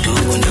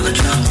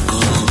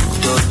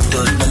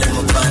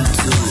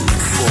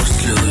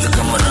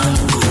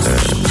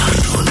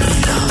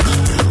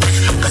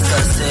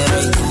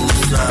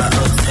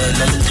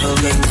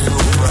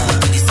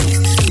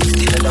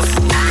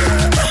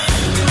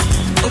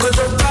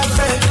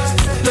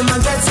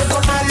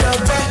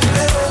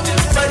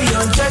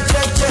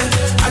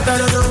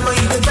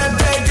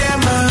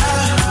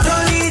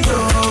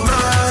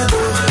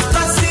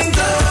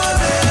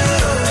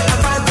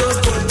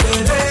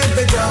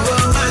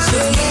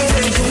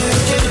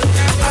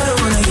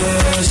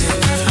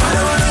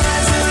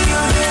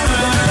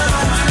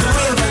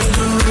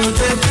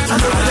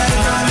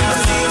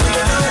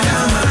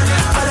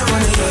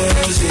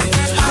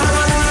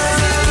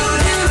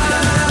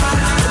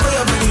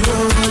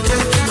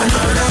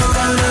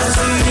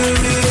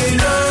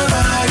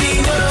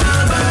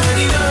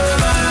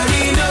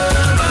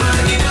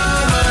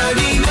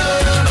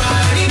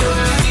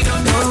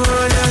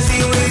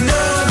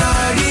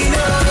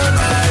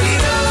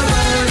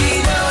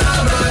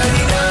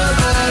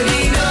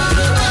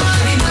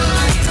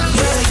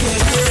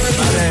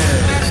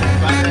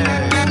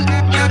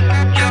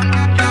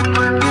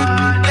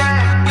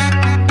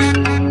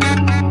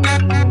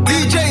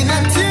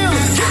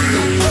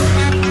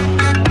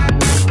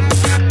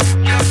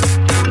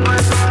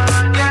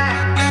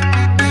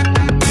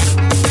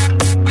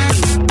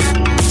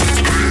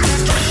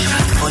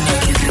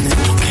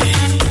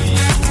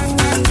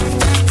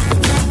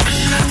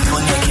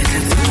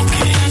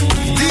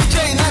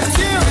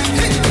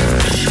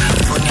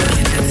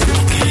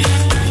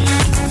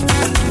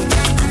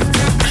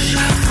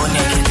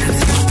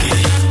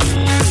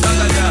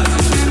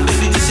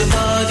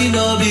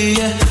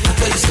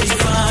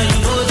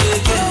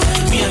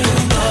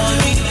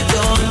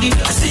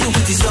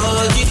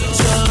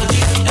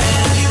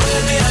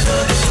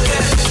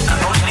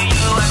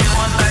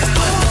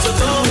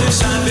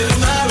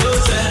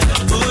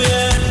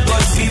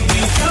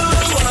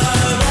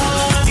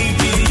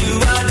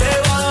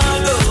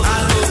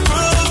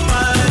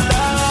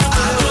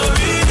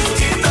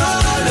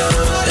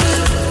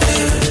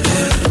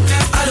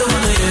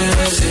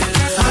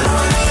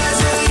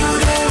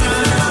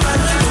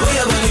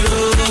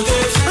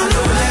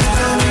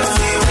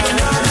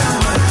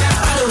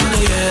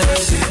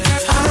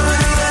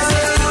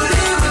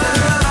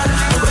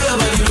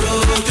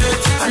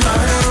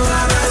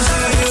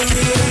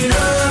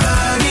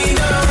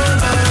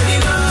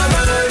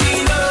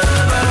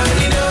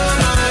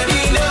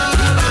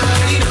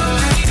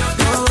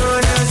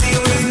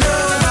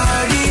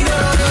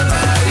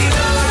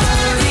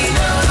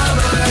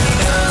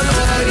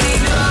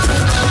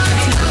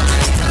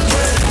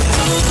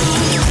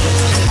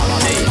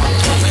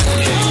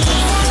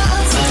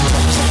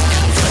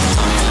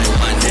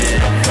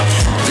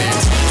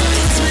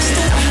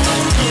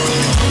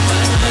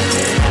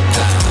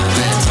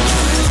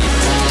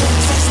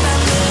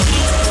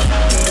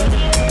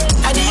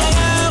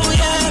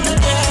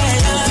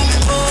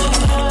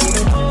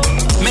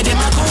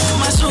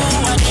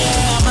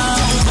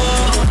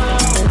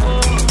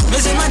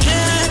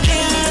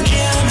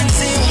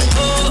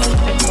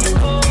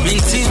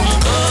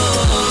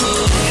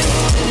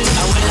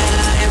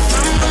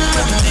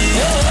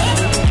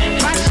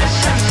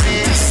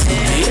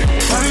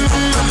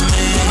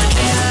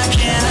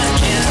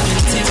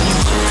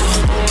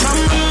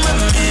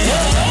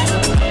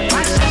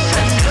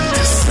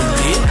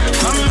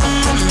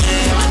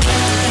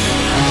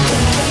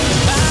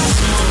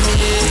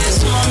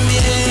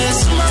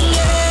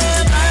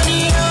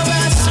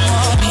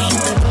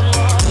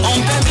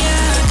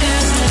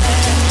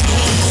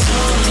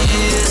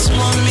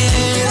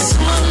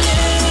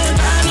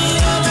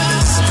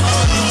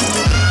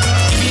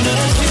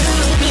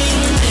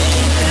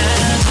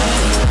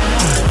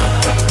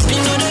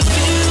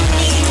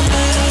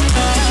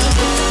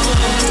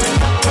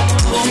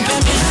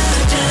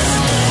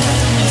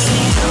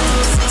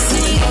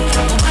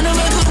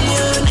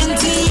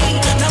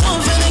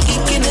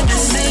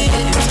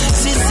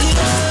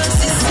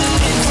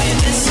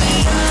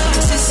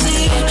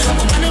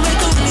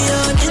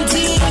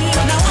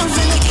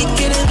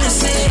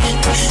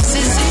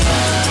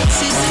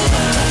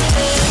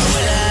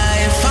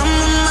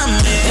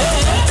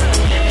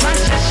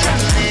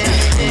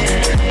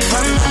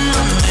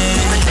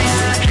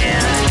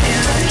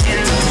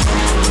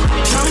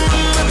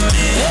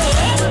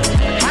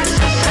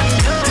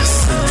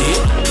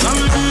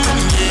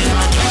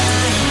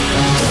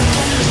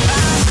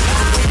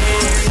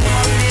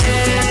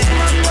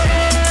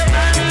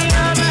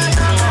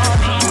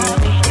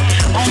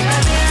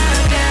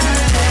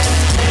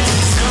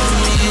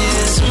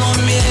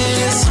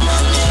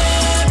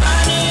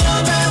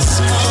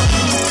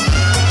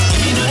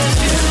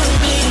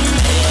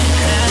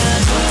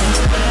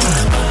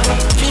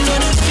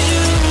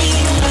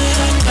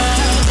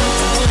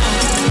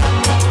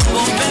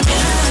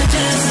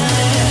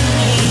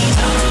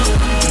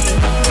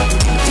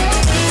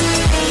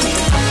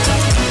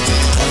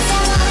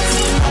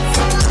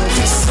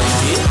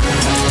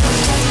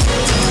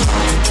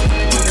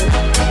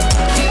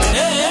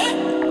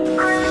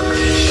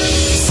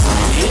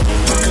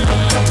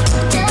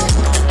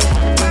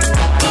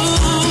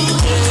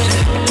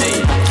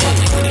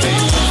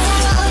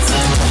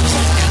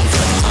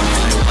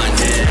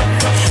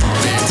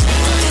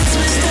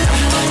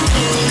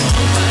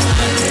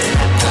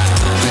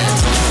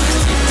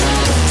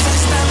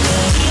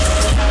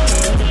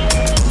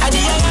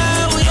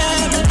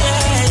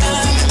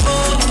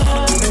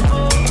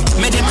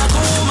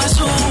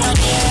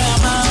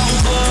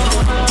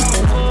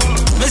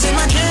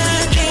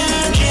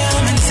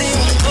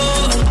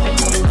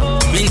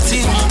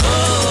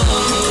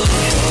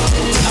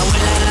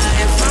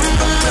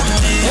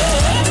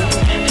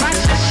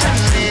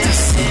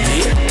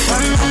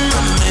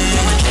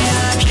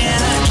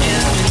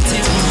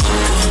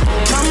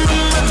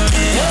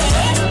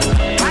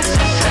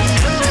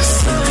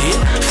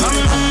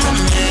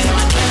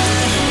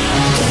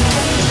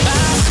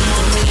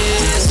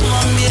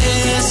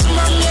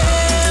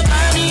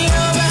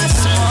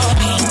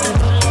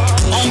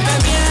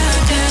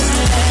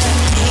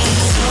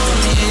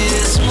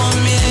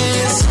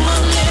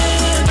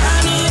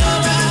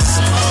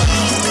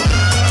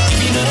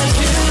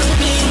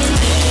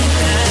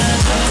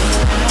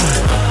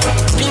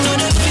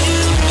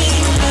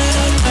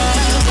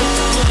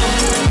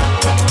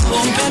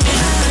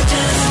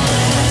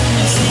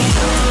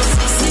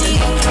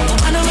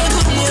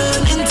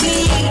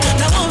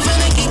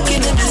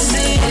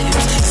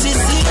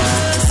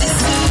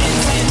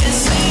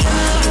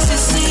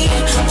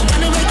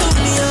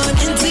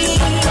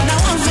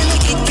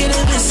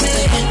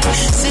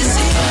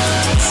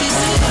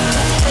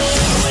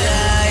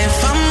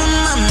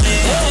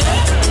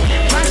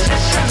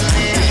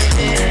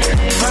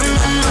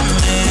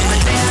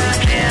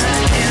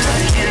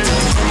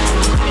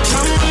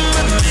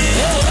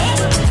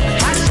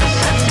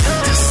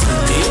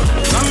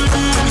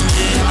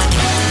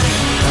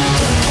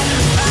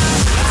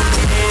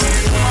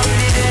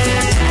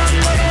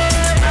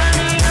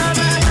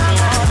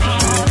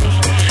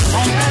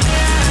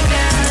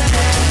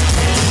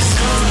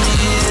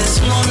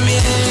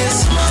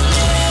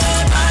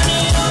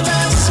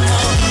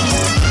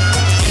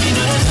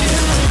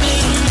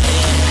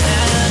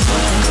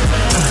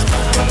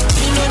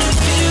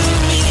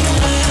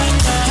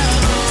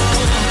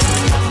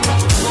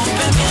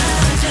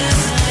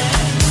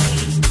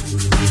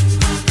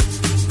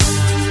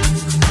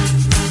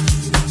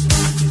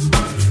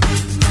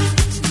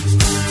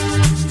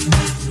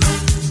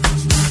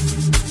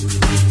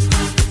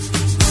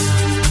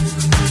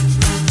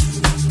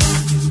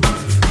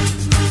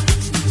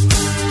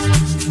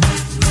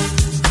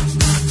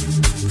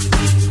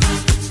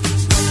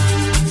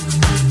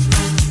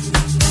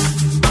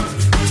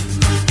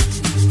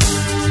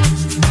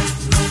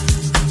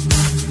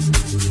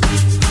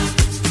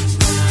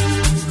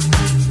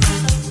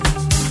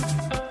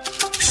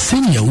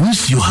 Senior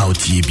who's you how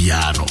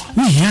Tibiano.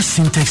 We hear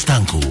Syntax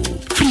Tanko.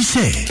 Free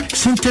say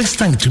Syntax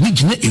Tank to me a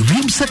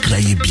rim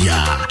sakraye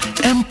bia.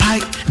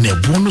 Empire ne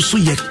bonus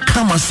ye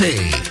kama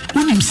say.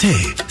 When him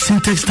say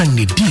Syntax Tank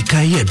ne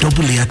dika ye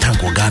double layer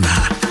tank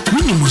Ghana.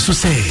 When him also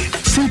say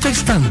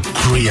Syntax Tank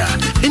Korea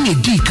any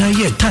dika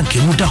ye tank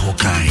muda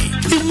hokai.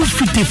 Emu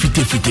fite.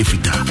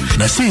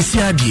 Na say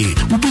siadie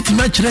ubit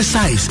natural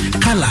size,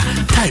 color,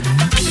 type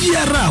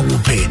biara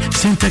upe.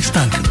 Syntax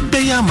Tank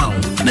beyamau.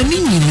 Na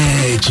nini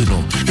ne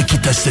chino.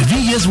 Ekita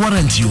 7 years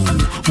warranty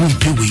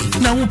umpewe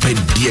na upe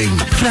dieng.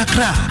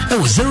 Frakra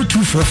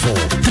 0244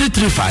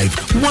 335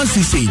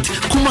 168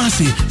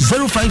 Kumasi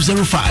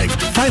 0505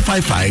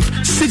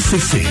 555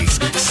 666.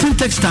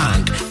 Syntax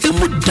Tank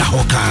emuda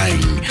hokai.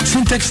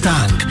 Syntax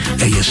Tank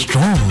eye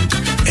strong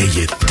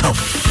eye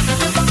tough.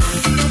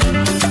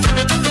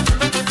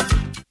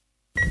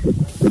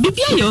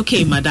 Baby, are you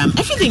okay, madam?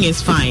 Everything is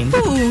fine.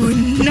 Oh,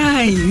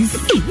 nice.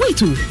 Hey,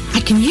 wait, I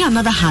can hear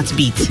another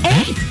heartbeat.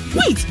 Eh?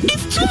 Wait,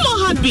 it's 2 more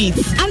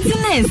heartbeats. Auntie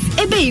Ness,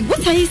 hey babe,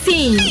 what are you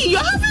saying? Hey,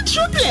 you're having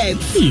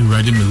triplets. Hey,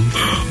 Radimu.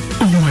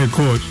 Oh my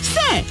God.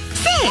 Say.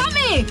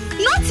 Mommy,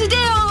 not today,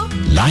 oh.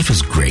 Life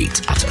is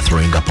great at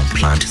throwing up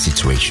unplanned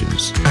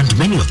situations, and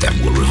many of them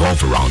will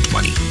revolve around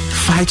money.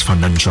 Fight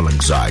financial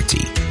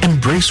anxiety,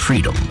 embrace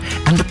freedom,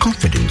 and the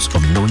confidence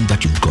of knowing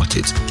that you've got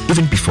it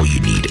even before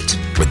you need it.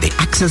 With the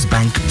Access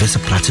Bank Visa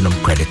Platinum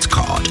Credit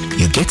Card,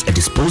 you get a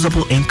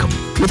disposable income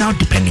without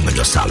depending on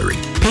your salary.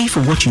 Pay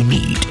for what you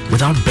need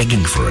without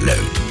begging for a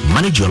loan.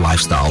 Manage your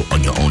lifestyle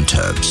on your own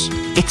terms.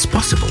 It's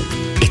possible.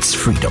 It's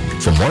freedom.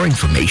 For more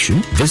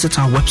information, visit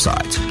our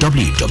website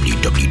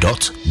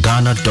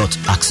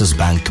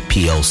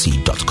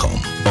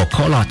www.ghana.accessbankplc.com or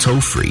call our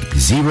toll-free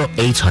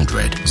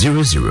 0800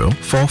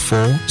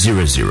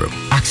 004400.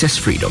 Access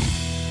freedom.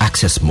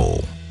 Access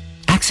more.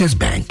 Access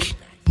Bank.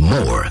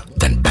 More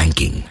than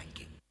banking.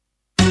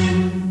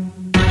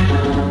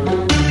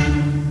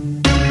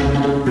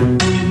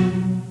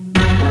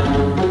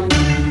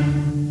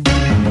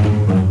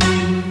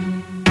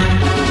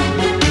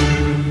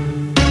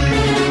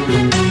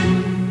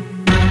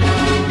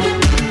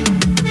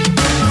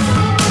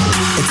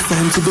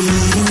 To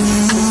believe in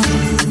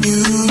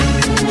you.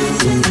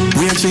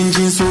 We are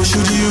changing, so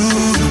should you.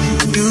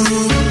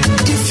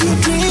 If you're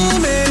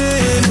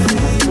dreaming,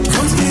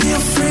 don't be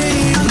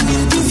afraid.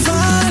 In the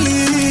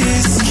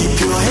valleys, keep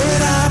your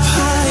head up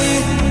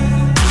high.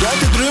 Got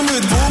to dream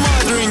with Boomer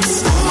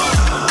drinks.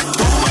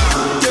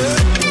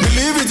 Yeah,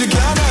 believe it, you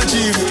can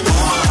achieve.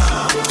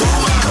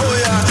 Oh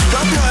yeah,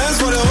 clap your hands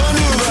for the whole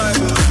new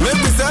vibe.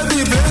 Make me set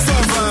the place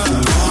on fire.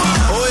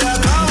 Oh yeah,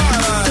 come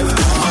alive.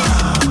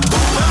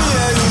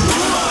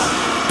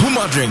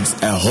 Drinks,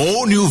 a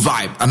whole new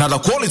vibe. Another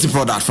quality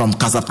product from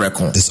Casa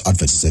Precon. This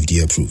advert is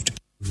FDA approved.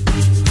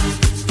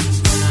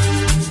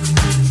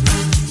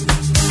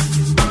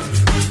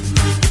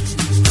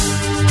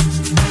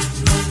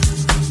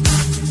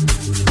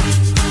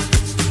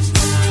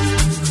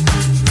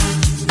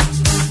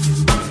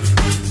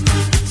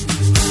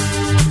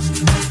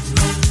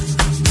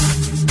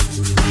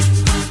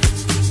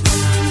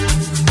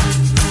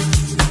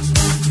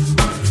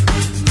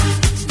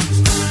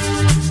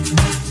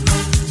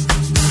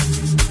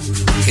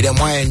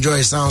 I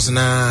enjoy sounds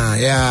na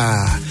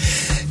yeah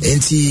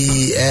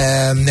enti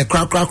ne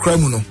kra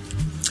mu no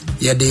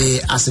ye de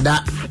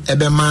aseda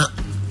ebema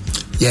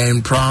ye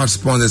in proud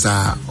sponsors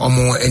are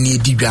omo eni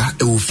didwa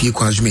e wo fie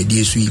Kwanso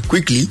medie so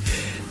quickly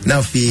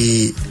na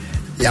fi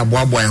ya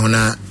boaboa ho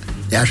na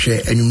ya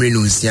hwe anwumre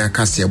no nsia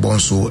kase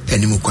bonso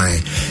animu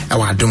kwan e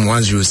wa Adom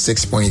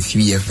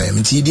 106.3 FM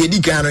enti de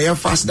diga no ye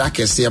fast da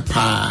kese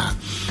pa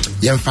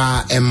ye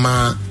fa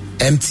emma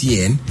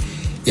MTN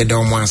ye da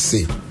omo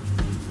ase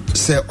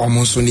say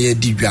almost on the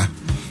didwa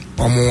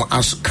omo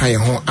as kai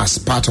ho as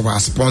part of our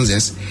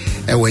sponsors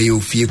where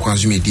you feel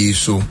consume day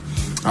so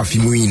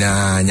afimu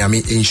ina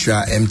nyame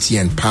insure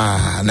MTN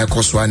pa na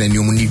koswa na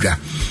nyumu nidwa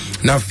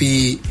na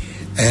fi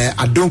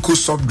Adonko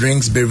soft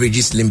drinks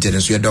beverages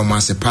limited so yadom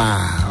ase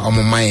pa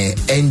omo my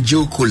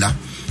Angel Cola,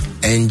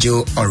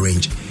 Angel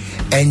Orange,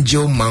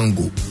 Angel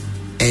Mango,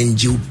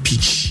 Angel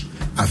Peach,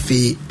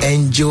 afi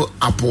Angel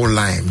Apple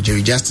Lime,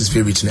 Jerry Justice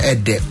favorite na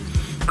ede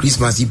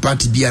Christmas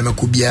party bia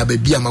makobia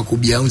bia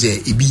makobia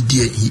unze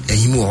ebidie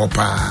ehimu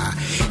hopa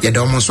ya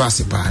da omo so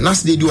asepa na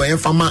se dey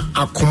fama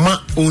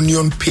akoma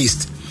onion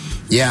paste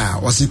yeah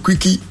was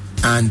quickie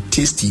and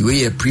tasty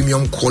we a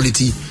premium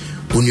quality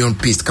onion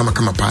paste kama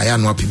pa ya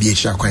no apibia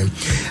cha kwan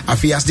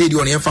afi as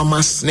dey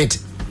fama snit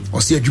o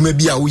se adwuma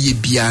bia wo ye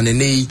bia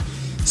ne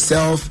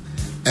self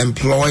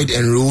employed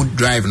enrolled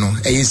drive no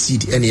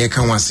seed ene ye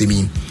kan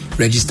wasemi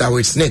register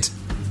with snit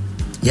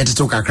yet to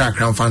talk a crack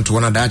round fan to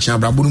one of that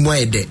chamber, but more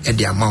at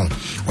the amount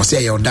or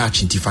say your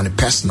Dutch into fan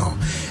personal.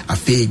 A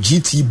fair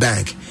GT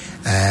Bank,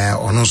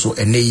 or also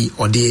a nay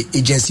or the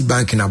agency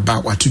banking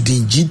about what to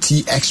do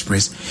GT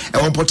Express.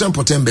 And one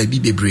potent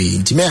baby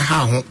brain. Timmy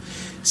how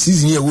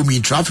season here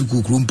women traffic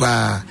room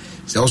pa.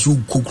 Also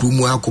cook room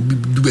where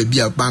could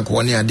do a bank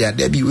one year there.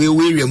 There be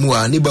way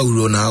more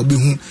neighborhood now be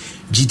whom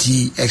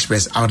GT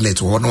Express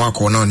outlet or no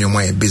corner on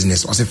your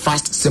business or say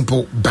fast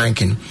simple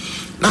banking.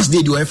 That's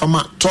the do for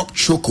top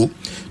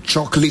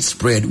chocolate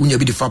spread when you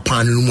be the fa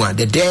pan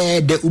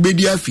the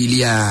ubedia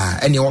filia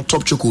and your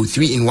top choco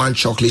 3-in-1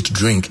 chocolate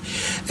drink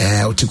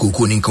otiko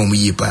ko nin kan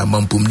wi pa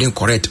mampum den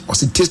correct or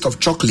say taste of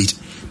chocolate.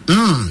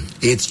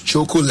 It's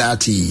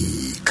chocolate.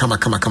 Come.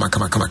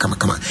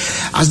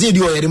 As they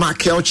do a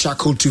Kel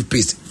charcoal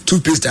toothpaste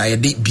I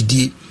did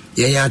BD.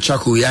 Yeah,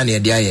 charcoal ya ne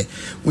dia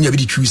when you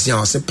be choosing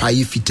or say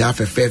pie fita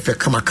fe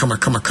come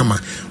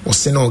or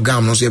say no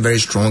gum no so very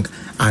strong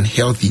and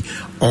healthy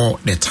all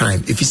the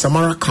time. If it's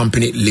Samara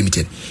Company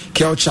Limited,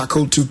 Kel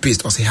charcoal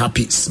toothpaste or say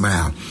happy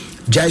smile.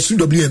 Jaisu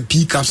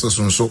WMP capsules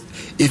so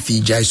if he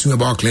Jaisu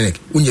about clinic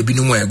when you be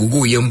no more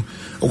go yam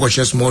or go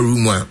share small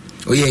room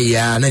oh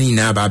yeah nani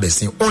na ba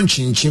besin on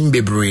chinchin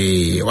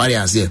bebre what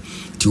I say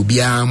to be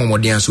a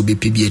momodian so be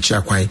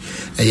PBH kwan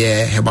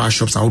herbal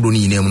shops ahodo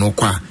ni name no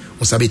kwa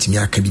usabetimi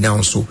akabina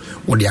nso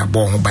wo de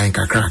abo ho ban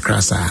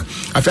kakra sa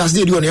after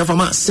dey do on your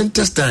farmer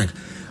synthesis tank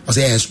or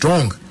say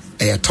strong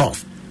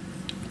tough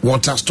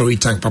water storage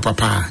tank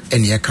papa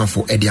and ye can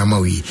for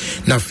ediamawi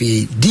na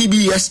fi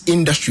DBS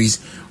Industries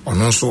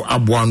on also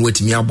aboan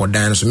wetimi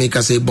abodan so make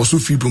us say bosu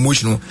free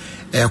promotional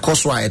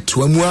cost wa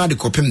etwamua de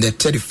kopem the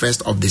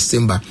 31st of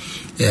December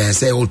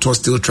say auto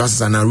steel trusses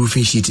and a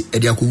roofing sheet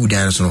ediaku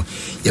dan so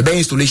ye be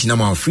installation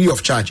na free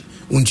of charge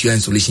unto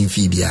installation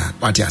fee bia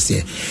what I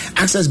say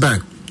Access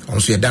Bank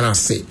also done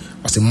say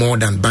was more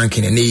than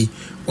banking and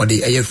or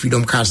the air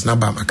freedom cards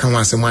number account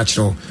was much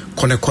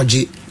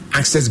Konekoji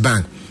Access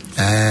Bank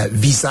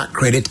Visa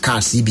credit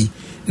card CB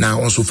now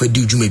also for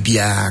do jume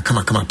bia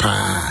kama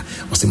pa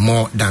was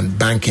more than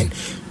banking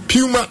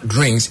Puma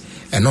drinks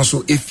and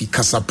also Ofie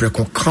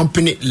Casapreco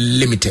Company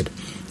Limited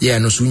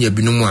no sunya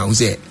binomwa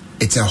say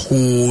it's a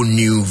whole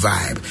new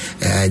vibe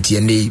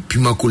TNA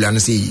Puma Cola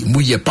and say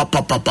muye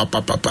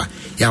papa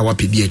ya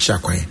wapi bia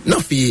chakwan na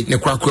fi ne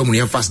kwakwa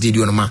mu fast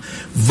dey on ma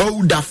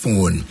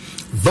Vodafone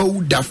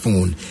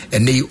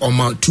and they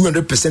on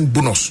 200%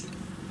 bonus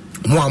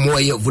more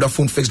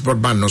Vodafone fixed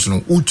broadband no so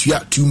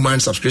utua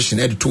 2-month subscription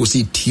at to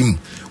say team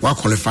wa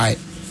qualify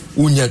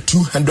unya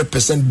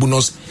 200%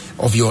 bonus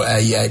of your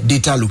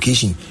data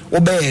location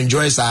obe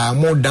enjoy sa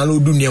more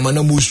download dunia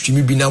na mo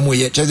stream bi na mo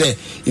ye cheze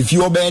if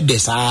you obe de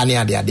sa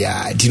na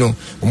ade you know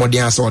mo dey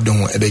answer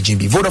odon ebe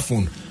jimbi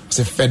Vodafone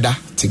say feather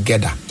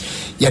together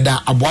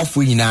yada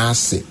aboafo nyina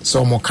se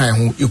so mo kan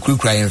ho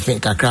ekurukura yen fe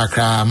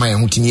kakra ma yen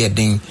ho tini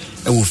eden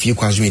e wo fie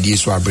Kwanso medie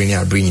so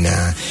abreni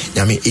na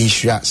nyame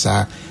insura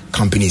sa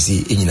companies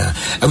nyina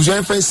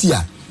abuso fa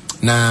sia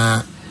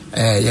na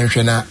yen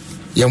hwe na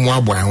yemo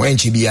aboa ho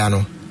enchi bia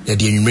no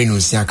yade enwumre no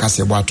sia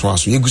kase bo ato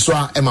aso yeguso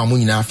e ma mo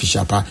nyina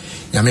afishapa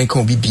nyame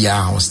kan obi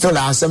bia ho still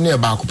asem na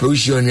ba ko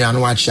proshi onua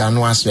no achi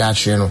ano aso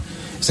achi no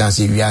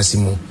sanse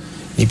wiasimo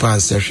nipa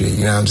ansehwe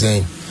you know what I'm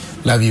saying.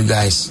 Love you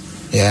guys.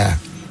 Yeah.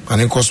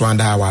 And it costs one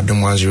hour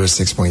Adom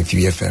 106.3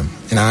 FM.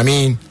 You know what I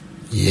mean?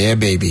 Yeah,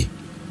 baby.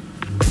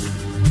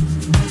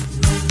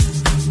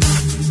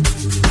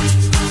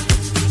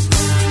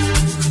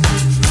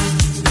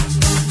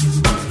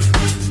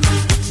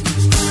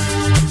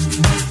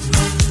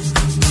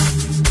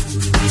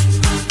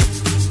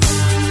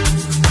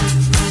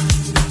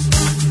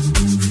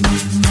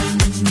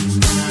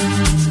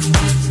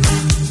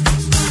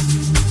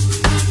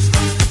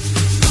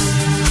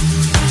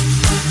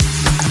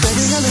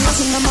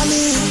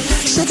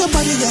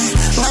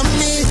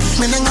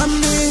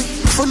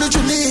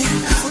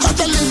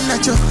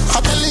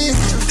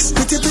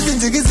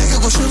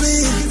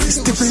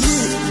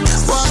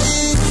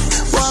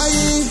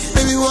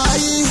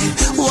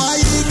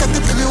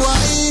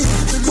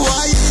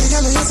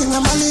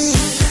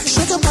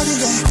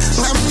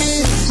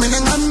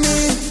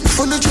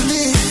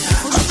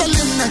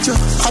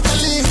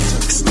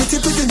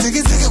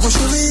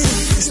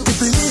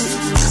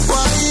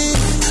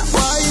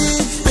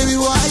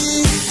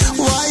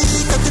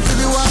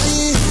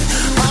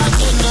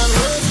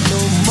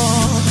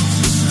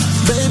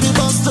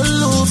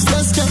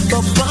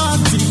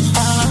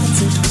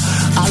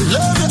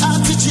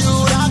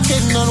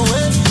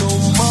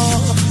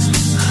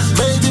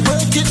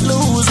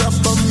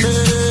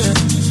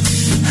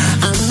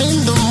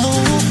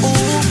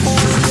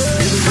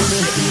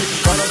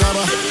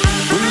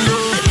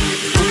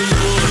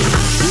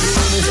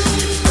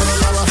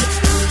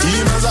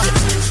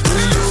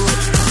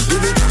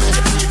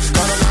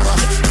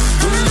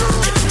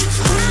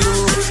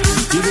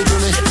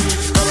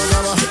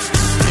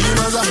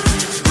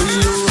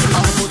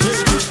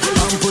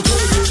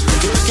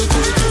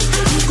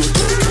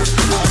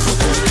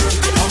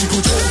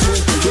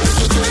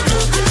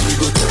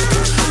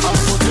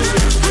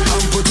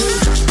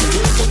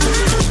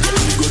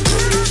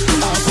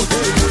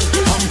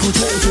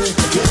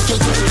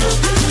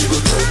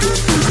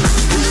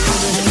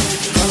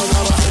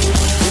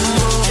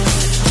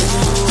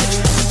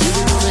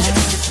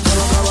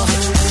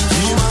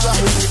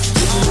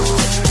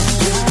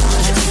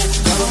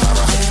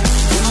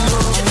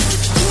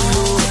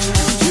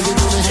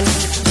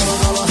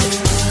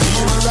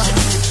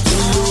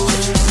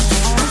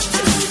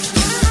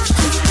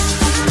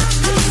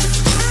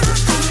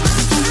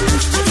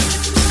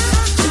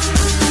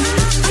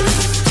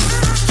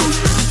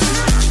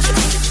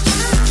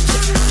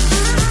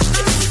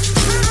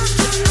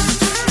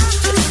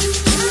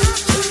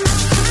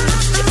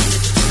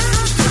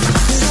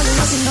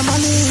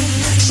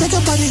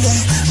 like a body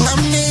there.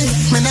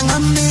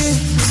 Ngame,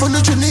 for no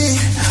journey.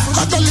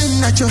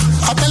 Atalin nacho,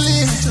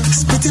 Atalin.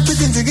 Spitty,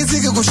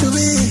 go show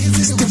me.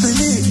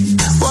 Stipulate.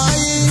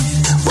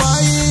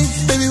 Why,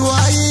 baby,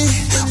 why,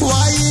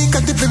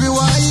 can't the baby,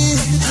 why?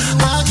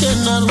 I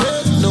cannot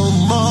wait no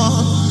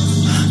more.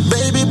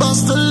 Baby,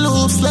 bust the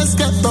loops, let's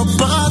get the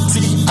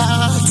party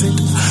started.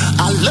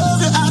 I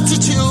love your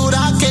attitude,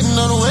 I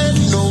cannot wait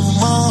no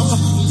more.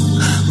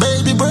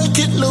 Baby, break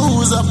it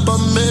loose up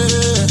on me.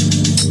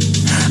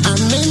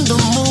 I'm in the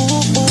mood.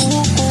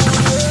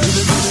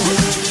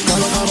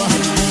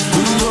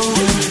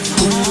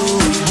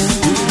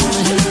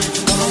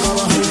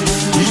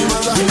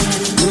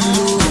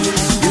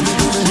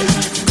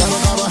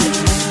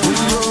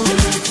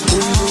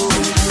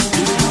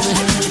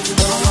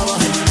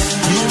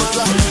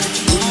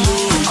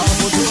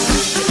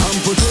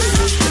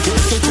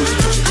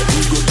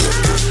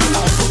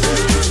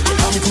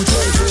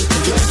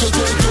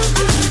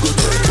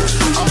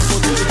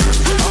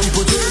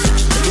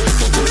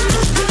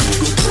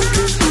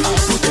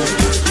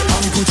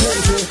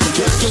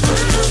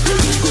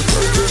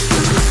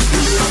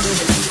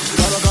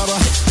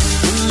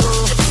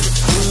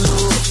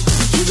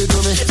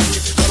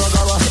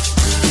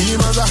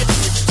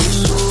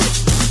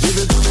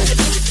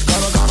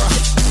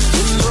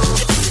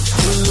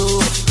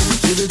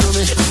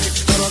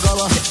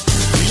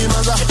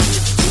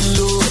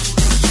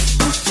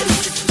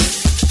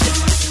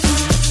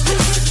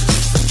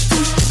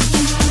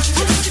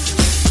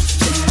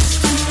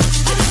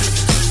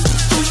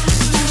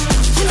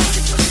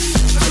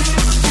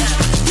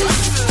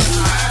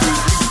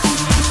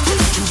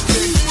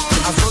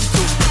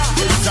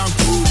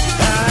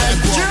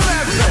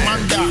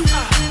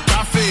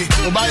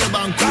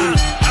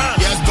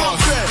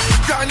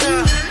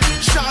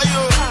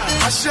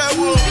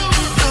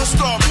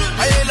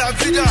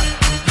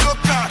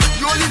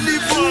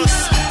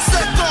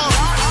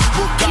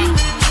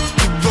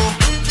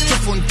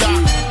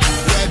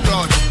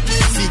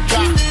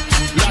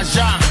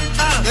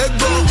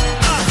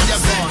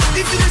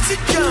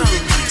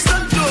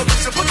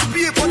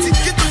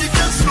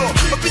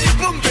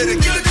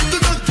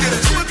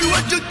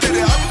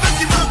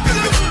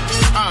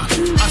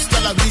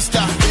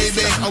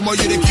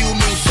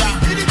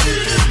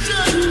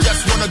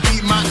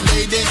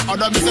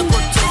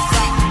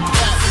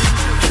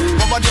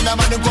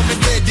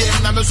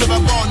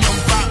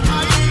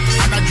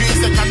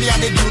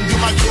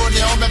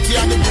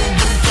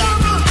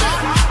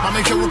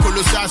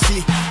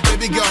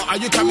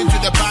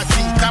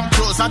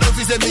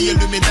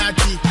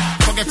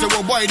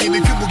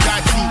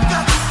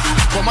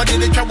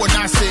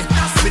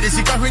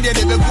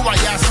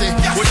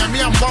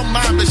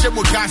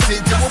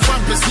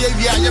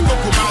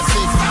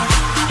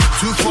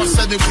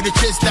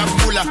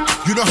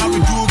 You know how we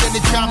do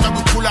anytime that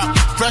we pull up.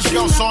 Fresh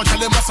girls on, tell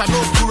them I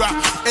know Kura.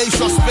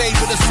 Ace or spade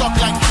with a stock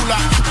like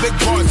cooler. Big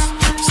boys,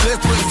 slave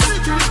queens,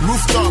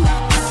 rooftop,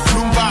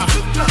 Bloomba,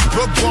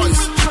 broke boys,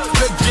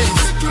 big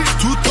jeans,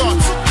 two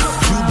thoughts,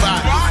 too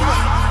bad.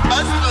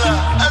 Astla,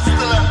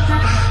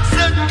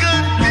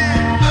 second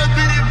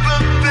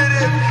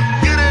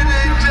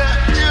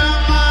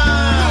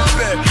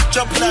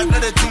jump like no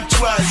they think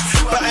twice.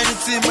 But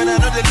anything when I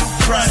know they look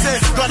price. Say,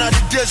 gone are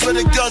the days when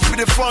the girls be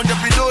the front. They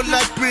be don't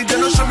like green, they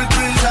don't show me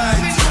green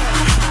lights.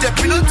 They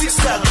be no think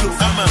start to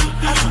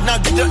now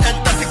they don't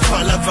enter the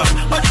palava.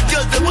 But the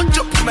girls they won't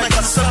jump in my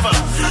cassava.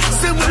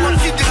 Say we want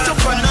to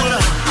jump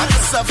another. I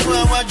can suffer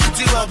I want you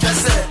to have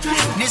best.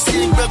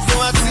 Nissin break for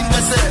one thing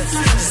best.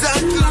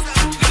 Zanku,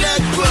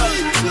 leg boy,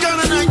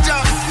 gonna night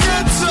job,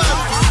 network.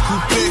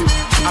 Coupe,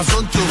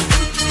 Azonto,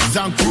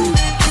 Zanku,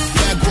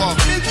 leg walk,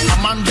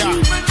 Amanda.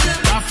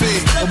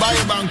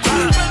 Obaye Banku,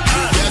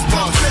 yes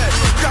boss.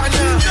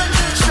 Kanya,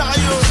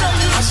 Shayo,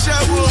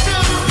 Ashewo,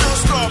 no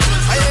stop.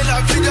 Aye la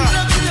vida,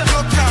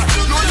 Loka,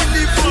 no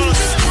live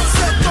us.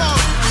 Set up,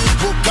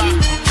 Boka,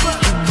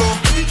 Ugo,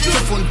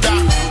 Chofunta,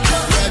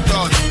 Red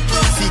Dot,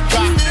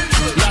 Sika,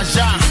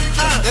 Laja,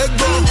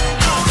 Ego,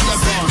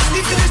 yes boss.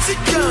 If you sit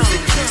down,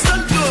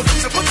 stand up,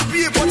 so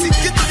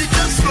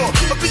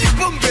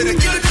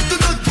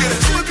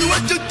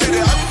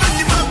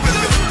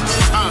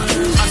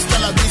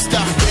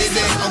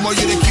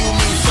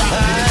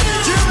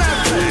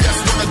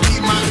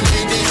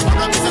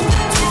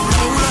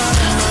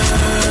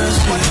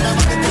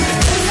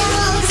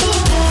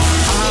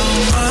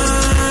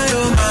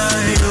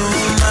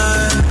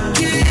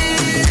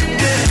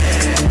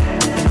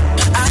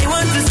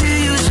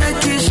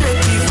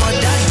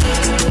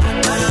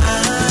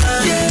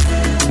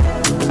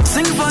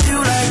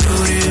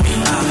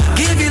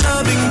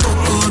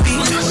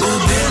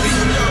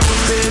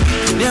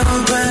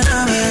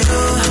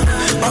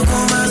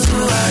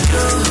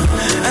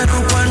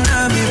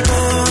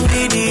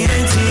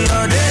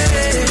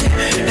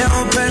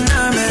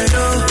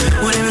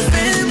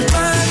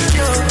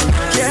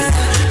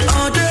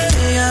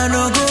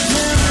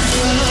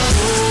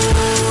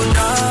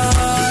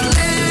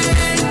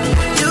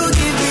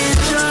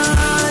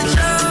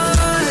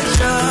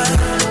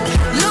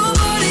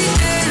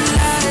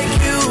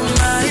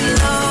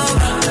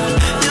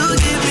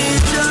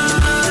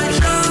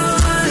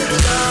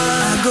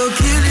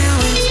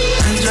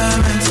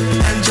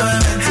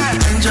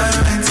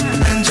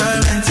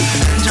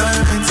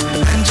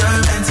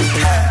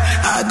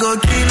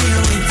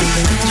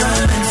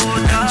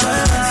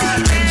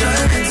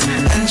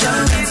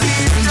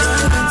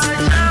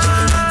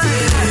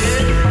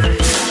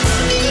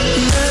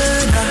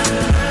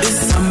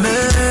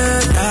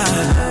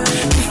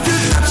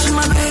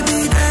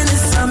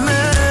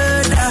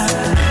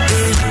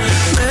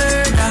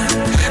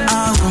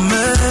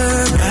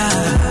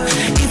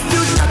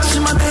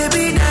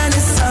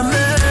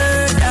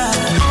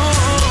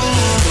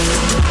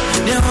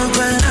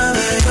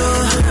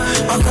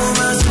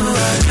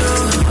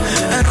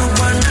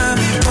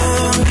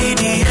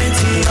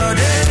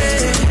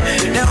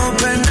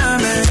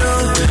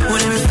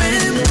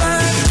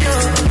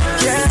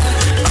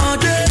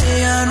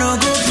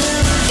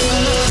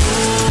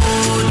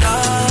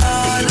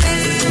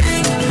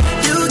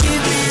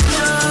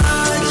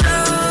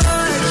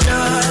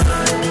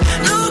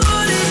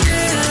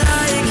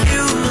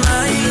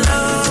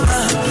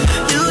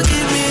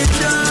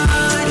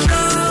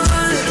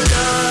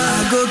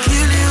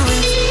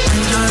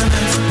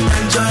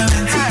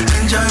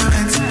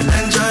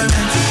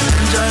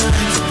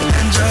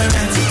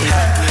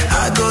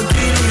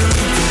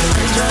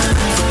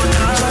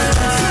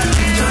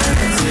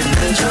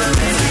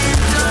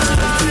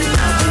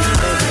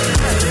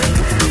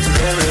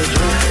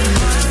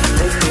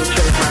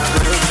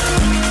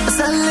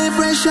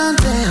Celebration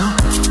day,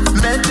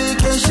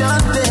 medication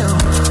day,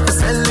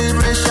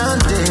 celebration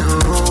day.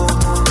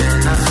 In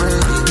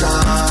Africa,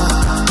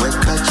 we're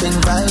catching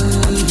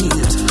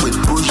vibes with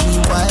bushy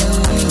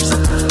wives.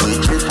 We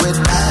trip with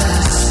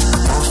ass,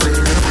 Ofie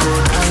go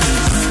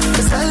nice.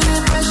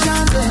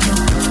 Celebration day,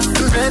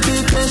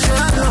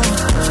 medication,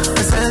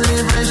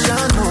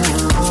 celebration.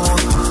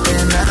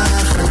 In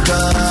Africa,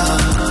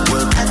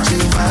 we're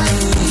catching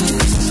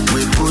vibes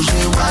with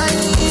bushy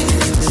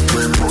wives.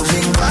 We're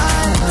moving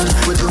wild,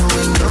 we're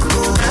doing the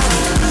go.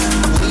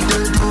 We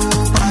don't do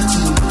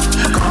party,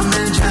 come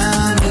and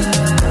jam it.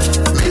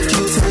 Make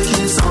you take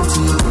it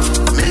something,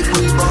 make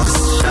we boss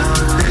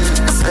champagne.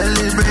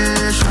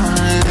 Celebration,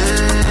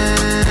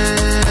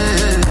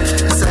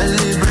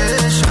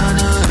 celebration.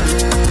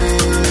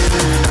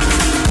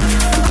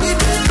 We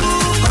don't do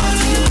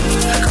party,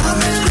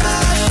 come and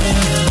crash it.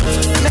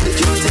 Make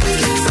you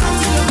take it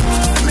something,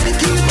 make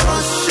you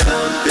boss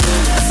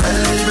champagne.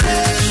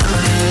 Celebration,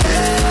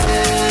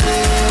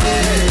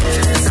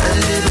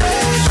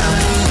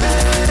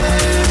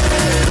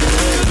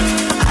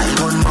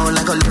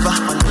 like Oliver,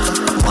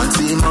 want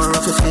see more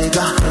of your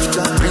figure.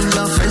 Bring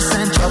your face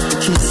and drop the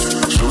kiss.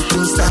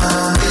 Shooting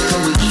star, make a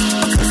wish.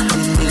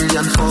 15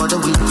 million for the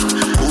week.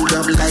 Hold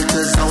up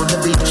lighters on the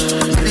beach.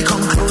 Maybe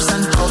come close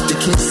and drop the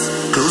kiss.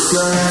 Close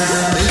your eyes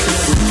and make it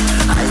good.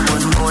 I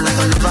want more like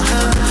Oliver,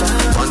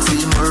 want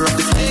see more of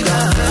the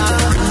figure.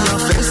 Bring your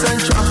face and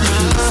drop the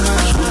kiss.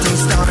 Shooting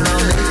star, now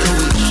make a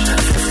wish.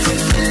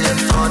 15 million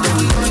for the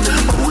week.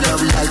 Hold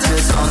up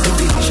lighters on the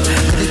beach.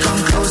 Maybe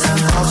come close and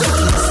drop the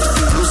kiss.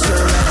 Close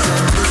your eyes.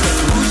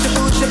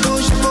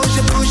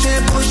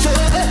 Push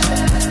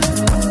it.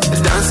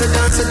 Dance it.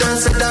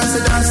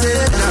 Push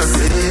it.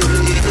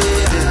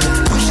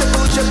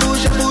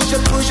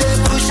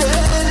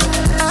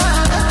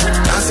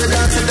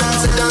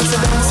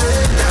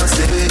 Dance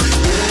it.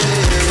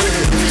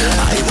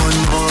 Yeah. I want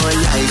more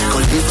like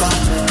Oliver.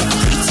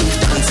 Pretty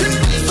dancing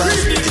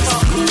divas.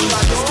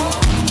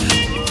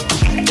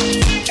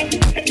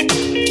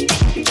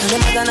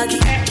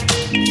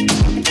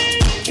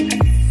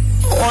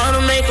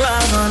 Wanna make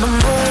love on the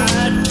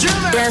moon,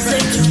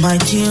 dancing to my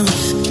tunes.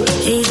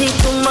 Easy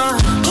too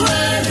much,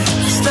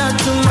 it's not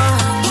too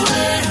much.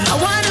 I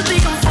wanna be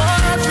a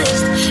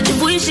forest if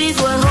wishes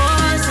were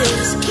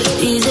horses.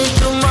 Easy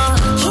too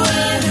much,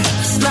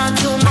 it's not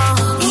too much.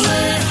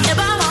 If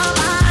I want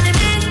body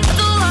me, I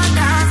do what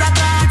dance I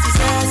practice.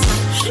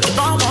 If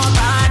I want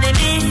body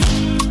me,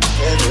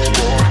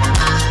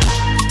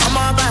 I'm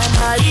all by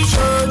my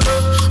shoulder,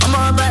 I'm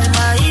all by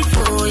my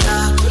foya,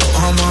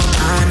 I'm all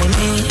body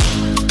me.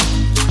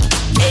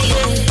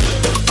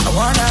 I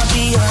wanna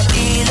be a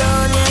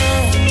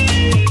billionaire,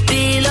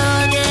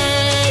 yeah,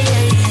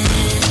 yeah.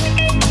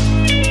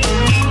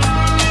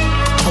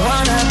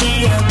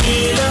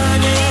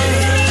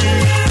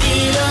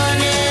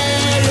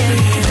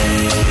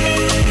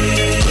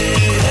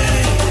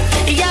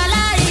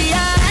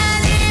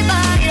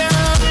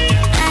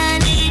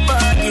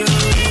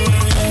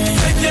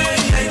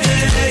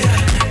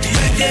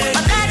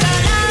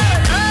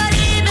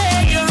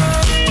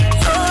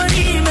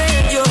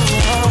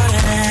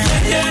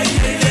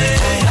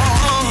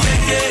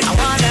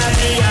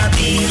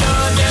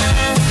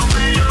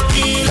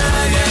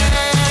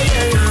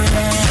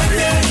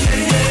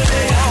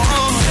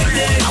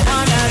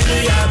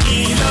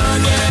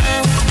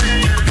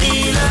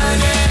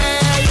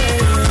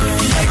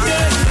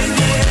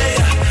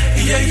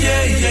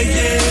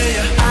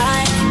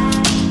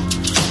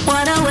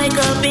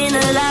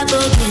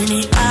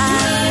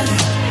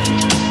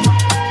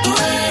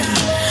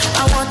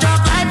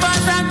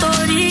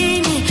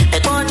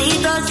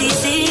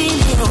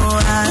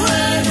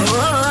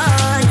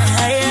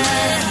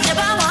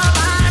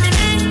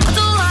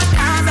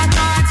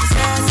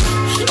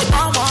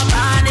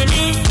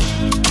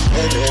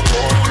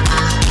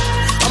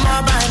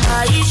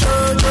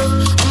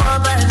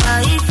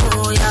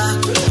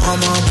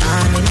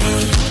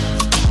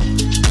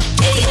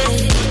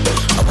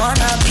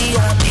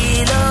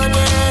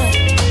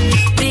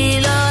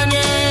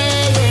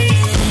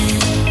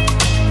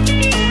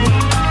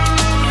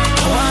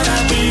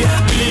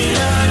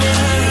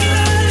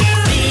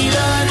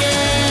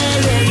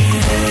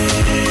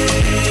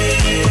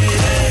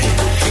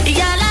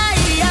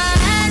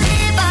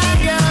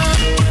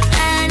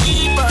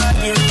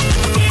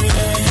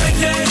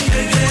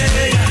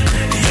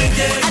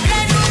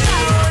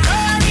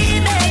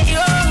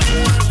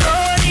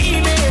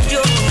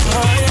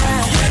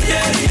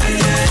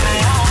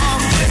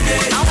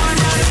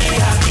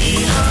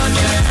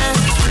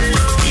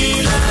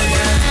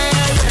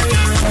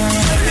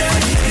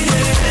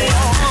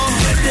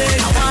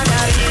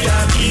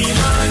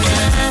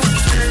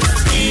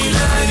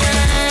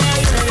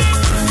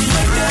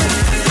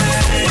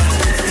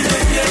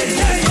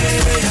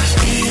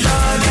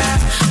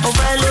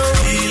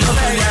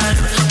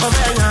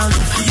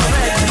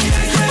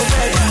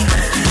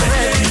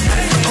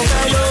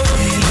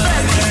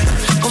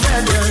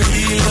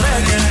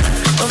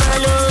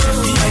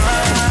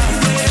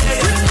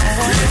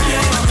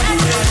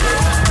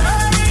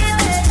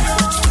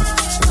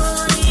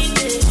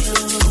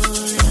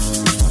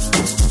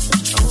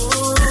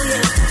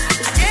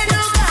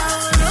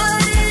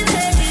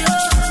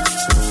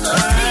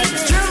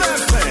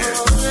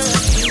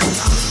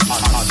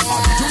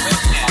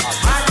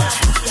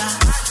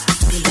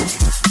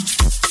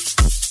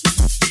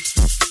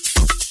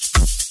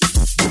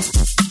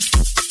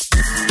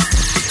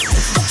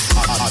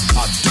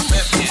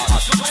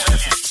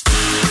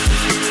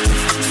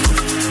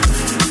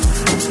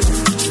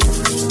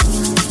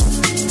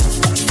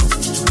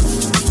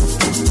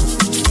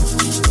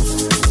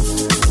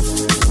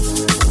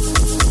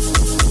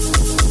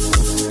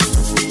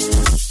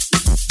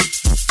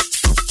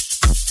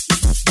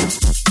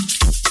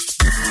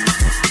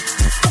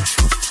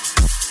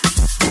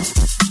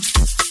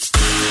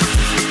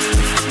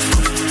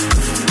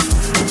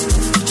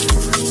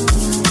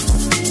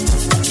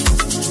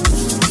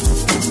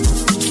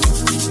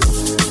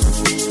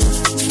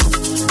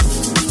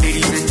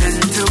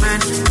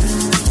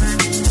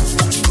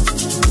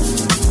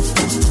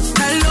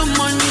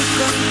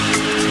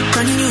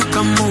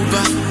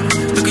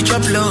 we could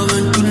chop love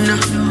and tuna.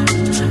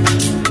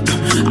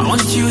 I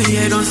want you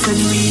here, don't send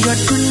me your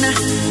tuna.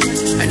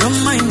 I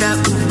don't mind that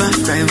Uber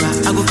driver,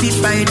 I go fit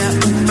by that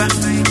Uber.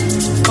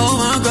 Oh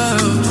my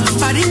girl,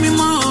 party me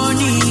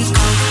money,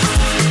 come.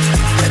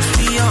 Let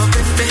me your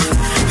baby,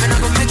 and I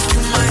go make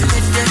you my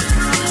lady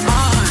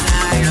all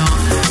night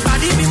long.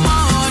 Party me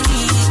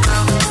money,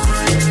 come.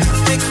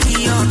 Take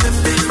me your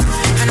baby,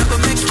 and I go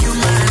make you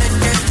my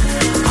lady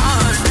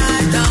all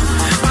night long.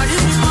 Party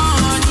me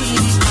money,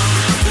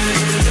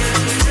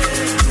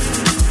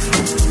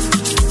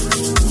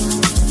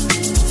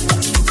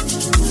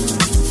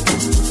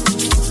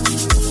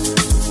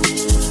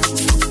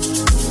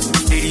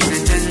 ladies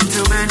and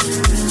gentlemen.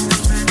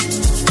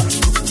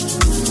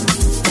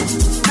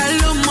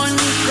 Hello,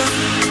 Monica.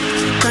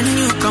 Can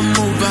you come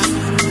over?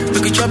 We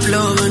could chop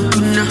love and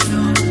tuna.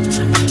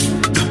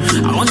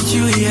 I want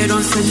you here,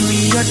 don't send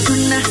me your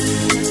tuna.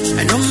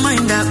 I don't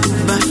mind that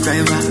Uber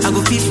driver, I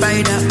go fit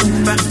by that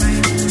Uber.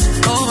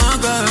 Oh my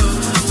girl,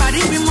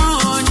 party me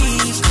money.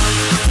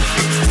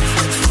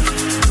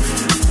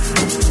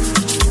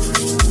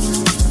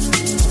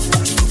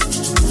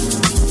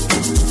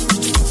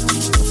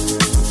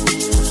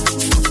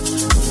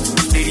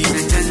 Ladies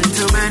and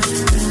gentlemen.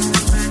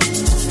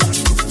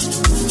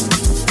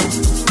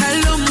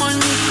 Hello,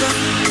 Monica.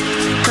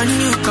 Can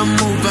you come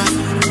over?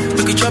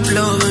 We could chop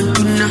love and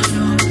tuna.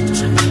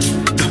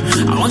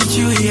 I want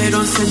you here,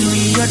 don't send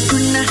me your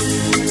tuna.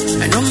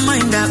 I don't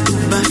mind that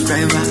Uber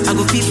driver, I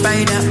go fit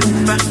by that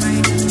Uber.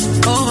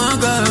 Oh my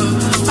girl,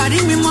 party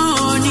me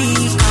money.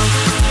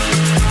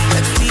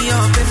 Let me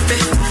your baby,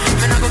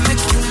 and I go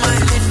make you my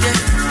lady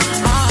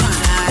all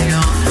night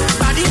long.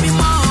 Party me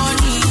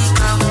money.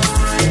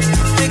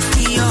 Take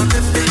me your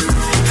baby,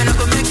 and I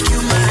go make you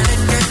my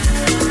lady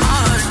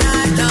all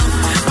night long.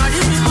 Party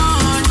me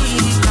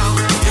money.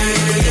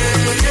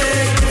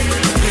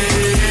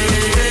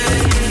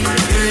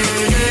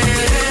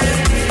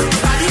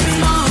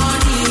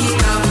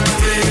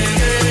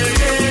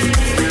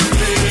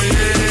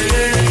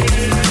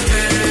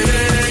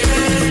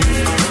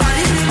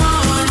 Party me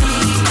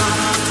money.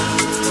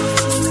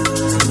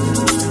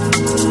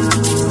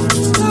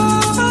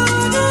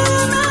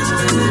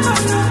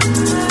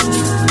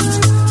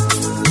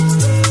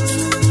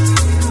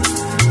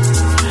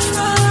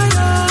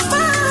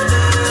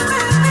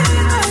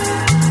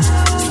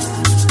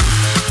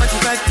 But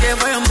if I care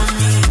for your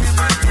mommy,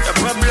 the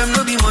problem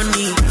no be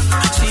money.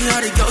 See how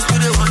the girls do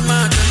the one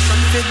man,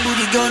 some fake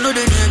booty girl no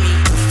they near me.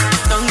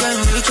 Don't get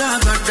me rich, I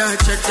got that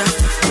cheddar.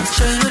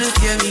 Show you they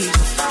fear me.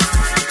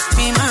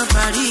 Be my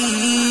body.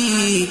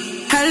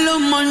 Hello,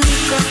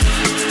 Monica.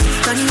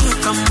 Can you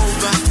come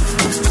over?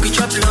 We could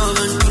chop love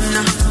and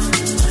tuna.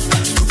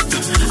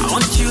 I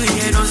want you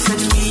here, don't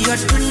send me your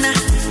tuna.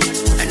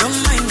 I don't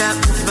mind that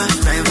Uber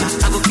driver,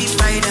 I go fit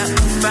by that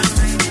Uber.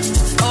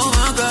 Oh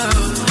my girl,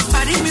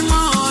 party me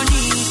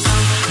money.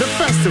 The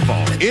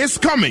festival is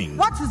coming.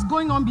 What is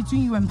going on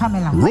between you and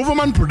Pamela?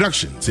 Roverman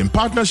Productions, in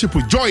partnership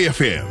with Joy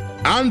FM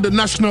and the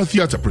National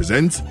Theatre,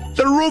 presents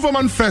the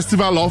Roverman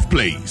Festival of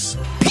Plays.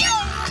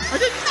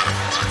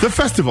 The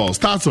festival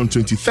starts on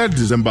 23rd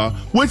December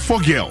with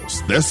 4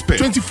 girls, The Spell.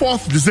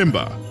 24th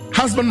December,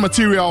 Husband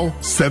Material,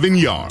 7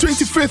 Yards.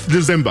 25th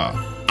December,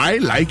 I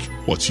Like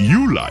What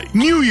You Like.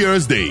 New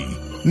Year's Day,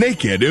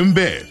 Naked in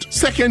Bed.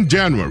 2nd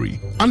January,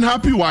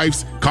 Unhappy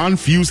Wives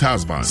Confuse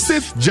Husbands.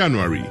 6th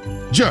January,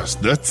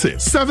 Just the Tip.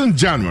 7th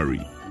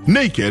January,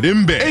 Naked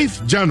in Bed.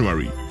 8th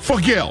January, For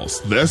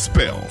Girls, The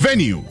Spell.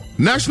 Venue,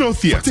 National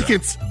Theatre. For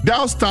tickets,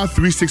 dial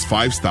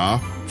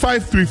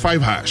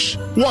 *365*535#.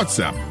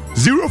 WhatsApp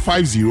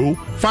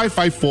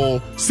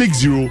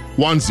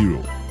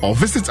 050-554-6010 or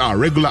visit our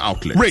regular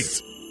outlets.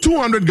 Rate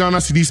 200 Ghana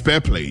cedis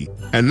per play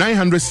and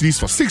 900 cedis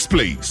for 6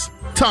 plays.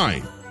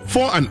 Time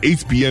 4 and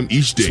 8 p.m.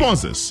 each day.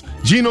 Sponsors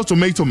Gino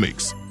Tomato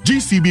Mix,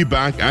 GCB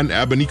Bank and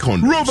Ebony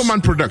Condos. Roverman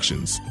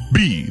Productions.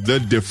 Be the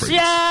difference.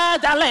 Yeah,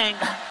 darling.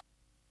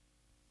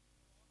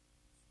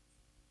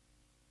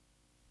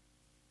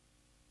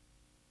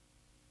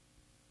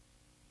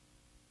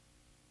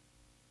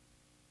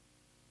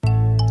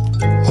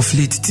 Of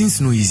late,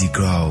 things no easy,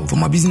 crowd. For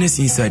my business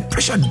inside,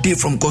 pressure day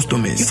from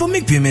customers. If I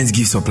make payments,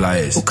 give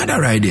suppliers, Okada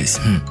riders,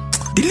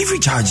 delivery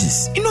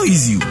charges, it no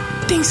easy.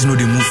 Things no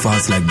they move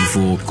fast like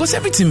before because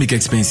everything make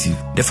expensive.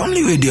 The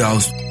family where they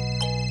house,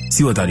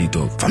 see what I they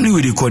talk. Family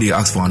where they call, they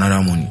ask for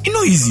another money. It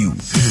no easy.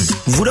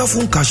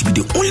 Vodafone Cash be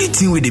the only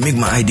thing where they make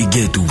my ID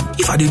get to.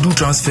 If I they do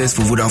transfers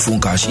for Vodafone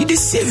Cash, it they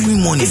save me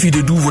money. If you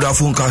they do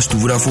Vodafone Cash to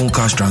Vodafone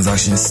Cash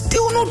transactions,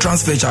 still no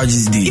transfer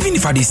charges day. Even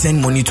if I they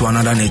send money to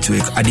another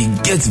network, I they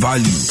get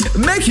value.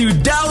 Make you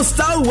dial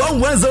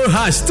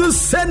 *110# to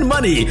send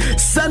money.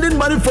 Sending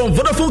money from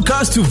Vodafone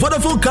Cash to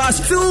Vodafone Cash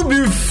still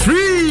be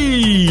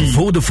free.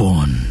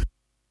 Vodafone.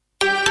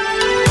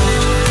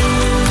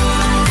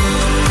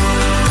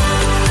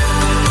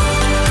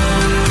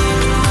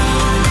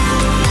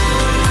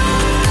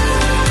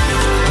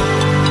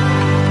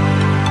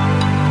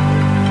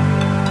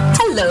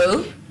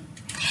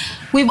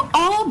 We've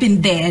all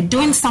been there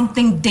doing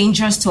something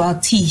dangerous to our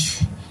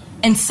teeth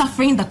and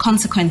suffering the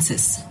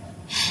consequences.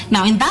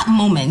 Now, in that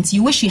moment,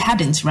 you wish you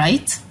hadn't,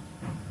 right?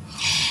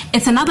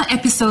 It's another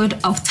episode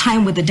of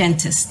Time with the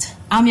Dentist.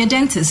 I'm your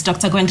dentist,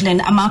 Dr. Gwendolyn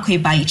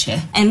Amakwe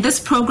Baiche, and this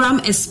program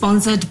is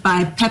sponsored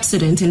by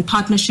Pepsodent in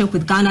partnership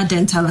with Ghana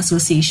Dental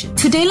Association.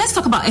 Today, let's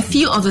talk about a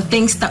few of the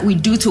things that we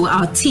do to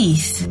our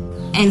teeth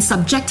and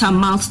subject our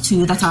mouths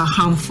to that are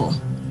harmful.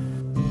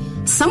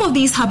 Some of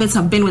these habits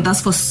have been with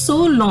us for so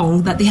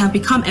long that they have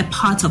become a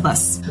part of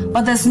us.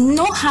 But there's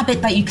no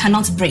habit that you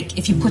cannot break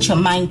if you put your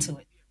mind to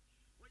it.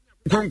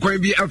 Konkwan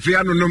bi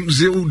afia no nom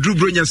ze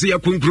drubronya se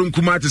yakonkrom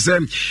kuma te se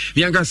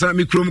miankasa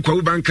mikrom kwa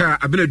ubanka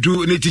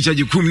abenadu ne teacher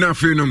jikum na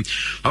afia no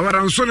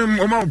awara nso no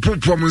oma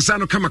popo monsa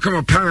no kama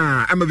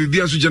pa ama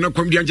bibia so jana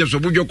kwam dia njeso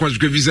bodwo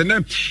kwasukwa vise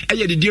na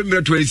eye de die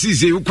mirato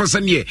asise ukosa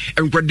ne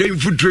enkwada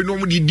mfutre no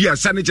mudi dia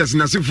sanitors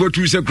na sefo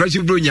tu se crash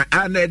bronya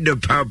ana de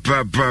pa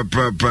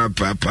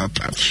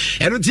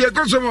eno tie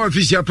koso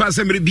official pass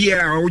emre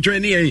bia o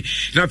joine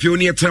na afia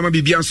oni etama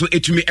bibia so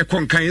etumi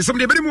ekonkan some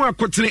de bere mu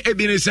akotene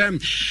ebi ne se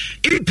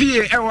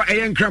ewa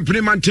ayen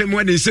crampne mantem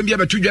when sembia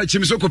betudwa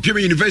chim so kopiem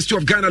University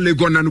of Ghana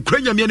Legon na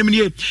kranya mianim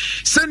nie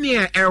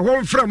sene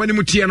ehon fra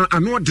manimu tie no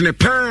ano de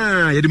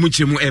pa yede mu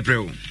chemu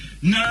April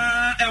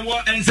na ewo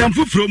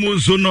ensamfu from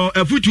nso no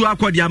afutu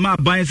akodi ama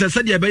ban se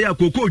de be ya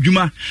kokko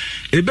odwuma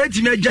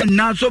ebetimi agya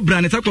na so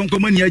brane sa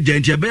konkomo ni agya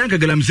nti be ya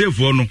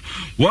kagalamsefo no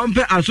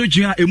wonpe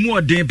asotwi a emu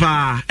odin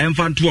pa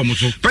emfanto omo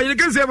so panyine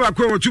kense ba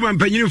kwa otuma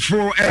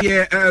mpanyinifo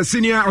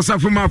senior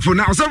osafomafo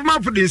na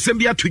osafomafo de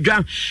sembia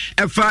tudwa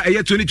efa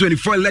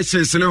 2024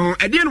 elections no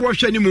ede no wo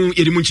hwani mu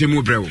yede mu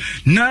chemu brew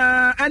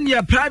na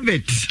anya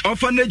private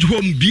orphanage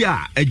home bia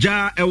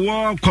agya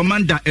ewo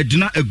commander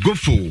edina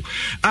egofo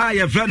a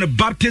ya vra no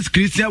Baptist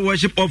Christian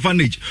Worship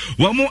Orphanage.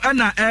 Wamo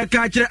ana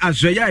eka kire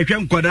aswaya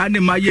ehwe nkwada ne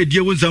ma ye die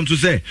wonsam so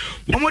se.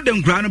 Wamo de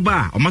nkra no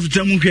ba, o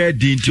masota mu hwe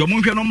di nti o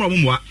mo hwe no mro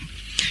mo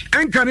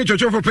Enka ni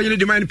chocho for panyine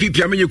demand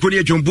PP amenye koni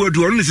ejombo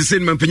adu onu se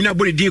sen man panyina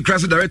boni di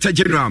class director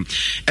general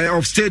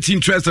of state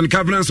interest and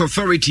governance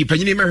authority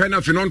panyine mehwe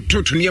na fe non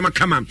toto ne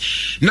makama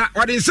na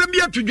wade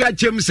nsebia tudwa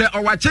chem se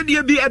o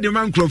wachede bi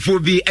edema nkrofo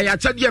bi e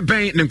yachede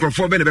ben ne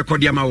nkrofo be ne be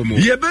kodi ama wo mo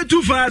ye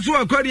betu fa so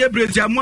akodi ebresi